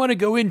 I don't want to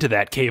go into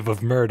that cave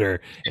of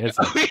murder. And it's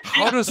like,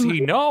 how does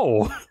he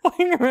know?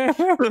 It's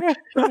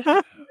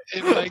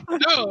like,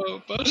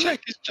 no, Boshak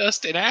is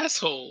just an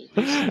asshole.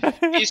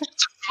 He's just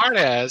a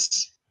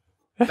smartass.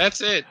 That's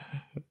it.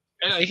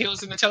 And he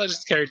was an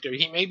intelligence character.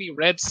 He maybe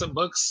read some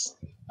books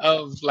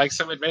of like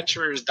some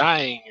adventurers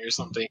dying or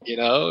something, you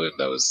know.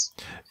 That was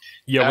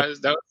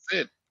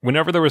it.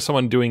 Whenever there was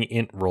someone doing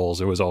int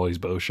rolls, it was always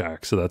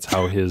Boshak. So that's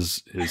how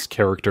his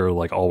character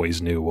like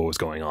always knew what was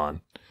going on.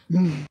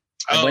 And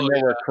when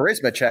there were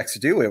charisma checks to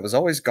do, it was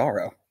always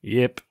Garo.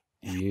 Yep.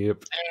 I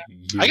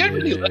got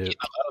really lucky in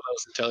a lot of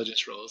those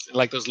intelligence rolls, and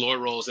like those lore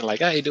rolls, and like,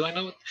 hey, do I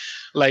know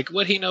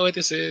what he know what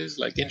this is?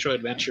 Like intro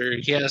adventure.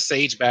 He has a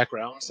sage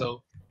background,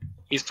 so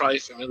he's probably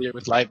familiar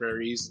with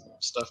libraries and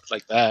stuff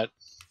like that.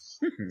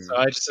 So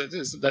I just said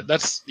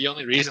that's the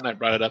only reason I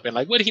brought it up. And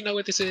like, what do he know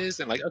what this is?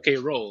 And like, okay,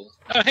 roll.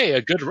 Oh, hey,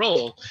 a good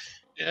roll.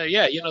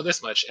 Yeah, you know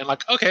this much. And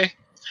like, okay,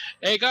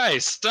 hey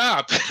guys,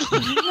 stop.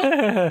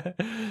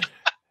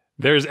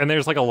 There's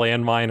like a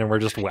landmine, and we're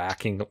just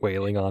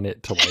wailing on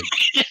it to like,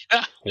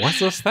 yeah. What's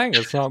this thing?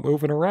 It's not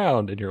moving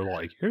around, and you're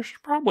like, you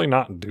should probably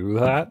not do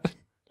that.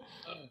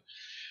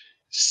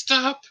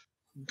 Stop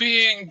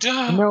being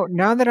dumb. No,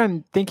 now that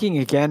I'm thinking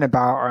again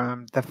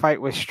about the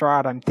fight with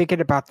Strahd, I'm thinking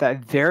about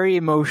that very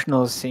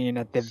emotional scene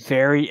at the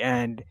very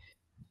end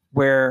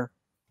where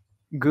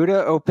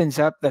Gouda opens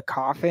up the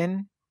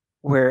coffin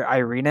where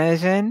Irina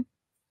is in,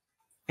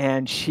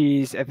 and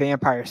she's a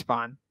vampire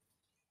spawn.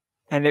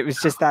 And it was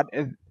just that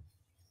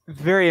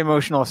very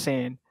emotional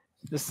scene.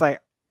 Just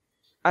like,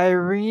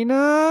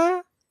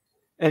 Irina?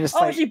 And it's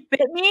like, she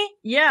bit me?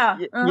 Yeah.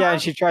 Yeah,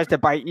 and she tries to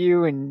bite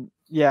you, and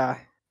yeah.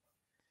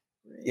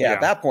 Yeah,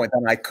 at that point,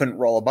 then I couldn't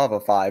roll above a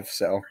 5,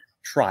 so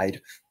tried.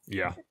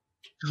 Yeah.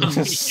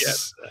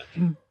 Yes.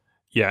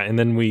 Yeah, and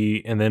then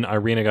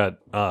Irina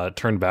got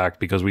turned back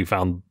because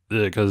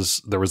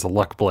because there was a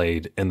luck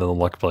blade, and then the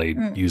luck blade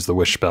used the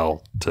wish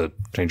spell to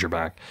change her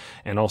back.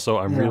 And also,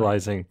 I'm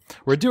realizing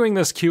we're doing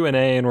this Q&A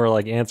and we're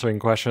like answering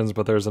questions,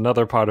 but there's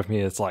another part of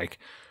me that's like,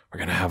 we're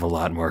gonna have a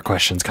lot more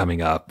questions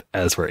coming up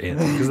as we're in,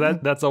 because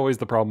that's always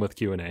the problem with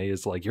Q&A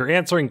is like you're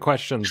answering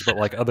questions, but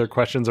like other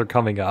questions are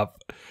coming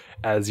up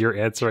as you're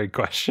answering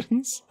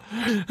questions.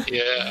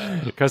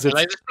 Yeah, because it's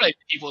like there's probably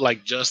people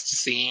like just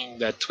seeing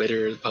that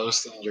Twitter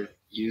post on your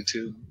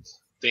YouTube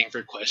thing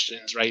for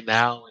questions right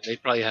now, and they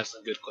probably have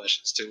some good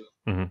questions too.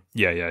 Mm-hmm.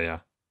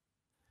 Yeah.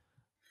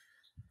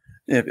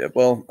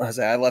 Well,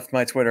 I left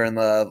my Twitter in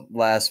the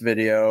last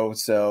video,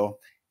 so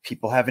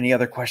people have any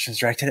other questions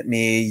directed at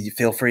me, you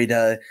feel free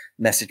to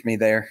message me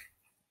there.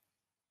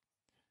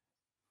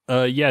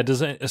 Yeah,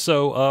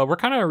 we're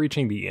kind of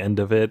reaching the end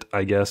of it,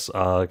 I guess,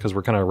 because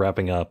we're kind of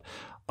wrapping up.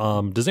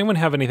 Does anyone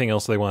have anything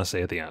else they want to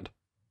say at the end?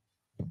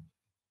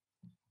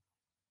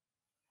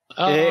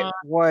 It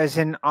was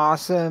an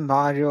awesome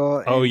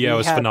module. Oh yeah, it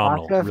was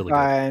phenomenal. Really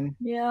fun.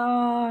 Good.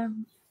 Yeah.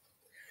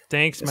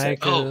 Thanks,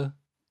 Micah.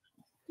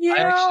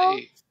 Yeah.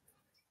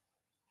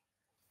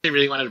 I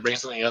really wanted to bring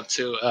something up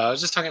too. I was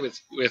just talking with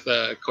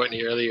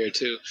Courtney earlier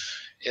too.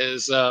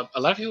 Is a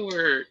lot of people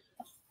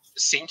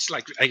seems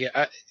like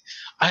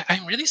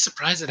I'm really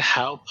surprised at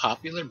how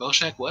popular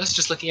Boshak was,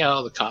 just looking at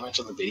all the comments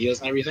on the videos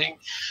and everything.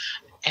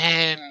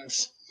 And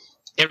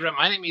it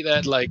reminded me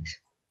that, like,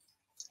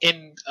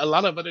 in a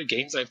lot of other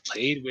games I've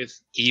played with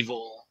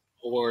evil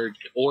or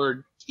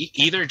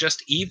either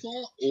just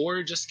evil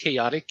or just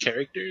chaotic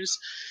characters,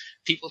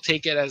 people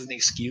take it as an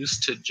excuse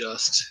to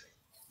just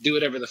do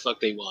whatever the fuck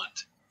they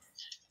want.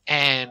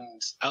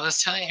 And I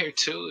was telling her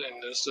too,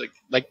 and it was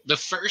like the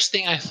first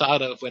thing I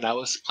thought of when I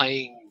was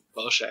playing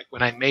Boshak,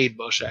 when I made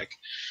Boshak,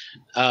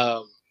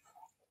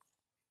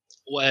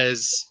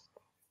 was,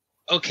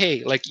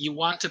 okay, like, you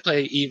want to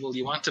play evil,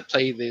 you want to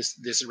play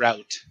this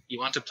route, you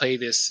want to play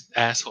this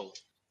asshole.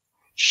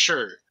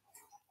 Sure.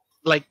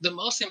 Like, the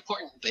most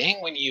important thing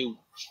when you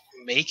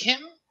make him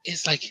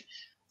is, like,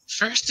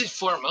 first and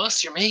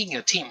foremost, you're making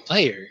a team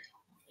player.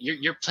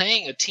 You're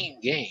playing a team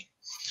game.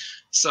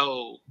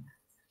 So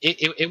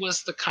it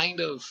was the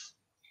kind of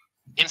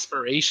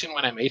inspiration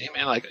when I made him,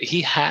 and like,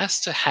 he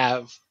has to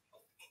have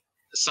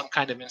some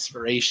kind of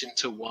inspiration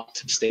to want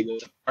to stay with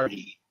the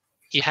party.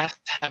 He has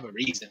to have a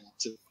reason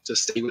to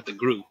stay with the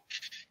group.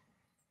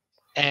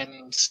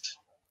 And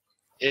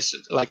it's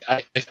like,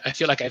 I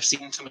feel like I've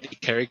seen so many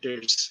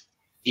characters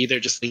either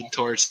just lean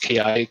towards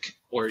chaotic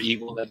or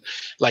evil, and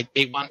like,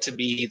 they want to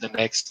be the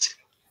next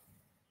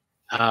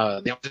they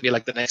want to be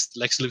like the next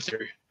Lex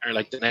Luthor or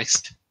like the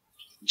next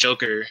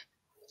Joker,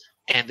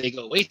 and they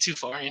go way too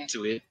far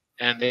into it,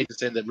 and they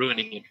just end up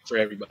ruining it for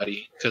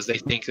everybody because they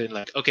think that,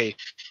 like, okay,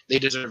 they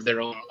deserve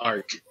their own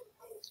arc.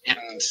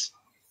 And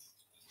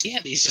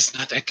D&D's just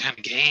not that kind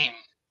of game.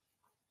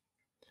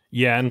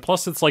 Yeah, and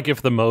plus it's like,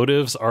 if the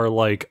motives are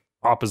like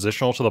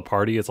oppositional to the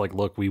party, it's like,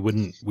 look, we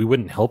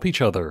wouldn't help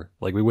each other,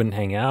 like, we wouldn't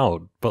hang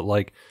out. But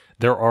like,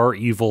 there are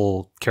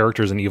evil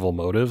characters and evil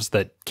motives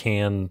that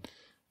can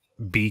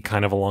be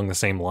kind of along the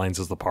same lines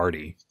as the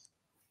party.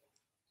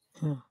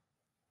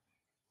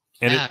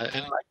 And yeah,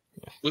 and like,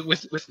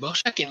 with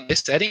Boshak in this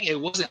setting, it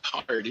wasn't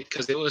hard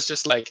because it was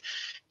just like,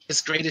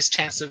 his greatest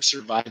chance of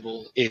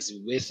survival is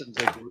with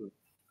the group.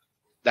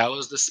 That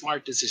was the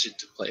smart decision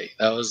to play.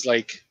 That was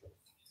like,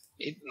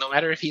 no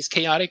matter if he's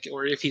chaotic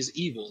or if he's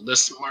evil, the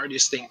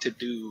smartest thing to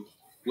do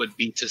would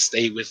be to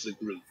stay with the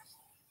group.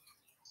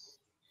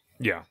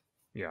 Yeah,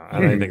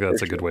 and I think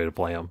that's a good way to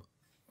play him.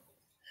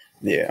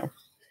 Yeah.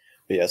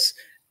 But yes,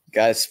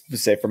 guys,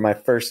 say for my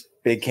first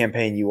big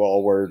campaign, you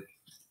all were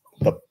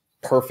the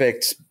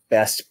perfect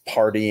best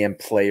party and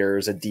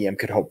players a DM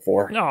could hope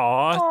for.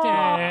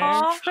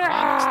 Aww,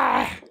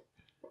 thanks.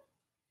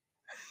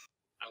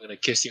 I'm gonna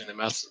kiss you in the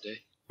mouth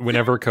someday.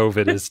 Whenever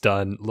COVID is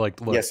done,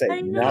 like, look, yes,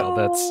 no,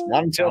 that's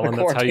not until Alan.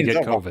 That's how you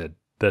get over. COVID.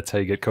 That's how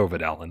you get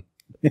COVID, Alan.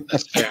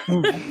 That's fair.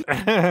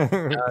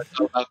 It's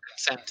all about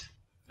consent.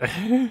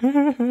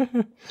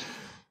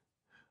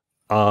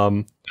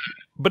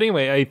 But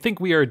anyway, I think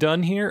we are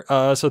done here.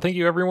 So thank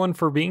you everyone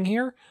for being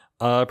here.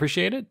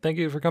 Appreciate it. Thank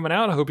you for coming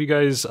out. I hope you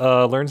guys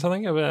learned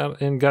something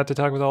about and got to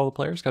talk with all the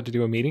players, got to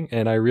do a meeting.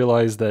 And I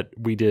realized that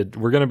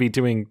we're going to be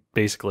doing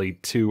basically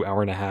 2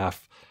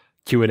 hour-and-a-half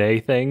Q&A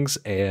things,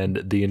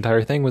 and the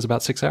entire thing was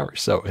about 6 hours.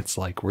 So it's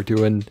like we're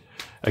doing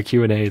a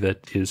Q&A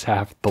that is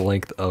half the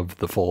length of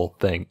the full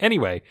thing.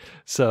 Anyway,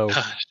 so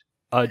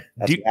that's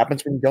what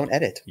happens when you don't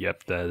edit.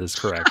 Yep, that is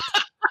correct.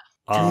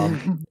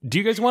 Do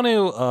you guys want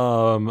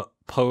to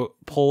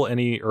pull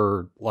any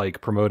or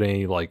like promote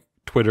any like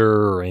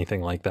Twitter or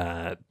anything like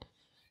that?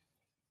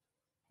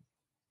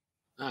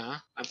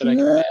 Not that I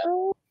can.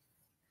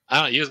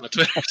 I don't use my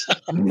Twitter.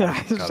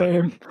 Yeah,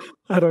 same.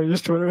 I don't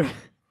use Twitter.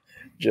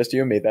 Just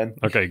you and me then.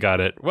 Okay, got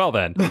it. Well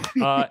then.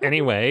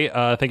 Anyway,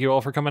 thank you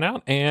all for coming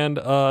out, and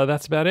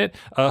that's about it.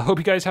 Hope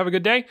you guys have a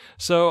good day.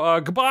 So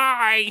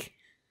goodbye.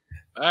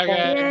 Bye,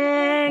 guys.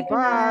 Yay,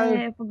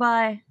 bye.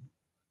 Bye.